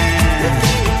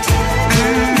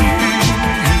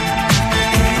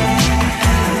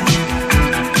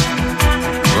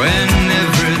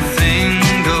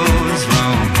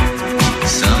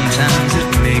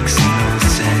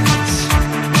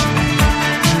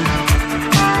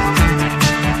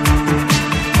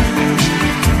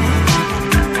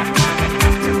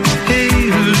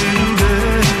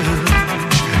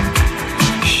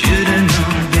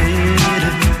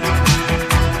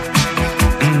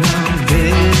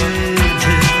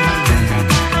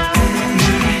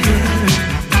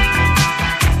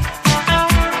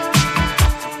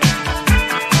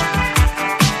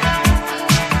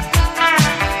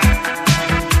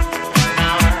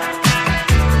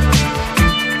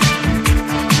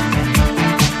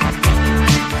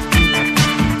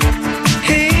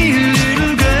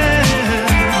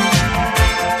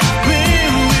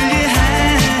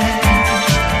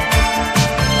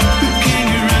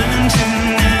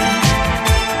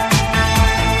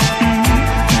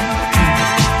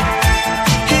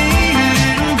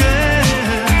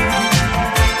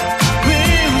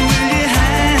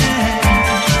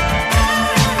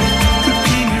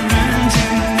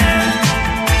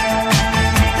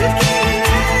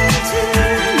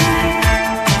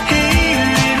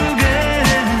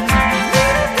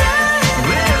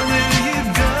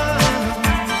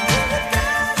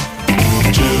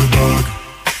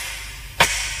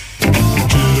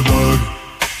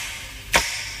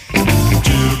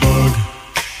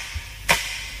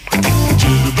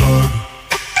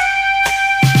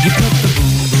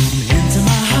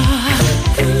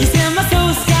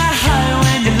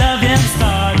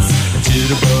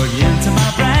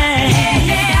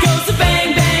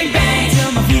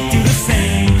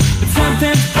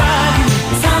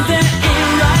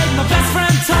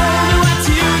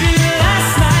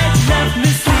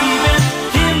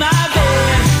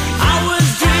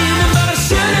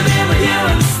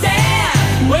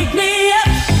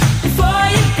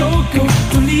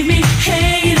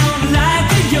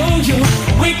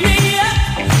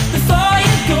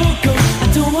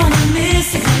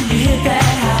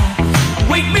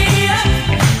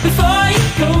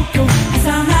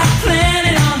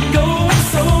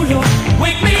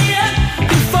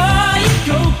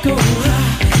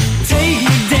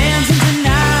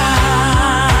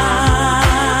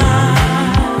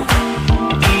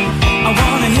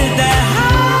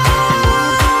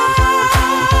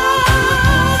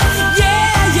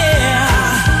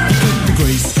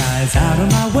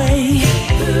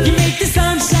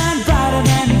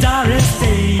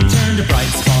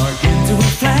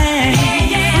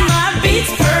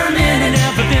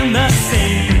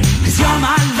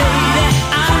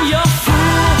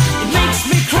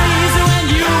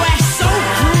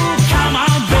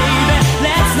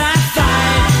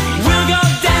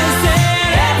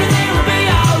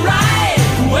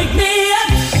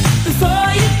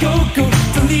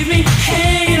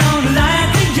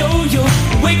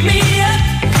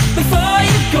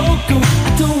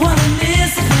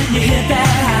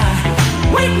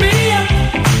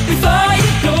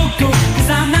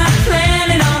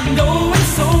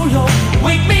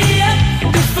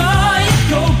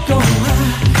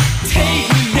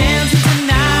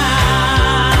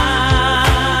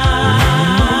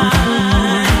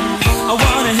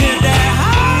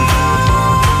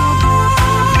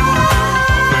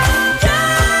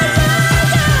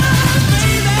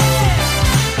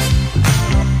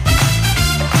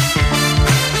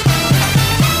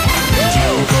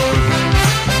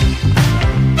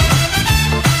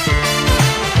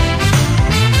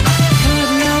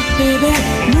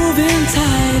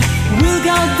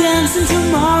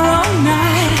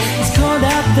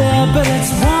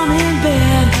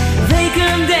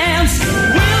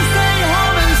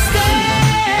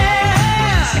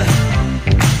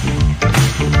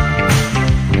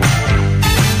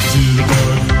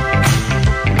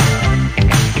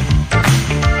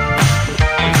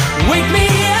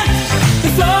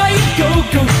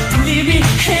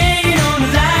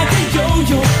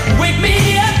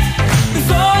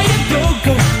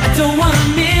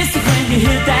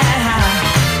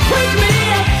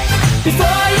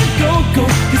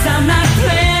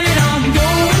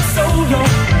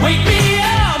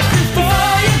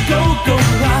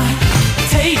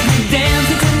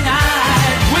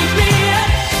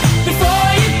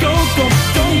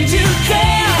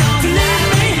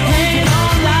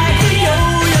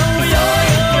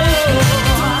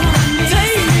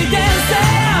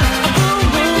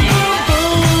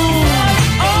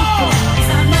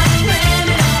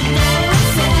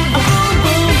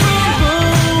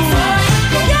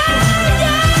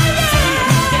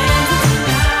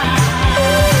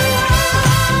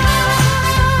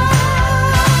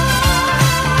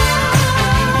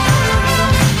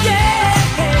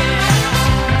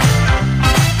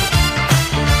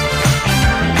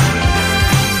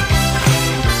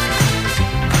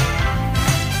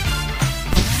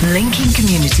 Linking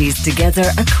communities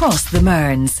together across the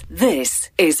Mearns. This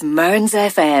is Mearns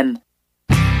FM.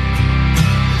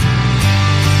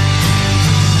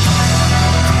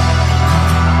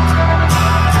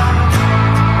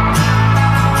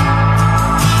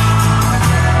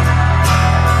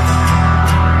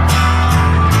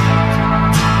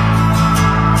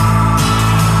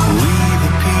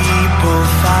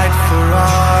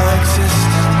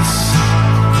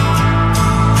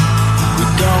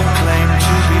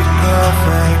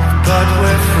 But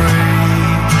we're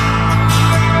free.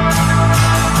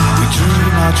 We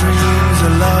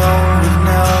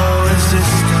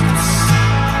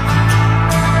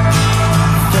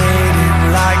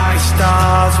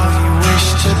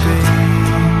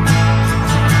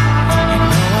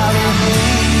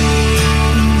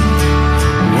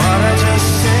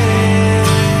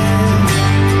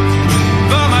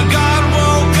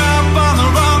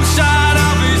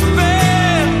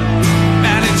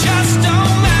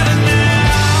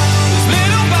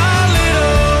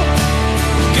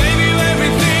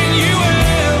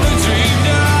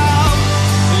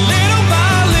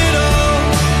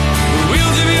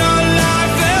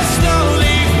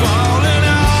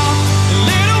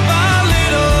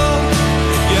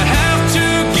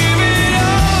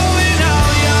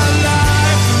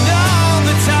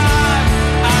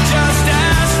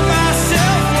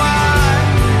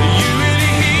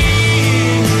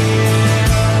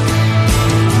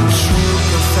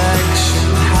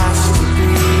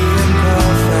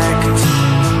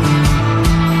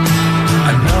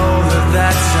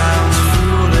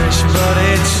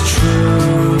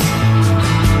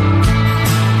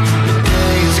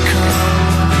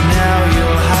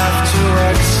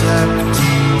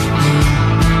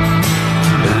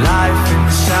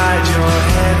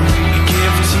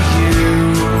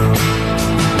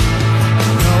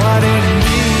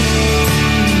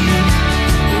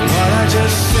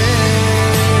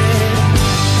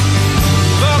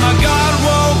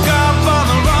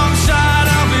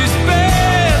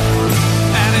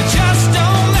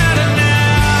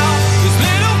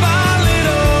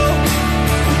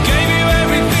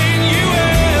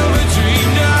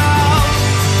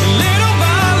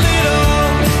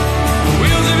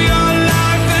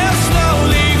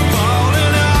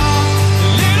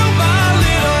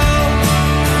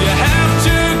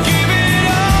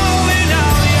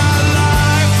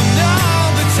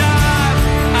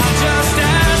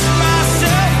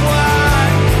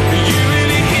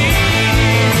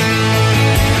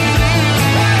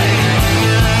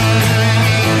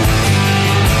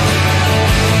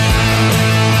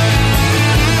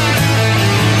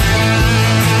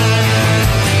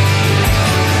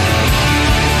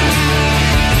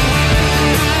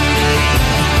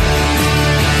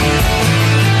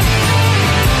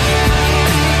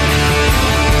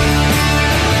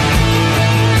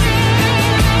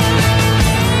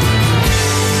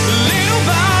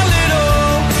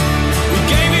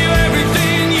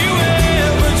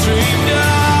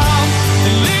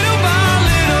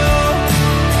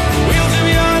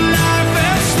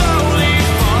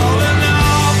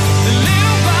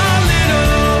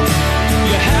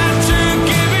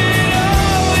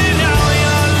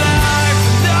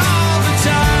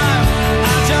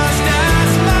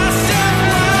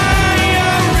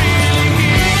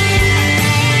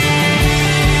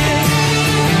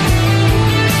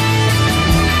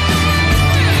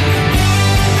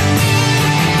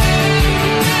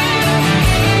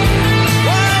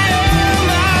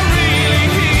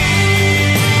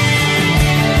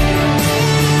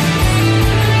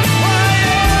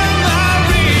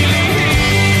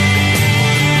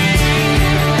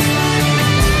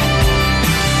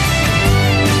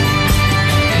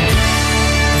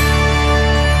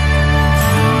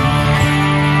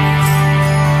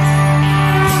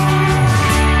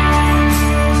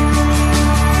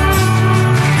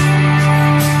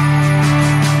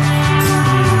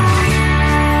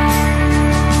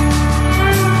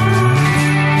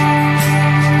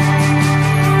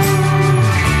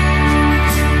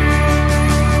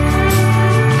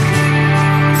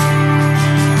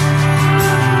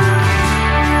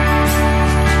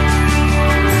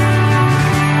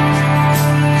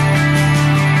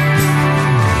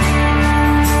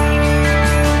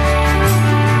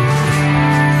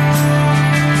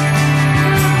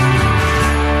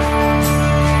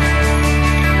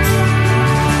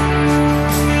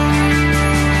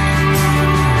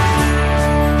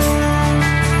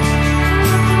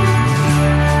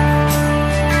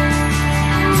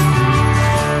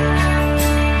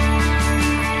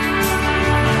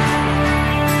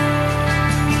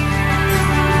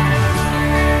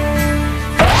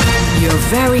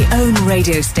very own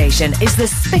radio station is the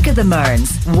Spick of the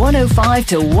Mearns, 105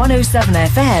 to 107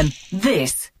 FM.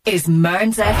 This is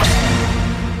Mearns FM.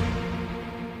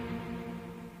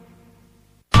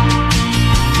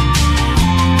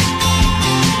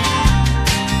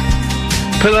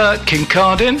 Pillar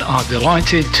Kincardine are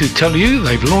delighted to tell you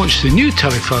they've launched the new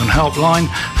telephone helpline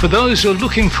for those who are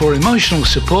looking for emotional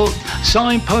support,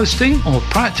 signposting or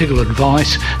practical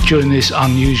advice during this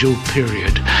unusual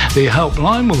period. The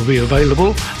helpline will be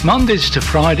available Mondays to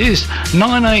Fridays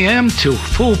 9 a.m. till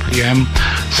 4 p.m.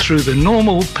 through the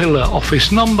normal Pillar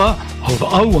office number of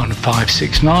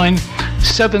 01569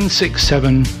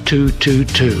 767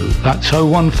 222. That's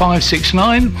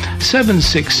 01569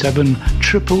 767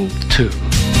 222.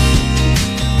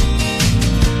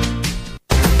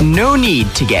 No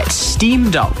need to get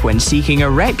steamed up when seeking a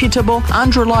reputable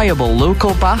and reliable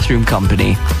local bathroom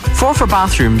company. Forfar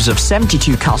Bathrooms of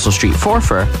 72 Castle Street,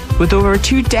 Forfar, with over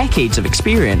 2 decades of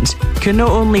experience, can not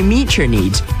only meet your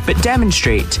needs, but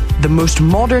demonstrate the most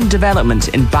modern developments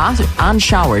in bath and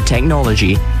shower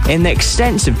technology in the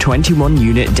extensive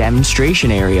 21-unit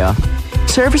demonstration area.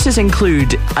 Services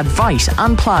include advice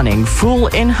and planning, full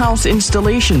in-house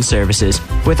installation services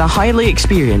with a highly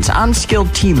experienced and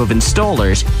skilled team of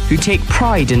installers who take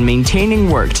pride in maintaining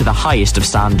work to the highest of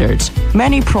standards.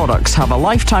 Many products have a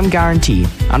lifetime guarantee,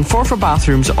 and Forfar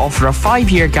Bathrooms offer a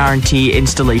 5-year guarantee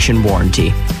installation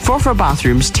warranty. Forfar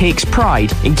Bathrooms takes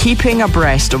pride in keeping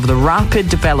abreast of the rapid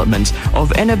development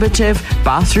of innovative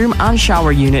bathroom and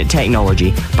shower unit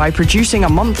technology by producing a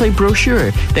monthly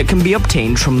brochure that can be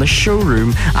obtained from the showroom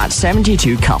at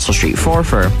 72 Castle Street,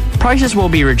 Forfar. Prices will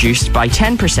be reduced by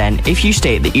 10% if you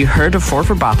state that you heard of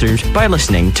Forfar Bathrooms by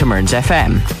listening to Mearns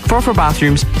FM. Forfar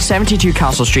Bathrooms, 72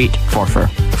 Castle Street, Forfar.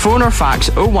 Phone or fax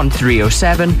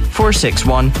 01307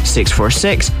 461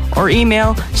 646 or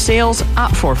email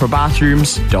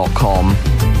sales@forfarbathrooms.com.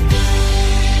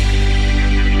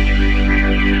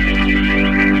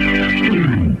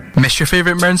 Miss your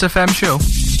favourite Mearns FM show?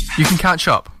 You can catch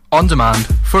up on demand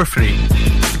for free.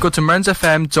 Go to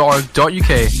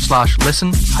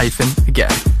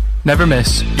mearnsfm.org.uk/listen-again. Never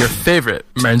miss your favourite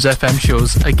Mearns FM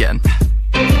shows again.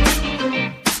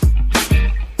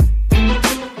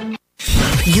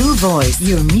 Your voice,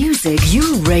 your music,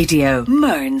 your radio.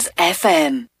 Mearns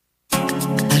FM. I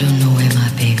don't know where my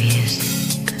baby is,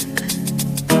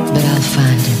 but I'll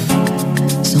find him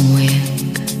somewhere,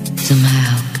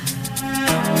 somehow.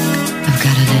 I've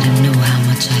gotta let him know how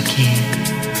much I care.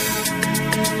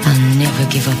 I'll never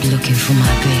give up looking for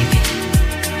my baby.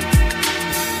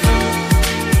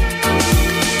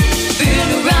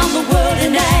 Been around the world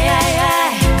and I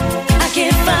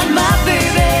can't find my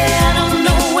baby. I don't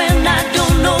know when, I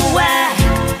don't know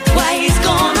why he's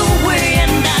gone away,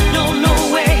 and I don't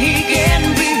know where he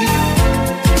can be,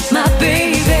 my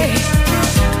baby.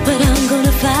 But I'm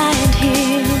gonna find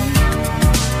him.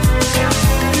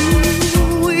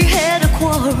 Ooh, we had a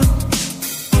quarrel,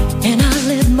 and I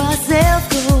let myself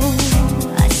go.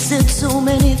 I said so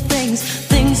many things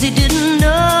he didn't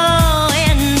know,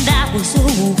 and I was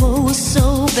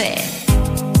so bad.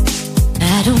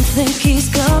 I don't think he's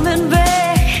coming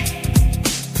back.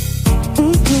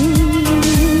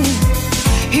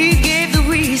 He gave the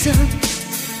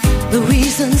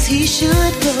reasons he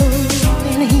should go,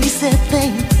 and he said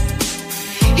things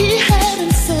he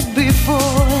hadn't said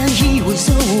before, and he was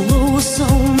so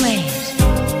mad.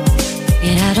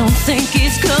 And I don't think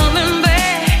he's coming back.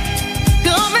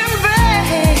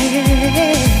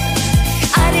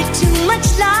 I did too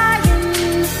much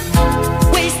lying,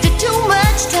 wasted too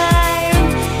much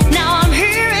time. Now I'm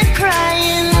here and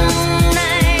crying.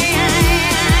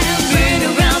 I've been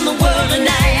around the world and I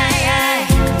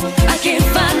can't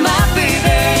find my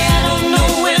baby. I don't know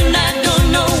when, I don't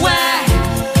know why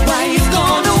he's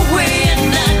gone away,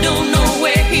 and I don't know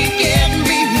where he can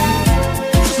be,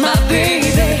 my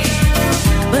baby.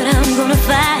 But I'm gonna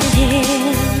find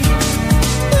him.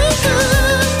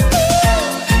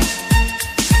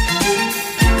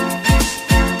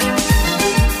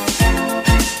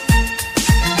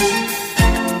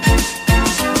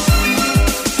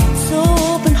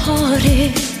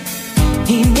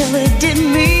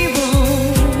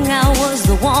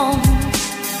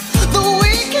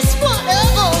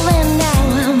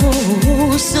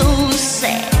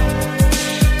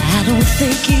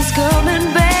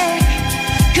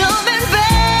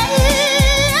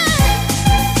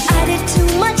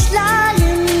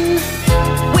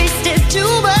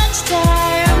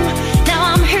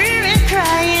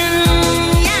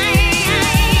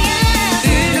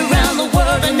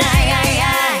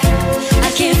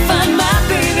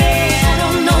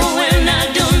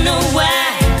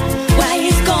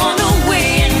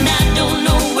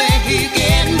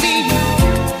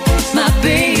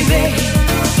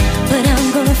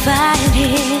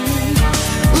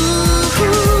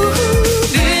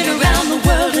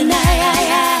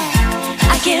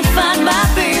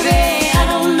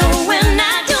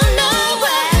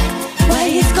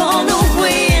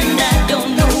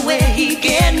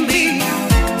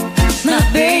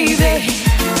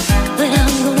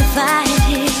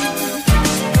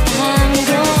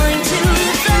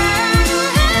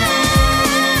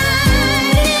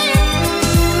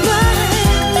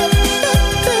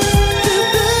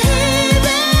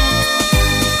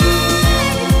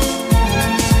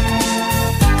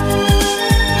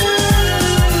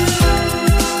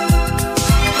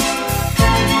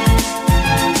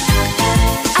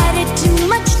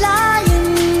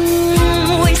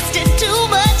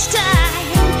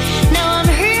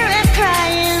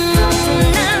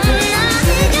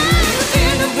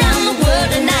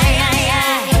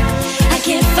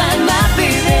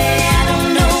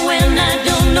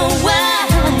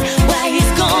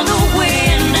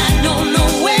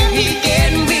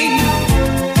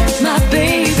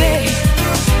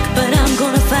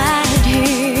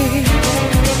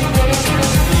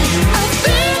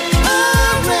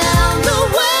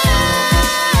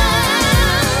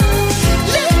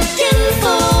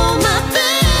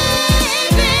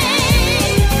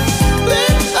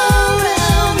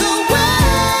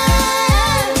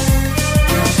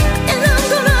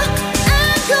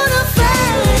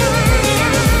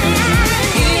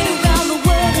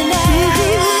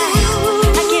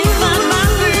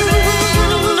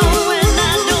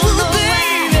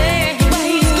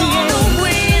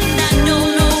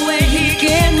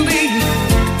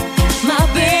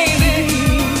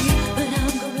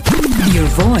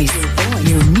 voice,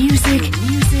 your music,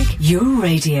 your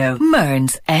radio.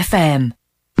 Mearns FM.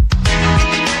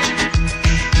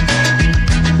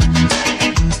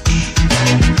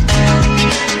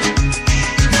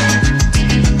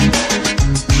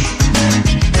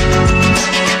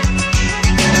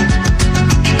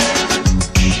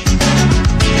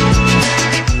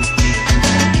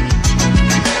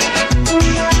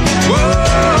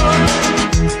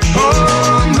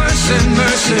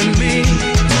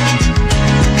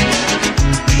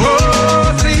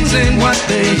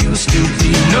 They used to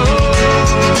be. No,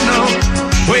 no,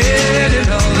 where did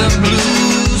all the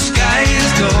blue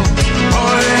skies go?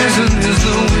 Poison is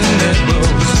the wind that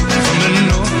blows from the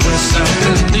north, west, south,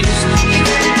 and east.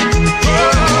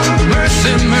 Oh,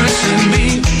 mercy, mercy me.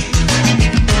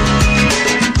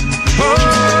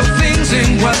 Oh, things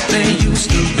ain't what they used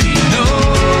to be. No,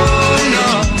 no,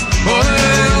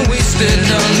 oil wasted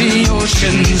on the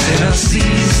oceans and our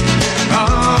seas.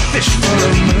 Oh, fish full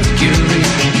of mercury.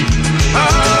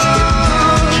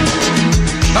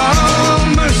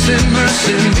 Oh, mercy,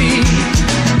 mercy me.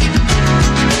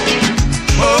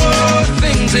 Oh,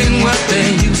 things ain't what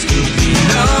they used to be.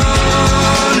 No,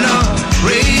 no,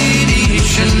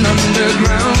 radiation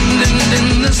underground and in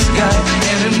the sky.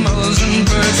 Animals and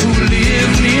birds who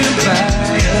live nearby.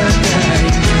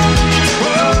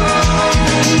 Oh,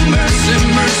 mercy,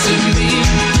 mercy me.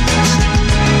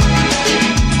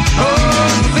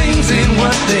 Oh, things ain't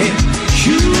what they used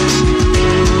to be.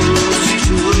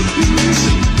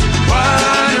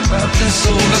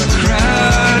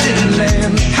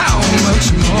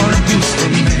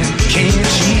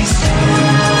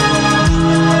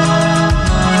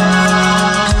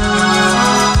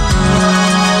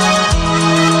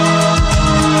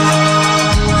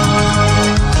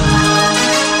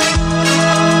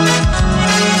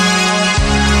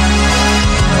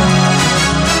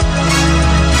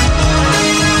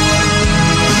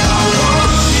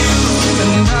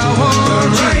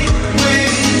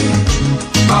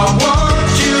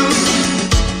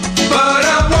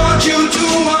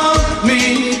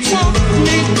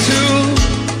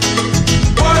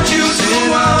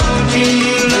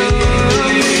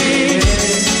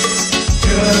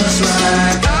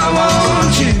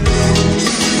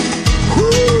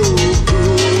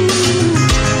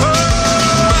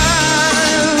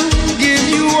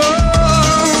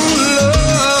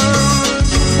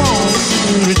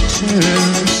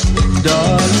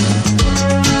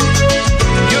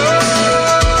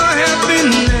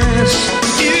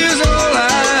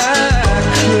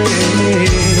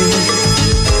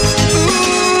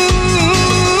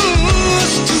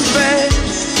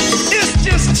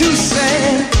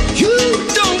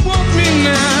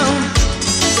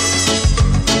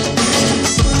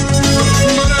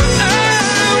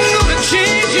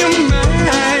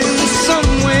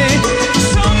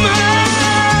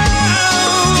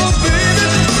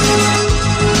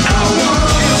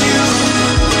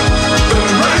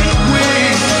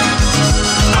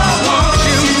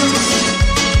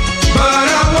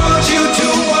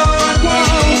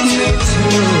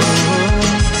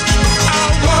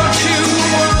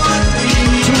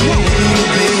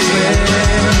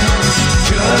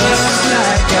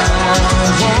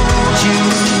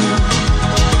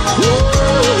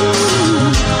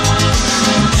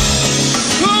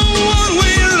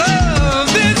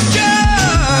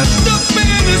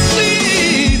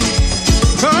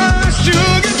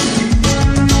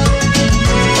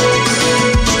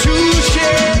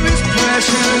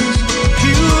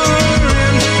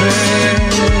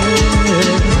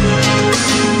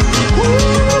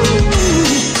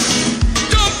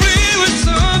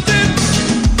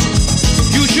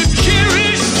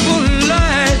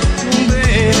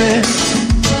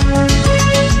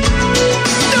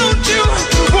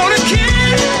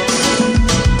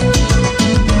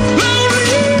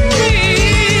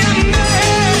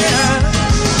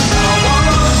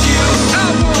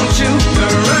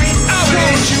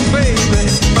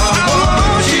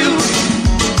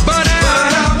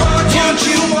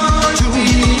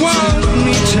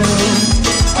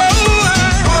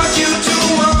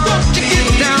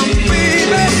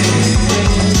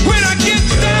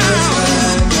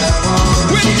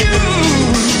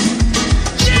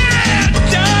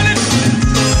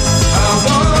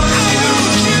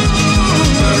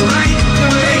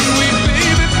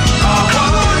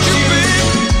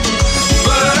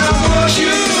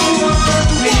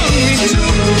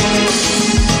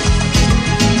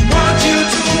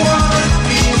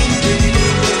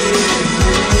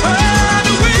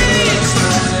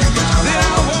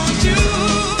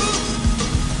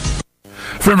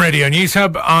 From Radio News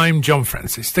Hub, I'm John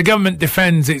Francis. The government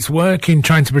defends its work in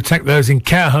trying to protect those in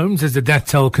care homes as the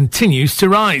death toll continues to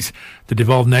rise. The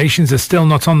devolved nations are still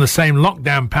not on the same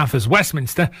lockdown path as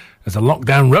Westminster, as a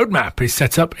lockdown roadmap is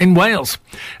set up in Wales.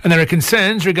 And there are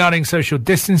concerns regarding social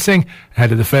distancing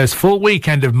ahead of the first full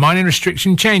weekend of mining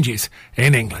restriction changes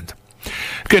in England.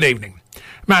 Good evening.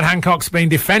 Matt Hancock's been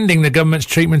defending the government's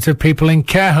treatment of people in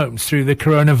care homes through the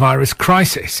coronavirus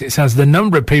crisis. It says the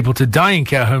number of people to die in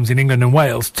care homes in England and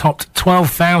Wales topped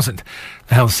 12,000.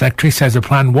 The Health Secretary says a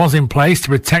plan was in place to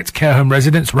protect care home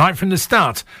residents right from the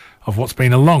start of what's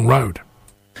been a long road.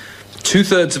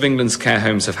 2/3 of England's care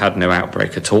homes have had no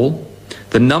outbreak at all.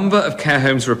 The number of care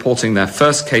homes reporting their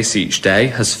first case each day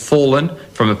has fallen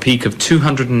from a peak of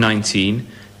 219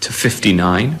 to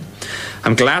 59.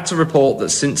 I'm glad to report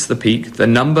that since the peak, the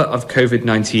number of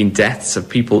COVID-19 deaths of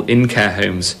people in care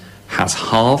homes has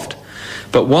halved.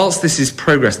 But whilst this is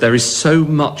progress, there is so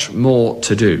much more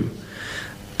to do.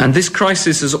 And this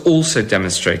crisis has also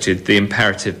demonstrated the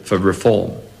imperative for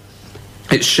reform.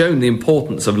 It's shown the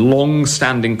importance of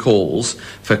long-standing calls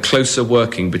for closer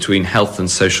working between health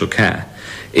and social care.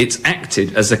 It's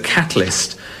acted as a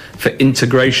catalyst for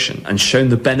integration and shown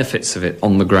the benefits of it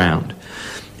on the ground.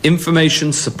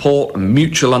 Information, support and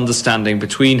mutual understanding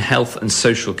between health and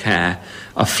social care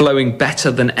are flowing better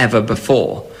than ever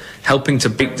before, helping to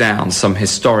break down some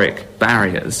historic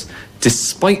barriers,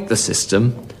 despite the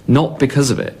system, not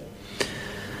because of it.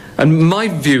 And my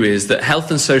view is that health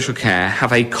and social care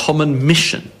have a common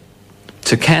mission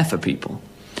to care for people.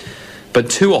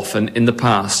 But too often in the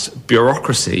past,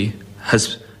 bureaucracy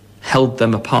has held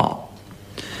them apart.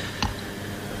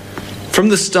 From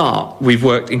the start, we've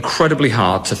worked incredibly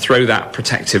hard to throw that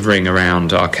protective ring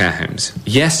around our care homes.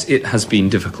 Yes, it has been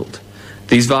difficult.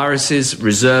 These viruses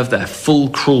reserve their full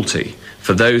cruelty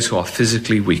for those who are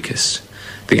physically weakest,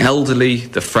 the elderly,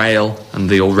 the frail, and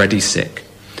the already sick,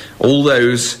 all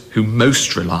those who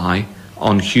most rely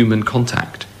on human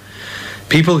contact.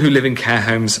 People who live in care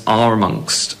homes are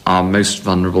amongst our most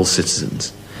vulnerable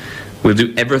citizens. We'll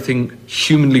do everything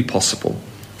humanly possible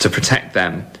to protect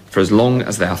them for as long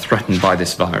as they are threatened by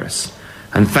this virus.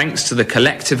 And thanks to the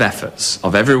collective efforts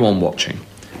of everyone watching,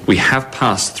 we have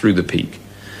passed through the peak,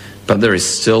 but there is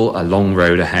still a long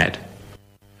road ahead.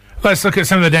 Let's look at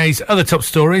some of the day's other top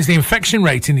stories. The infection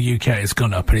rate in the UK has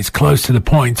gone up and is close to the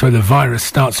point where the virus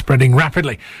starts spreading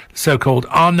rapidly. The so-called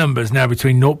R number is now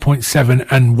between 0.7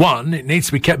 and 1. It needs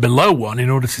to be kept below 1 in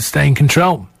order to stay in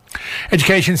control.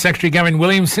 Education Secretary Gavin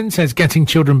Williamson says getting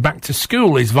children back to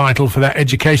school is vital for their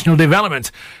educational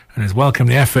development and has welcomed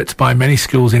the efforts by many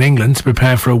schools in England to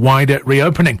prepare for a wider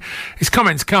reopening. His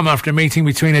comments come after a meeting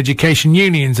between education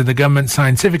unions and the government's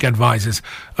scientific advisors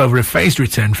over a phased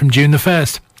return from June the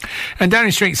 1st. And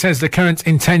Downing Street says the current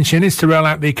intention is to roll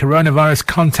out the coronavirus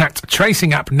contact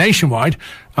tracing app nationwide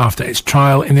after its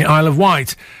trial in the Isle of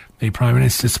Wight. The Prime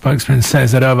Minister's spokesman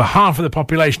says that over half of the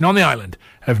population on the island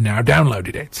have now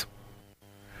downloaded it.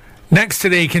 Next to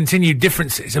the continued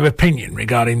differences of opinion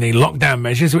regarding the lockdown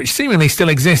measures, which seemingly still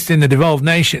exist in the devolved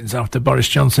nations after Boris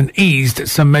Johnson eased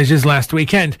some measures last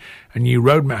weekend, a new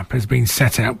roadmap has been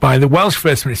set out by the Welsh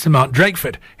First Minister Mark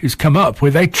Drakeford, who's come up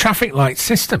with a traffic light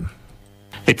system.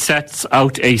 It sets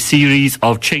out a series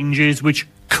of changes which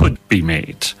could be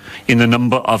made in a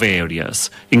number of areas,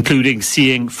 including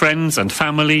seeing friends and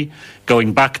family,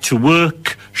 going back to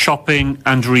work, shopping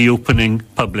and reopening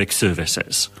public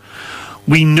services.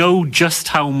 We know just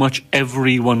how much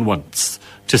everyone wants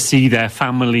to see their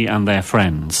family and their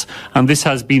friends, and this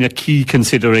has been a key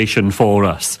consideration for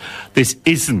us. This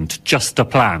isn't just a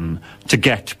plan to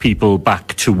get people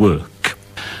back to work.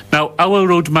 Now, our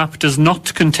roadmap does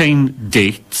not contain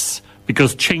dates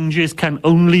because changes can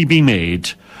only be made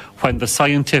when the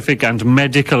scientific and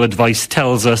medical advice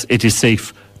tells us it is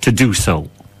safe to do so.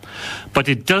 But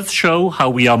it does show how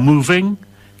we are moving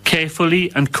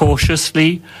carefully and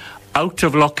cautiously out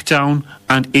of lockdown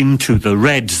and into the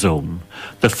red zone,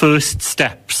 the first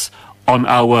steps on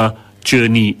our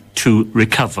journey to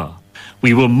recover.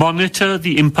 We will monitor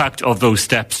the impact of those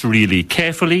steps really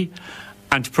carefully,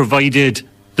 and provided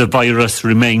the virus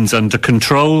remains under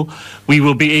control, we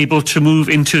will be able to move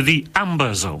into the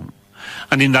amber zone.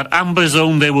 And in that amber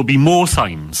zone, there will be more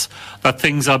signs that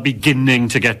things are beginning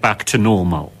to get back to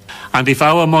normal. And if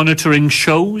our monitoring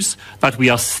shows that we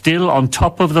are still on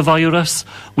top of the virus,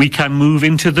 we can move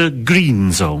into the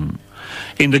green zone.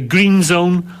 In the green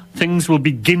zone, things will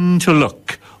begin to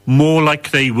look more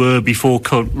like they were before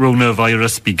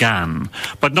coronavirus began,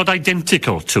 but not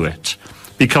identical to it.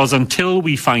 Because until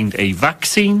we find a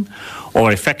vaccine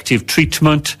or effective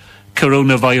treatment,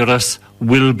 coronavirus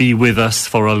will be with us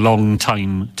for a long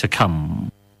time to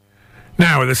come.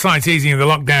 Now, with a slight easing of the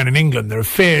lockdown in England, there are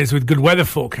fears with good weather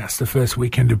forecasts the first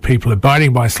weekend of people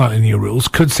abiding by slightly new rules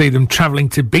could see them travelling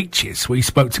to beaches. We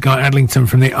spoke to Guy Adlington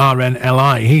from the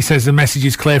RNLI. He says the message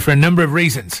is clear for a number of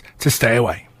reasons to stay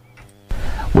away.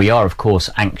 We are, of course,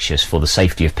 anxious for the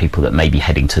safety of people that may be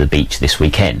heading to the beach this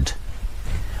weekend.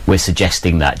 We're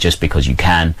suggesting that just because you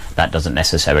can, that doesn't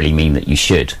necessarily mean that you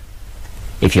should.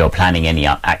 If you're planning any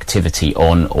activity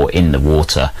on or in the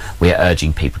water, we are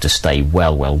urging people to stay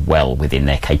well within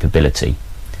their capability.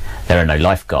 There are no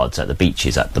lifeguards at the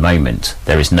beaches at the moment.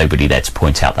 There is nobody there to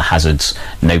point out the hazards,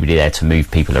 nobody there to move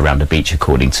people around the beach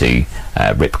according to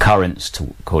rip currents,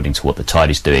 according to what the tide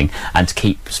is doing, and to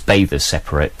keep bathers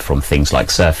separate from things like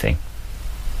surfing.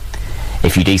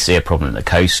 If you do see a problem at the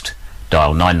coast,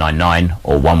 dial 999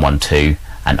 or 112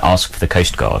 and ask for the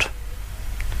Coast Guard.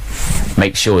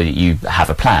 Make sure that you have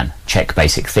a plan. Check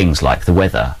basic things like the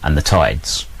weather and the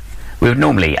tides. We would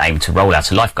normally aim to roll out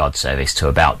a lifeguard service to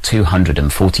about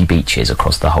 240 beaches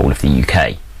across the whole of the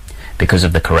UK. Because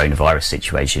of the coronavirus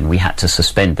situation, we had to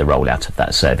suspend the rollout of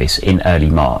that service in early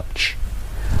March.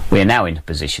 We are now in a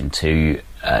position to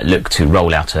look to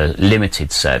roll out a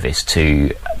limited service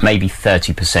to maybe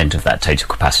 30% of that total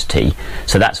capacity,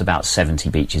 so that's about 70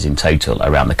 beaches in total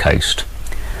around the coast.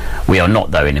 We are not,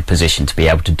 though, in a position to be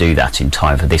able to do that in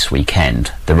time for this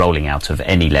weekend. The rolling out of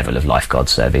any level of lifeguard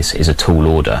service is a tall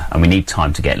order, and we need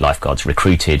time to get lifeguards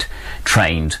recruited,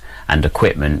 trained, and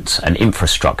equipment and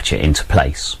infrastructure into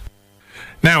place.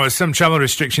 Now, as some travel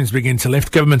restrictions begin to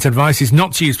lift, government advice is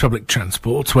not to use public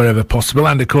transport wherever possible,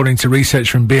 and according to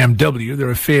research from BMW, there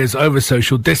are fears over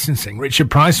social distancing. Richard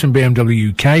Price from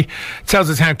BMW UK tells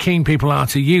us how keen people are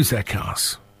to use their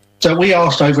cars. So we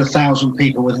asked over 1,000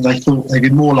 people whether they thought they'd be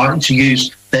more likely to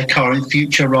use their car in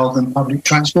future rather than public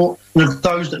transport. And of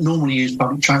those that normally use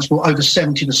public transport, over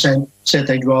 70% said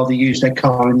they'd rather use their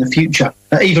car in the future.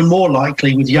 Even more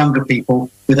likely with younger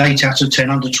people, with 8 out of 10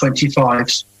 under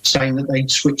 25s saying that they'd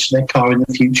switch their car in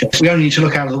the future. We only need to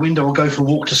look out of the window or go for a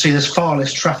walk to see there's far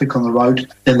less traffic on the road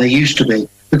than there used to be.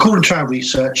 According to our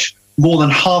research, more than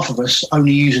half of us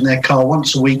only using their car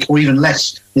once a week or even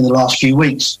less in the last few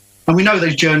weeks. And we know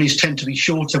those journeys tend to be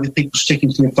shorter, with people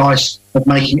sticking to the advice of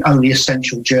making only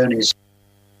essential journeys.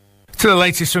 To the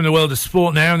latest from the world of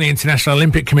sport now, and the International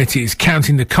Olympic Committee is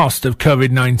counting the cost of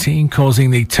COVID-19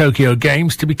 causing the Tokyo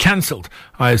Games to be cancelled.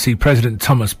 IOC President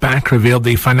Thomas Bach revealed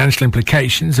the financial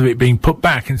implications of it being put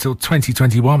back until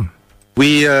 2021.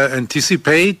 We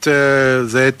anticipate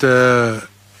that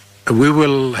we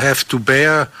will have to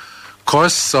bear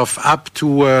costs of up to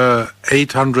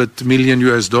 $800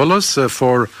 million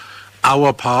for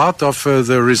our part of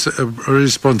the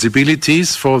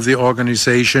responsibilities for the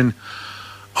organization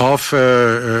of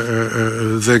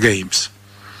the games.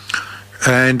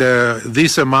 And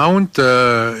this amount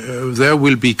there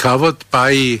will be covered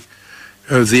by the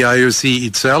IOC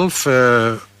itself,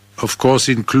 of course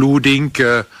including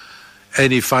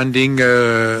any funding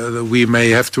we may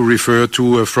have to refer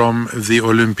to from the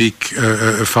Olympic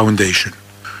Foundation.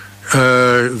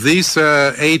 This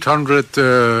 800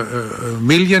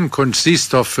 million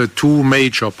consists of two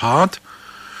major parts.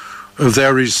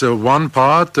 There is one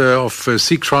part of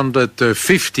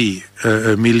 650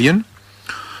 million,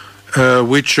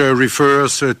 which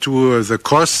refers to the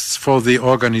costs for the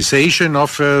organization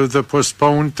of the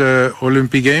postponed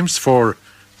Olympic Games for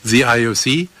the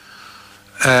IOC,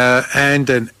 and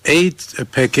an aid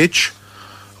package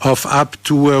of up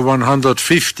to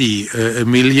 150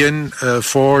 million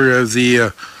for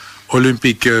the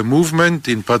Olympic movement,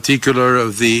 in particular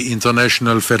the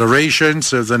international federations,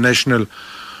 the national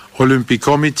Olympic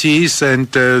committees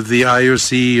and the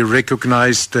IOC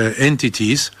recognized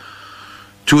entities,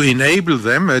 to enable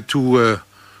them to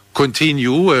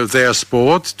continue their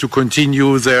sport, to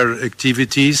continue their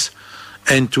activities,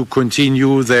 and to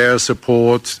continue their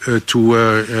support to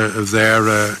their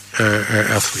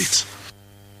athletes.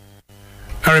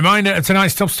 A reminder of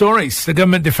tonight's top stories. The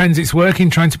government defends its work in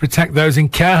trying to protect those in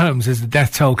care homes as the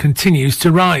death toll continues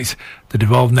to rise. The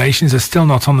devolved nations are still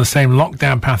not on the same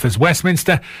lockdown path as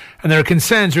Westminster, and there are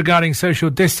concerns regarding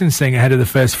social distancing ahead of the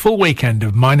first full weekend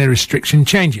of minor restriction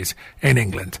changes in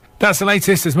England. That's the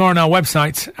latest. There's more on our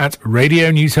website at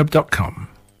radionewshub.com.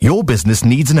 Your business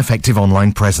needs an effective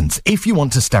online presence if you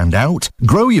want to stand out,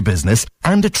 grow your business,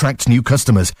 and attract new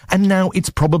customers. And now it's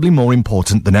probably more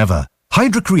important than ever.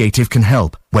 Hydra Creative can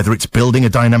help, whether it's building a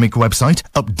dynamic website,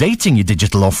 updating your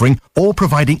digital offering, or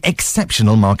providing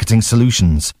exceptional marketing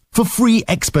solutions. For free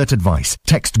expert advice,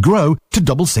 text GROW to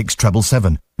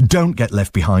 66777. Don't get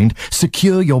left behind.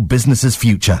 Secure your business's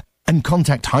future and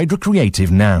contact Hydra Creative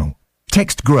now.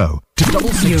 Text GROW to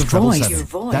 66777. Your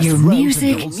voice, That's your GROW to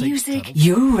music,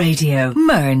 your radio.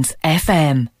 Mearns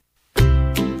FM.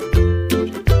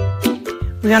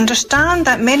 We understand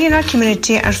that many in our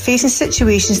community are facing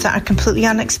situations that are completely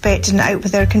unexpected and out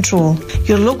of their control.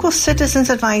 Your local Citizens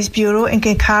Advice Bureau in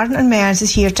Glencairn and Mearns is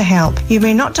here to help. You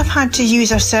may not have had to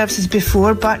use our services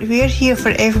before, but we are here for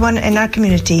everyone in our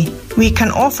community. We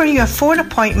can offer you a phone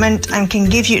appointment and can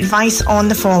give you advice on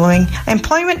the following: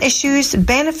 employment issues,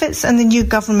 benefits and the new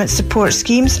government support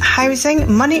schemes,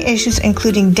 housing, money issues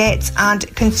including debts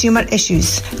and consumer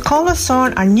issues. Call us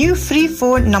on our new free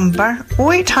phone number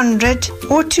 0800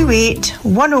 028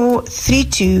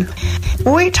 1032,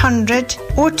 0800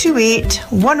 028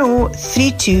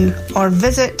 1032, or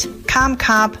visit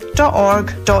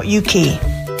camcab.org.uk.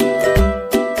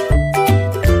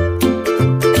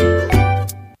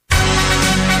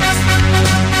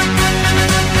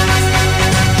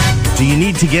 Do you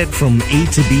need to get from A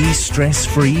to B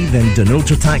stress-free? Then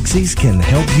Denotor Taxis can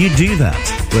help you do that.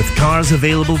 With cars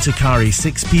available to carry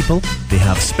 6 people, they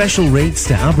have special rates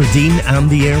to Aberdeen and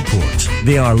the airport.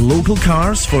 They are local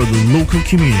cars for the local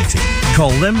community.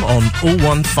 Call them on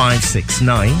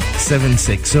 01569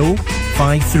 760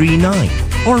 539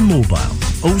 or mobile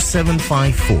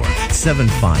 0754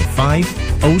 755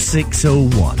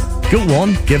 0601. Go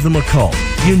on, give them a call.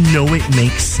 You know it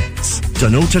makes sense.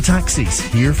 Denotor Taxis,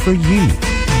 here for you.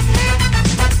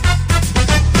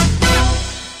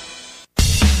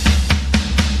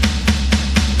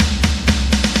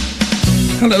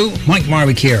 Hello, Mike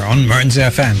Marwick here on Mearns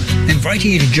FM,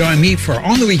 inviting you to join me for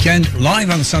On the Weekend live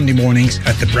on Sunday mornings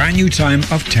at the brand new time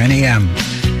of 10 a.m.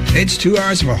 It's 2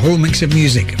 hours of a whole mix of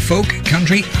music: folk,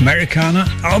 country, Americana,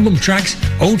 album tracks,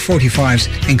 old 45s,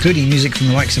 including music from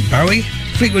the likes of Bowie,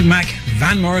 Fleetwood Mac,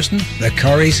 Van Morrison, The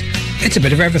Corries. It's a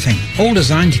bit of everything, all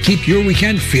designed to keep your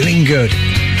weekend feeling good.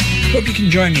 Hope you can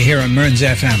join me here on Mearns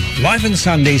FM, live on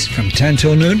Sundays from 10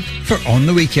 till noon for On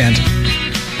the Weekend.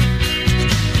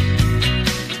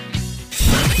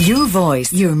 Your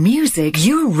voice, your music,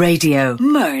 your radio.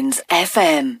 Mearns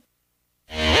FM.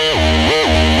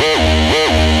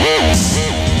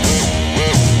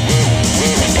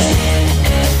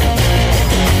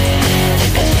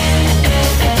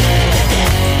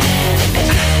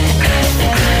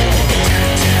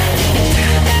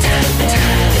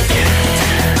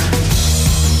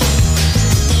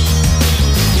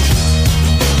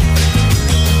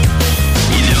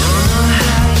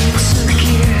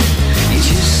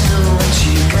 Just know what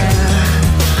you got.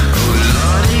 Oh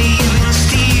Lord, you've been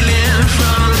stealing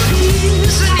from me.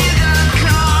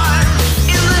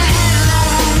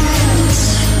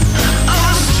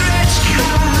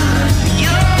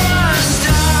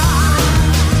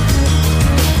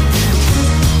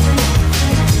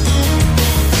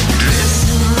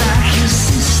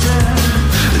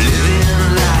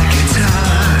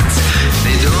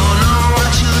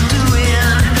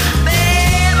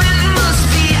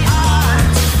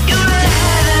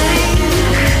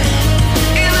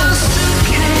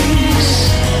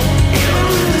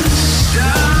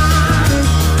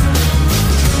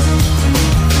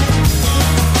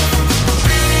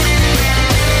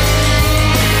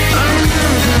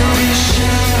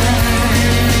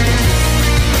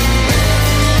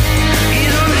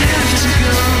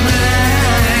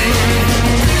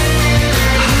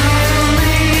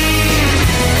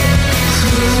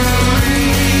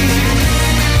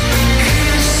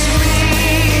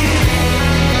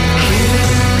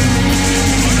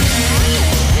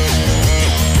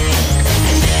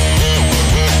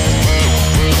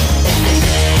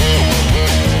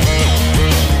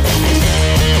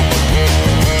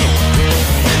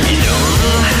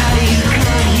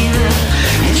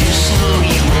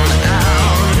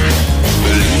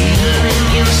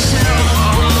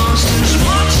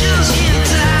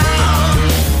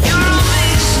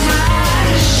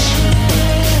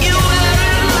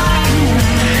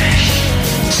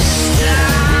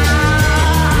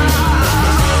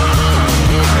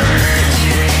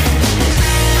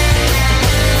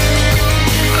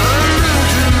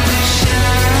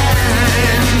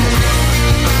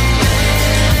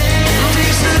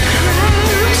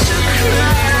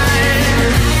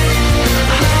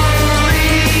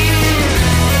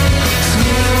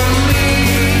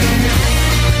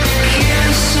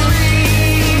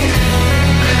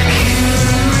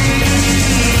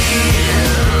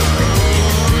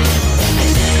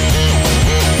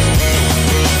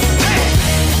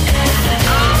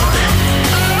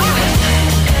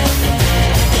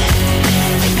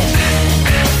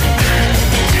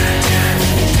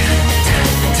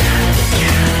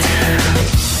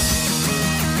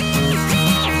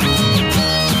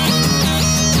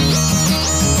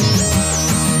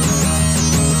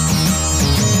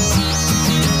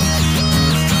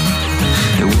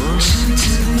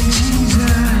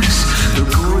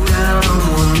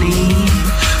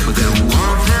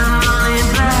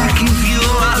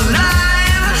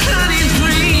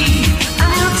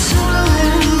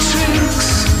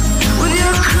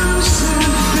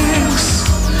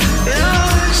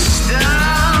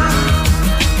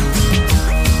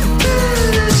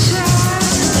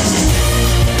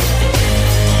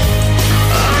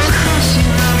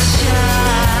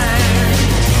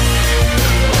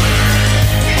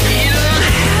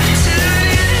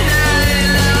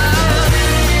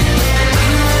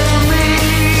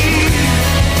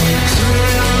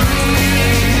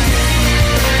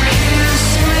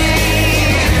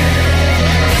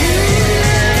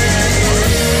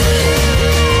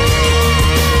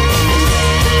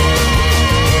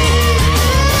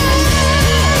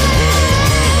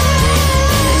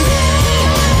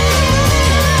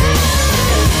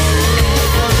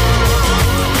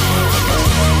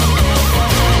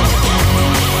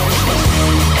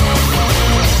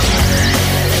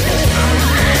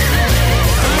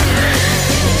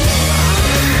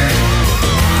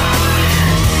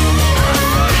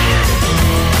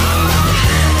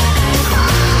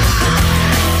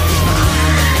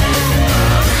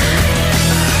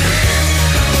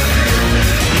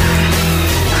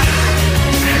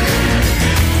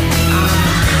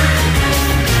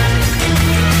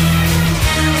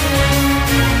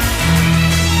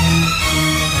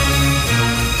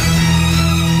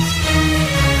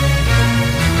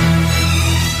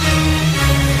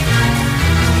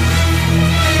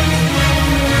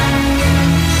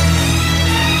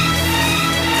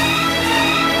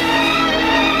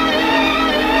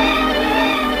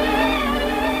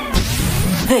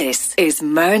 This is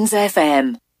Mearns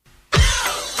FM.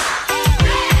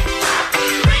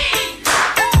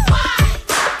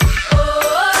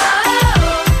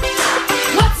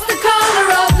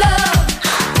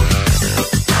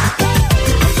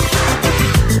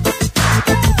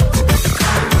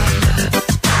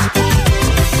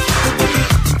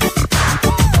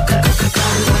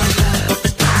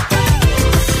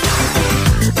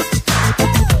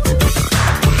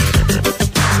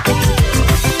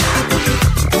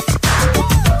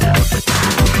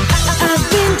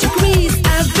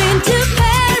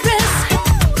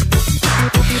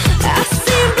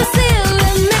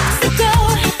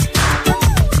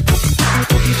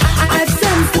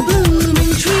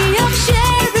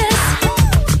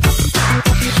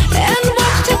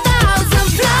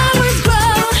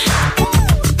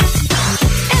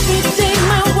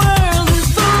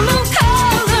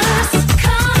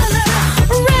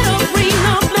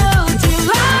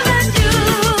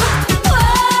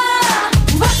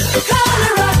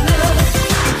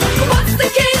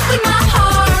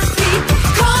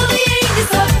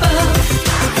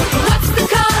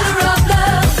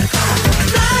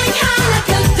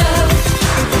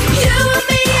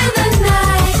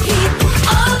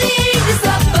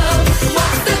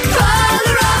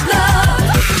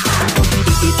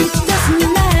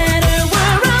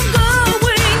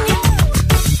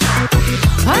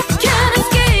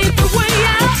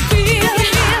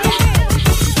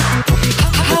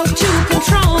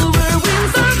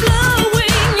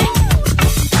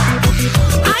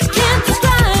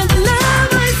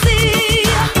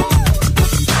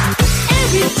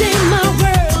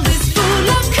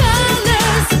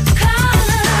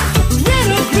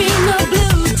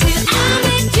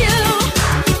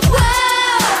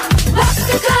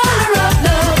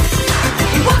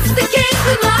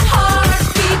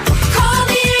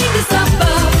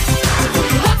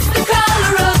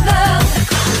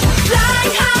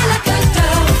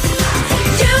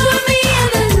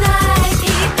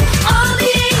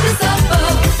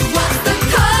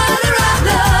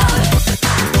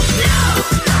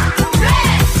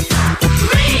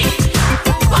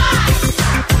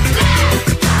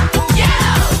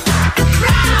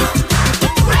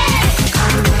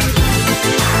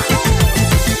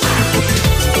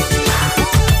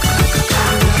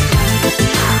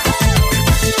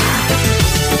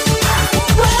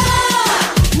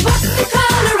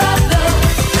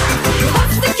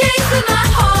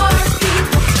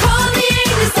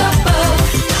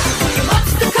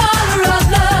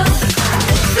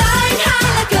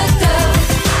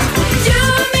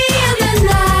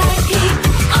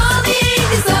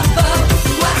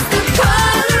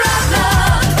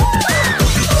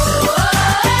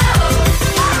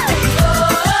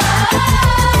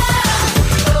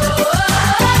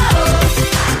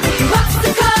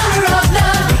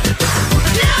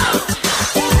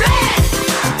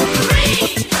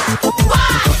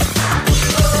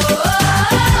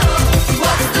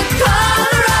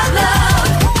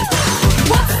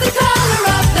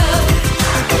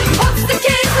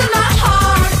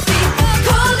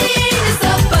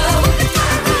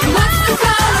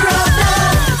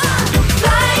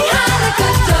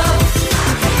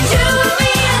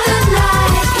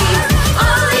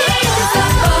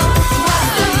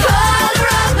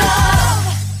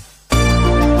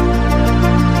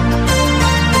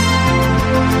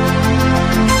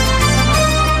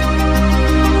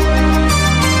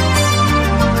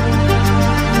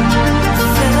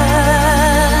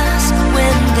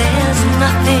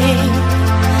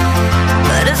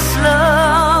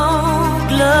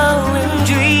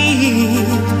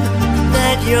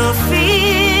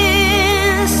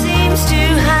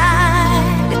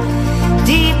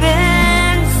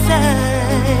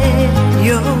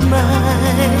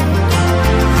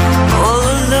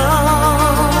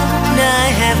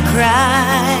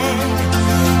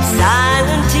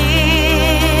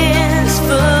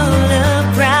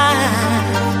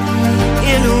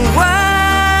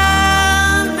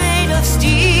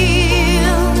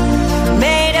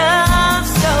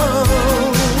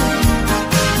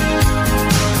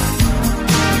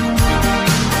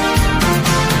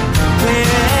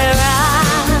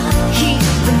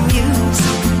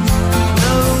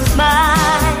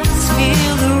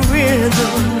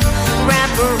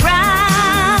 Wrap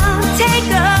around,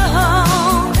 take a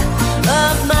hold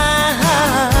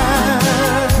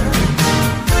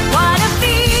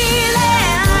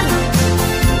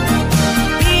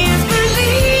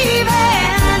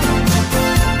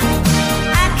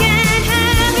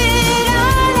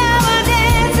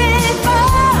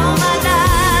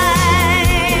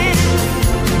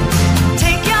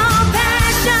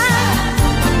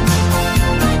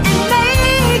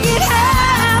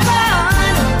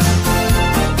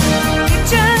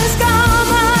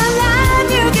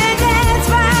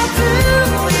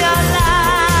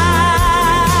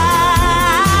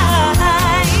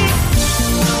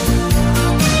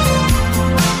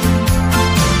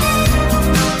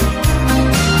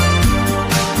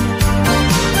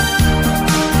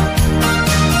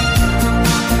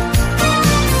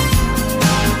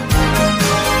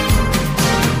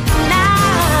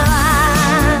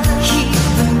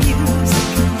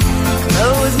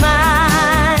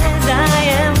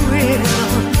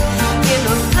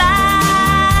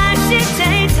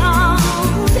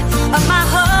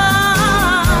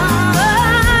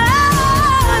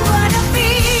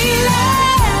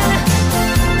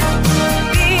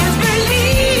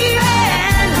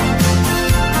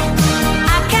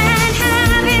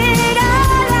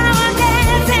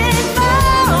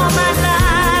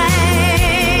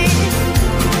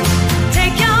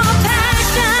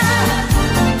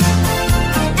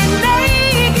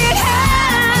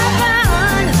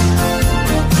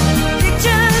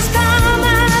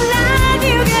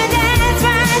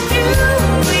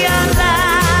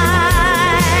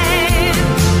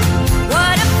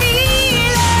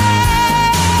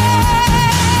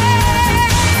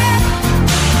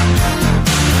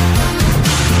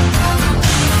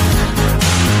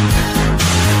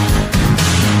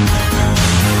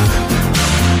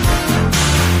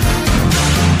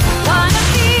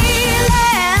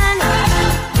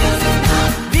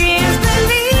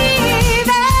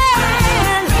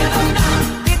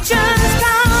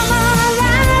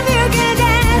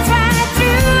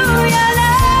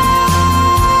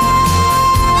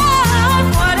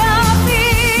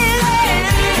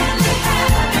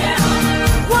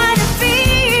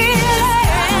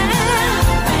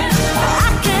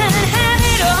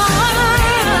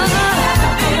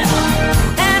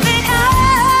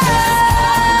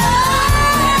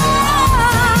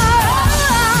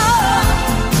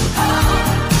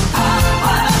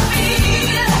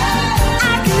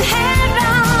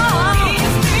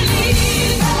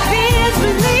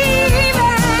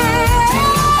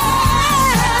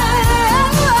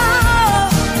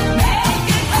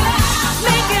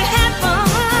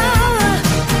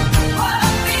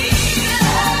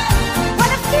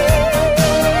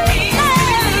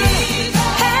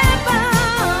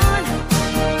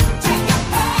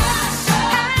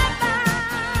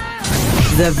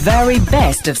The very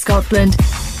best of Scotland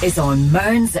is on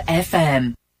Mearns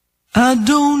FM. I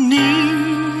don't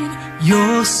need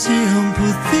your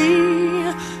sympathy.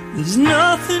 There's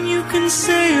nothing you can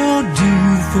say or do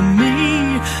for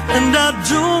me. And I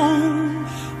don't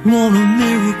want a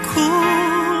miracle.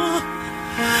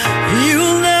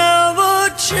 You'll never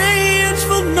change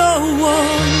for no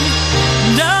one.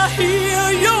 And I hear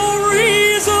your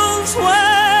reasons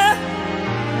why.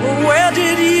 Where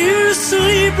did you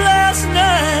sleep last night?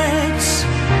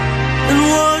 And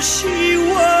was she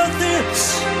worth it?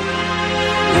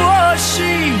 Was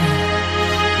she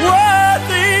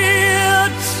worth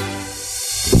it?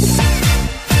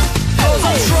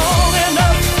 I'm strong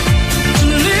enough to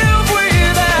live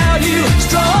without you.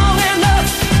 Strong enough,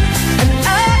 and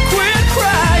I quit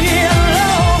crying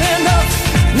long enough.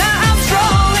 Now I'm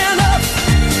strong enough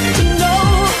to know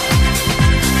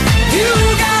you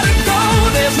gotta go.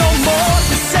 There's no more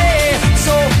to say,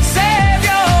 so save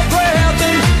your breath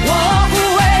and walk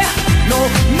away. No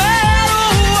matter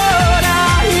what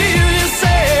I hear you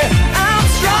say, I'm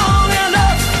strong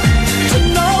enough to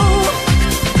know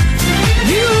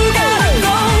you gotta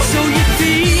go. So you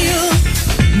feel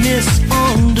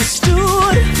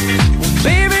misunderstood? Well,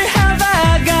 baby, have I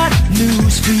got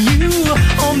news for you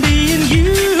on being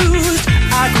used?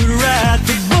 I could write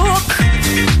the book,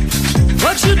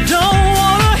 but you don't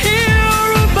wanna hear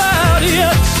about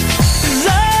it. 'Cause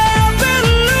I've been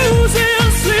losing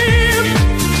sleep,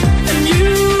 and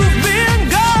you've been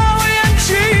going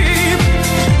cheap.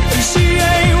 And she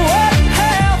ain't what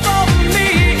half of me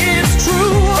is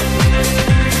true.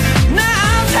 Now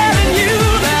I'm telling you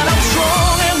that I'm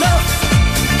strong enough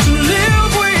to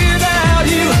live without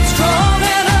you. Strong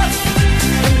enough,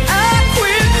 and I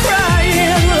quit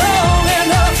crying long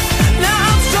enough. Now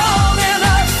I'm strong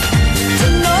enough to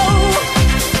know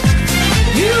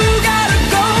you gotta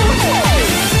go.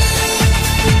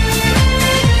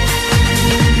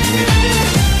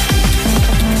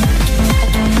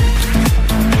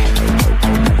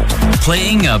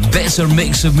 Playing a better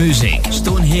mix of music.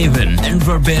 Stonehaven,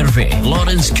 Inverbervie,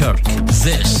 Lawrence Kirk.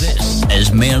 This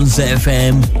is Mearns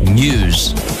FM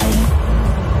News.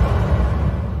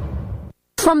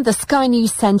 From the Sky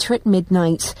News Centre at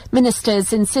midnight,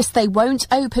 ministers insist they won't open